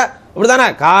கொள்கிற. இப்படிதானே?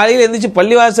 காலையில் எந்திரிச்சு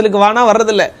பள்ளிவாசலுக்கு வானா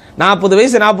வர்றதில்லை. 40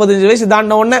 வயசு 45 வயசு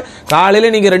தாண்டின உடனே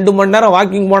காலையில நீங்க 2 மணி நேரம்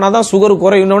வாக்கிங் போனாதான் சுகர்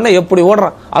குறையணும்னு எப்படி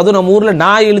ஓடுறான். அதுவும் நம்ம ஊர்ல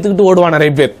நாய் இழுத்துக்கிட்டு ஓடுவான்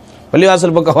நிறைய பேர்.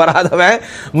 பள்ளிவாசல் பக்கம் வராதவன்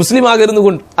முஸ்லீமாக இருந்து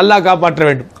கொண்டு அல்லாஹ் காப்பாற்ற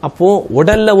வேண்டும். அப்போ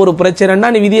உடல்ல ஒரு பிரச்சனைன்னா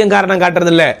நீ விதியை காரணம்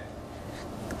காட்டுறது இல்ல,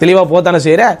 தெளிவா போத்தானே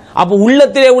செய்யற. அப்போ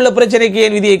உள்ளத்திலே உள்ள பிரச்சனைக்கு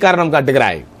ஏன் விதியை காரணம்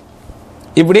காட்டுகிறாய்?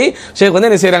 இப்படி ஷேக்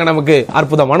என்ன செய்யறாங்க, நமக்கு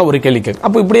அற்புதமான ஒரு கேள்வி.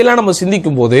 அப்போ இப்படி எல்லாம் நம்ம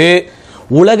சிந்திக்கும் போது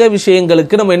உலக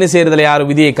விஷயங்களுக்கு நம்ம என்ன செய்யறதில்லை, யாரும்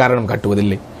விதியை காரணம்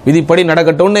காட்டுவதில்லை. விதிப்படி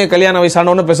நடக்கட்டும்னு கல்யாண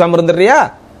வயசானவன்னு பேசாம இருந்துறியா?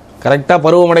 கரெக்டா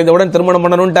பருவம் அடைந்தவுடன் திருமணம்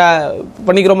பண்ணணும்னு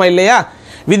பண்ணிக்கிறோமா இல்லையா?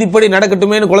 விதிப்படி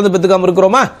நடக்கட்டுமேனு குழந்தை பெற்றுக்காம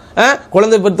இருக்கிறோமா?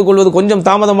 குழந்தை பெற்றுக் கொள்வது கொஞ்சம்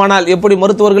தாமதமானால் எப்படி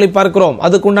மருத்துவர்களை பார்க்கிறோம்,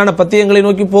 அதுக்குண்டான பத்தியங்களை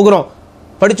நோக்கி போகிறோம்.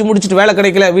 படிச்சு முடிச்சுட்டு வேலை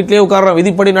கிடைக்கல, வீட்டிலேயே உட்கார்றோம்,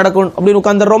 விதிப்படி நடக்கும் அப்படின்னு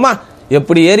உட்கார்ந்துடுறோமா?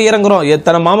 எப்படி ஏறி இறங்குறோம்,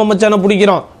 எத்தனை மாம மச்சான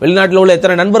பிடிக்கிறோம், வெளிநாட்டில் உள்ள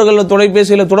எத்தனை நண்பர்கள்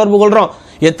தொலைபேசியில தொடர்பு கொள்றோம்,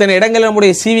 எத்தனை இடங்களில்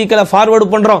நம்முடைய சிவிக்களை ஃபார்வர்டு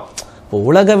பண்றோம். இப்போ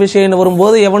உலக விஷயம்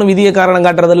வரும்போது எவனும் விதியை காரணம்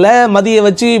காட்டுறது இல்ல, மதியை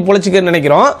வச்சு பொழைச்சிக்க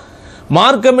நினைக்கிறோம்.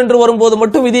 மார்க்கம் என்று வரும்போது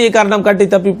மட்டும் விதியை காரணம் காட்டி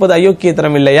தப்பிப்பது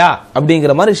அயோக்கியத்தனம் இல்லையா?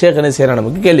 அப்படிங்கிற மாதிரி ஷேக் என்ன செய்யறாங்க,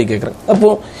 நமக்கு கேள்வி கேட்கிறாங்க. அப்போ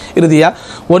இறுதியா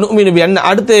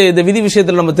அடுத்து இந்த விதி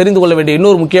விஷயத்தில் நம்ம தெரிந்து கொள்ள வேண்டிய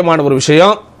இன்னொரு முக்கியமான ஒரு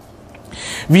விஷயம்,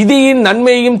 விதியின்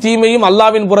நன்மையும் தீமையும்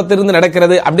அல்லாவின் புறத்திலிருந்து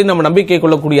நடக்கிறது அப்படின்னு நம்ம நம்பிக்கை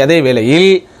கொள்ளக்கூடிய அதே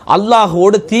வேளையில்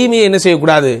அல்லாஹோடு தீமையை என்ன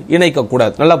செய்யக்கூடாது, இணைக்க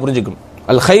கூடாது. நல்லா புரிஞ்சுக்கணும்.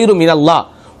 அல் ஹைரு மினல்லாஹ்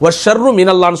வஷ்ஷர்ரு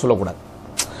மினல்லாஹ்னு சொல்லக்கூடாது.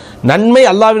 நன்மை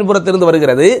அல்லாவின் புறத்திலிருந்து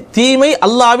வருகிறது, தீமை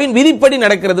அல்லாவின் விதிப்படி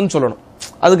நடக்கிறதுன்னு சொல்லணும்.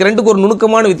 அதுக்கு ரெண்டுக்கு ஒரு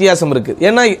நுணுக்கமான வித்தியாசம் இருக்கு.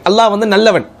 ஏன்னா அல்லாஹ்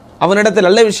நல்லவன், அவனிடத்தில்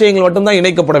நல்ல விஷயங்கள் மட்டும்தான்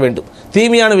இணைக்கப்பட வேண்டும்,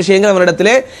 தீமையான விஷயங்கள்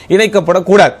அவனிடத்திலே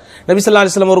இணைக்கப்படக்கூடாது. நபி ஸல்லல்லாஹு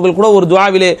அலைஹி வஸல்லம் அவர்கள் கூட ஒரு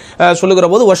துஆவிலே சொல்லுகிற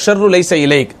போது வஷ்ஷர்ரு லைஸ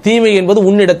இலைக், தீமை என்பது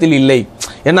உன்னிடத்தில் இல்லை.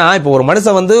 ஏன்னா இப்போ ஒரு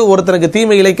மனுஷன் ஒருத்தனுக்கு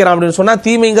தீமை இழைக்கிறான் அப்படின்னு சொன்னா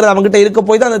தீமைங்கிறது அவன்கிட்ட இருக்க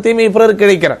போய் தான் அந்த தீமையை பிறருக்கு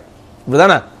இழைக்கிறான்.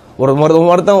 இப்படிதானே?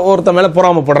 ஒருத்தன் மேல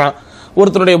பொறாமப்படுறான்,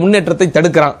 ஒருத்தனுடைய முன்னேற்றத்தை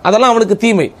தடுக்கிறான், அதெல்லாம் அவனுக்கு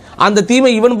தீமை. அந்த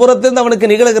தீமை இவன் புறத்திலிருந்து அவனுக்கு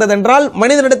நிகழ்கிறது என்றால்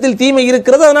மனிதனிடத்தில் தீமை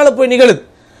இருக்கிறது, அதனால போய் நிகழுது.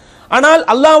 ஆனால்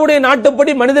அல்லாஹ்வுடைய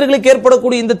நாட்டுப்படி மனிதர்களுக்கு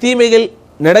ஏற்படக்கூடிய இந்த தீமைகள்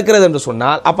நடக்கிறது என்று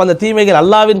சொன்னால் அப்ப அந்த தீமைகள்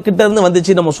அல்லாஹ்வின் கிட்ட இருந்து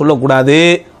வந்துச்சு நம்ம சொல்லக்கூடாது,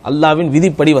 அல்லாஹ்வின்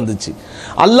விதிப்படி வந்துச்சு.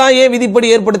 அல்லாஹ் ஏன் விதிப்படி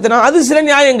ஏற்படுத்தினா அது சில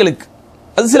நியாயங்களுக்கு,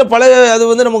 அது சில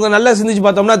அது நமக்கு நல்லா சிந்திச்சு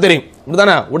பார்த்தோம்னா தெரியும்.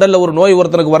 இப்படிதானே? உடல்ல ஒரு நோய்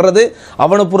ஒருத்தனுக்கு வர்றது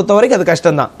அவனை பொறுத்த வரைக்கும் அது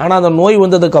கஷ்டம் தான். ஆனா அந்த நோய்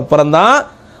வந்ததுக்கு அப்புறம் தான்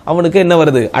அவனுக்கு என்ன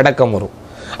வருது, அடக்கம் வரும்.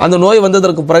 அந்த நோய்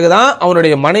வந்ததற்கு பிறகுதான்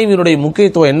அவனுடைய மனைவியினுடைய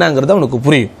முக்கியத்துவம் என்னங்கிறது அவனுக்கு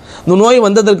புரியும். இந்த நோய்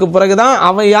வந்ததற்கு பிறகுதான்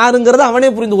அவன் யாருங்கிறத அவனே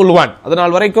புரிந்து கொள்வான்.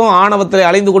 அதனால் வரைக்கும் ஆணவத்தில்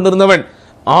அலைந்து கொண்டிருந்தவன்,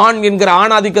 ஆண் என்கிற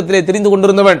ஆணாதிக்கத்திலே தெரிந்து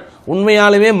கொண்டிருந்தவன்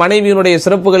உண்மையாலுமே மனைவியினுடைய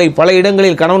சிறப்புகளை பல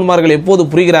இடங்களில் கணவன்மார்கள் எப்போது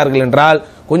புரிகிறார்கள் என்றால்,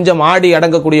 கொஞ்சம் ஆடி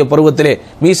அடங்கக்கூடிய பருவத்திலே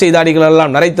மீசை தாடிகள்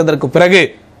எல்லாம் நரைத்ததற்கு பிறகு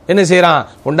என்ன செய்யறான்,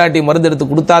 பொண்டாட்டி மருந்து எடுத்து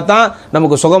கொடுத்தா தான்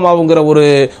நமக்கு சுகமாகுங்கிற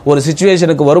ஒரு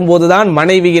சிச்சுவேஷனுக்கு வரும்போதுதான்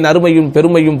மனைவியின் அருமையும்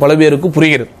பெருமையும் பல பேருக்கு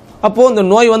புரிகிறது. அப்போ இந்த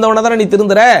நோய் வந்தவன தானே நீ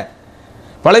திருந்துற.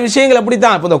 பல விஷயங்கள்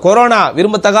அப்படித்தான். இப்போ இந்த கொரோனா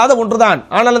விரும்பத்தகாத ஒன்றுதான்.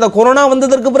 ஆனால் அந்த கொரோனா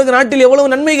வந்ததற்கு பிறகு நாட்டில்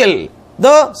எவ்வளவு நன்மைகள்.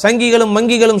 இதோ சங்கிகளும்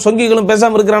மங்கிகளும் சொங்கிகளும்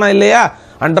பேசாம இருக்கிறானா இல்லையா?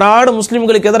 அன்றாட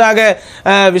முஸ்லிம்களுக்கு எதிராக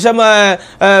விஷம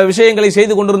விஷயங்களை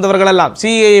செய்து கொண்டிருந்தவர்கள் எல்லாம்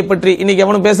சிஏஏ பற்றி இன்னைக்கு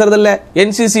எவனும் பேசுறதில்ல,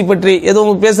 என்சிசி பற்றி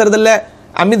எதுவும் பேசுறதில்ல,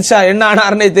 அமித்ஷா என்ன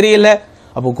ஆனார்னே தெரியல.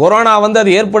 அப்போ கொரோனா வந்து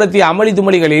அது ஏற்படுத்திய அமளி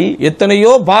துமளிகளில்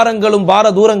எத்தனையோ பாரங்களும் பார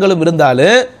தூரங்களும்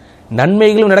இருந்தாலும்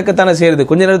நன்மைகளும் நடக்கத்தானே செய்யறது.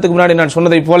 கொஞ்ச நேரத்துக்கு முன்னாடி நான்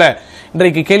சொன்னதை போல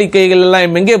இன்றைக்கு கேளிக்கைகள்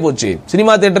எல்லாம் எங்கே போச்சு?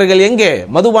 சினிமா தியேட்டர்கள் எங்கே?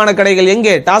 மதுபான கடைகள்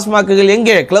எங்கே? டாஸ்மாக்குகள்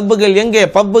எங்கே? கிளப்புகள் எங்கே?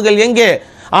 பப்புகள் எங்கே?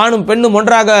 ஆணும் பெண்ணும்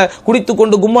ஒன்றாக குடித்துக்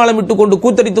கொண்டு கும்மாளமிட்டு கொண்டு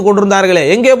கூத்தடித்துக் கொண்டிருந்தார்களே,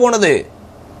 எங்கே போனது?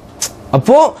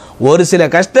 அப்போ ஒரு சில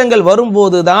கஷ்டங்கள்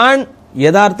வரும்போதுதான்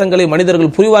யதார்த்தங்களை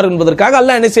மனிதர்கள் புரிவார்கள் என்பதற்காக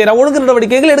அல்லாஹ் என்ன செய்யறான், ஒழுங்கு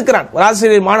நடவடிக்கைகள் எடுக்கிறான். ஒரு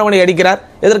ஆசிரியர் மாணவனை அடிக்கிறார்,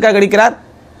 எதற்காக அடிக்கிறார்?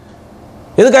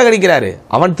 எதுக்காக அடிக்கிறாரு?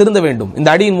 அவன் திருந்த வேண்டும். இந்த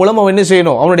அடியின் மூலம் அவன் என்ன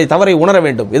செய்யணும், அவனுடைய தவறை உணர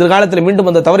வேண்டும். எதிர்காலத்தில் மீண்டும்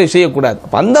அந்த தவறை செய்யக்கூடாது.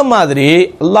 அந்த மாதிரி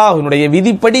அல்லாஹ்வினுடைய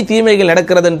விதிப்படி தீமைகள்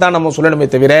நடக்கிறதுன்னு தான் நம்ம சொல்லணுமே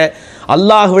தவிர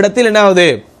அல்லாஹ்விடத்தில் என்னாவது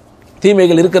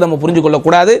தீமைகள் இருக்க நம்ம புரிஞ்சு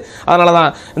கொள்ளக்கூடாது.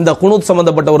 அதனாலதான் இந்த குனூத்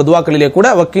சம்பந்தப்பட்ட ஒரு துவாக்களிலே கூட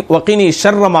வகினி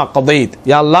ஷர்ரமா கதைத்,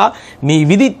 யா அல்லாஹ் நீ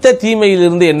விதித்த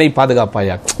தீமையிலிருந்து என்னை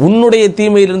பாதுகாப்பாயா, உன்னுடைய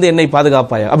தீமையிலிருந்து என்னை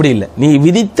பாதுகாப்பாயா. அப்படி இல்லை, நீ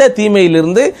விதித்த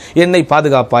தீமையிலிருந்து என்னை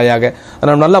பாதுகாப்பாயாக.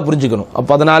 நம்ம நல்லா புரிஞ்சுக்கணும்.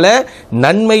 அப்ப அதனால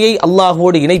நன்மையை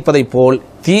அல்லாஹோடு இணைப்பதை போல்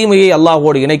தீமையை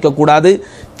அல்லாஹோடு இணைக்கக்கூடாது.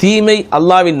 தீமை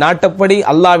அல்லாவின் நாட்டப்படி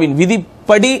அல்லாவின்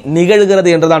விதிப்படி நிகழ்கிறது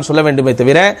என்றுதான் சொல்ல வேண்டுமே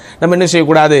தவிர நம்ம என்ன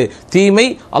செய்யக்கூடாது, தீமை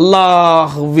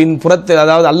அல்லாஹ்வின் புறத்தில்,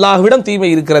 அதாவது அல்லாஹ்விடம் தீமை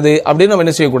இருக்கிறது அப்படின்னு நம்ம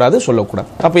என்ன செய்யக்கூடாது, சொல்லக்கூடாது.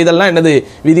 அப்ப இதெல்லாம் என்னது,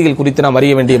 விதிகள் குறித்து நாம்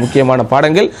அறிய வேண்டிய முக்கியமான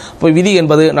பாடங்கள். இப்போ விதி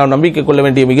என்பது நாம் நம்பிக்கை கொள்ள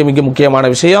வேண்டிய மிக மிக முக்கியமான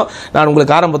விஷயம். நான்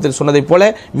உங்களுக்கு ஆரம்பத்தில் சொன்னதை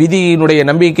போல விதியினுடைய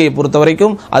நம்பிக்கையை பொறுத்த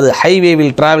வரைக்கும் அது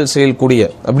ஹைவேவில் டிராவல் செய்யக்கூடிய,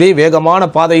 அப்படியே வேகமான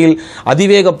பாதையில்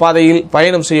அதிவேக பாதையில்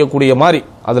பயணம் செய்யக்கூடிய மாதிரி.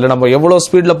 அதுல நம்ம எவ்வளவு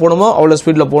ஸ்பீட்ல போகணுமோ அவ்வளவு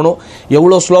ஸ்பீட்ல போகணும்,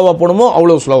 எவ்வளவு ஸ்லோவா போகணுமோ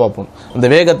அவ்வளவு ஸ்லோவா போகணும். அந்த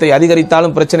வேகத்தை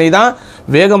அதிகரித்தாலும் பிரச்சனை தான்,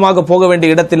 வேகமாக போக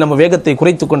வேண்டிய இடத்தில் நம்ம வேகத்தை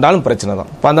குறைத்துக் கொண்டாலும் பிரச்சனை தான்.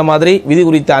 அந்த மாதிரி விதி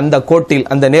குறித்த அந்த கோட்டில்,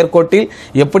 அந்த நேர்கோட்டில்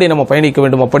எப்படி நம்ம பயணிக்க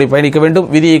வேண்டும் அப்படி பயணிக்க வேண்டும்.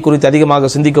 விதியை குறித்து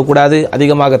அதிகமாக சிந்திக்க கூடாது,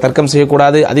 அதிகமாக தர்க்கம்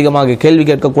செய்யக்கூடாது, அதிகமாக கேள்வி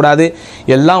கேட்கக்கூடாது.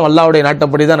 எல்லாம் அல்லாஹ்வுடைய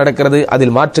நாட்டப்படி தான் நடக்கிறது,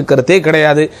 அதில் மாற்று கருத்தே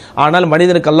கிடையாது. ஆனால்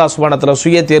மனிதனுக்கு அல்லாஹ் சுப்ஹானஹு வ தஆலா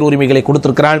சுய தேர்வுரிமைகளை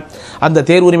கொடுத்திருக்கிறான். அந்த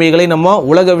தேர்வுரிமைகளை நம்ம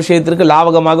உலக விஷயத்திற்கு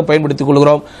லாபகமாக பயன்படுத்திக் கொள்கிறோம்.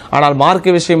 ஆனால்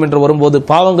மார்க்க விஷயம் என்று வரும்போது,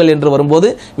 பாவங்கள் என்று வரும்போது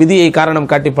விதியை காரணம்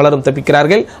காட்டி பலரும்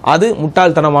தப்பிக்கிறார்கள். அது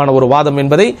முட்டாள்தனமான ஒரு வாதம்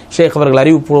என்பதை ஷேக் அவர்கள்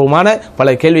அறிவுபூர்வமான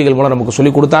பல கேள்விகள் மூலம் நமக்கு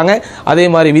சொல்லிக் கொடுத்தாங்க. அதே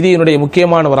மாதிரி விதியினுடைய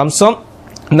முக்கியமான ஒரு அம்சம்,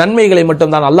 நன்மைகளை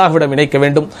மட்டும்தான் அல்லாஹ்விடம் இணைக்க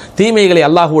வேண்டும், தீமைகளை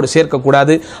அல்லாஹ்வோடு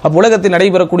சேர்க்கக்கூடாது. அப்போ உலகத்தில்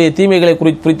நடைபெறக்கூடிய தீமைகளை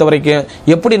குறித்த வரைக்கும்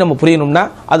எப்படி நம்ம புரியணும்னா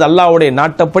அது அல்லாஹ்வுடைய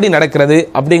நாட்டப்படி நடக்கிறது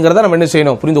அப்படிங்கிறத நம்ம என்ன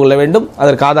செய்யணும், புரிந்து கொள்ள வேண்டும்.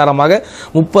 அதற்கு ஆதாரமாக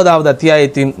 30வது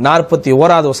அத்தியாயத்தின்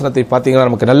 41வது வசனத்தை பார்த்தீங்கன்னா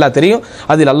நமக்கு நல்லா தெரியும்.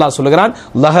 அதில் அல்லாஹ் சொல்லுகிறான்,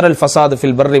 லஹரல் ஃபசாது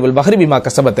ஃபில் பர்ரி வல் பஹ்ரி பிமா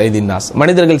கஸபத் ஐதின் நாஸ்,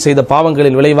 மனிதர்கள் செய்த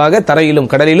பாவங்களின் விளைவாக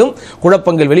தரையிலும் கடலிலும்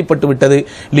குழப்பங்கள் வெளிப்பட்டு விட்டது.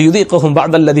 லியுதீகஹும்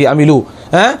பஅதல்லதி அமிலு,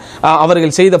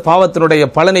 அவர்கள் செய்த பாவத்தினுடைய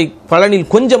பலனில்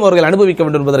கொஞ்சம் அவர்கள் அனுபவிக்க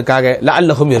வேண்டும் என்பதற்காக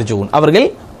லஅல்லஹும் யர்ஜூன், அவர்கள்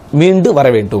மீண்டு வர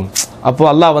வேண்டும். அப்போ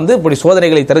அல்லாஹ் வந்து இப்படி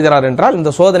சோதனைகளை தருகிறார் என்றால்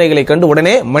இந்த சோதனைகளை கண்டு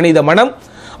உடனே மனித மனம்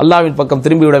அல்லாஹ்வின் பக்கம்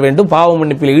திரும்பிவிட வேண்டும், பாவ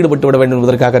மன்னிப்பில் ஈடுபட்டு விட வேண்டும்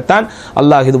என்பதற்காகத்தான்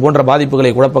அல்லாஹ் இது போன்ற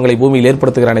பாதிப்புகளை குழப்பங்களை பூமியில்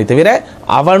ஏற்படுத்துகிறானே தவிர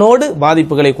அவனோடு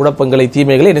பாதிப்புகளை குழப்பங்களை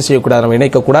தீமைகளை என்ன செய்யக்கூடாது, நம்ம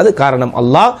இணைக்கக்கூடாது. காரணம்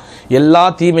அல்லாஹ் எல்லா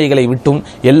தீமைகளை விட்டும்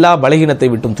எல்லா பலகீனத்தை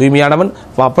விட்டும் தூய்மையானவன்.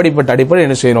 அப்படிப்பட்ட அடிப்படை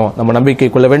என்ன செய்யணும், நம்ம நம்பிக்கை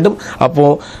கொள்ள வேண்டும். அப்போ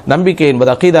நம்பிக்கை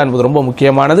என்பது அகீதா என்பது ரொம்ப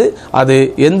முக்கியமானது. அது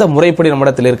எந்த முறைப்படி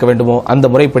நம்மிடத்தில் இருக்க வேண்டுமோ அந்த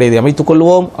முறைப்படி இதை அமைத்துக்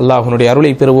கொள்வோம். அல்லாஹ்வுடைய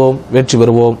அருளை பெறுவோம், வெற்றி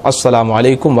பெறுவோம். அஸ்ஸலாமு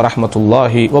அலைக்கும்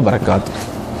வரஹ்மத்துல்லாஹி வபரகாத்துஹு.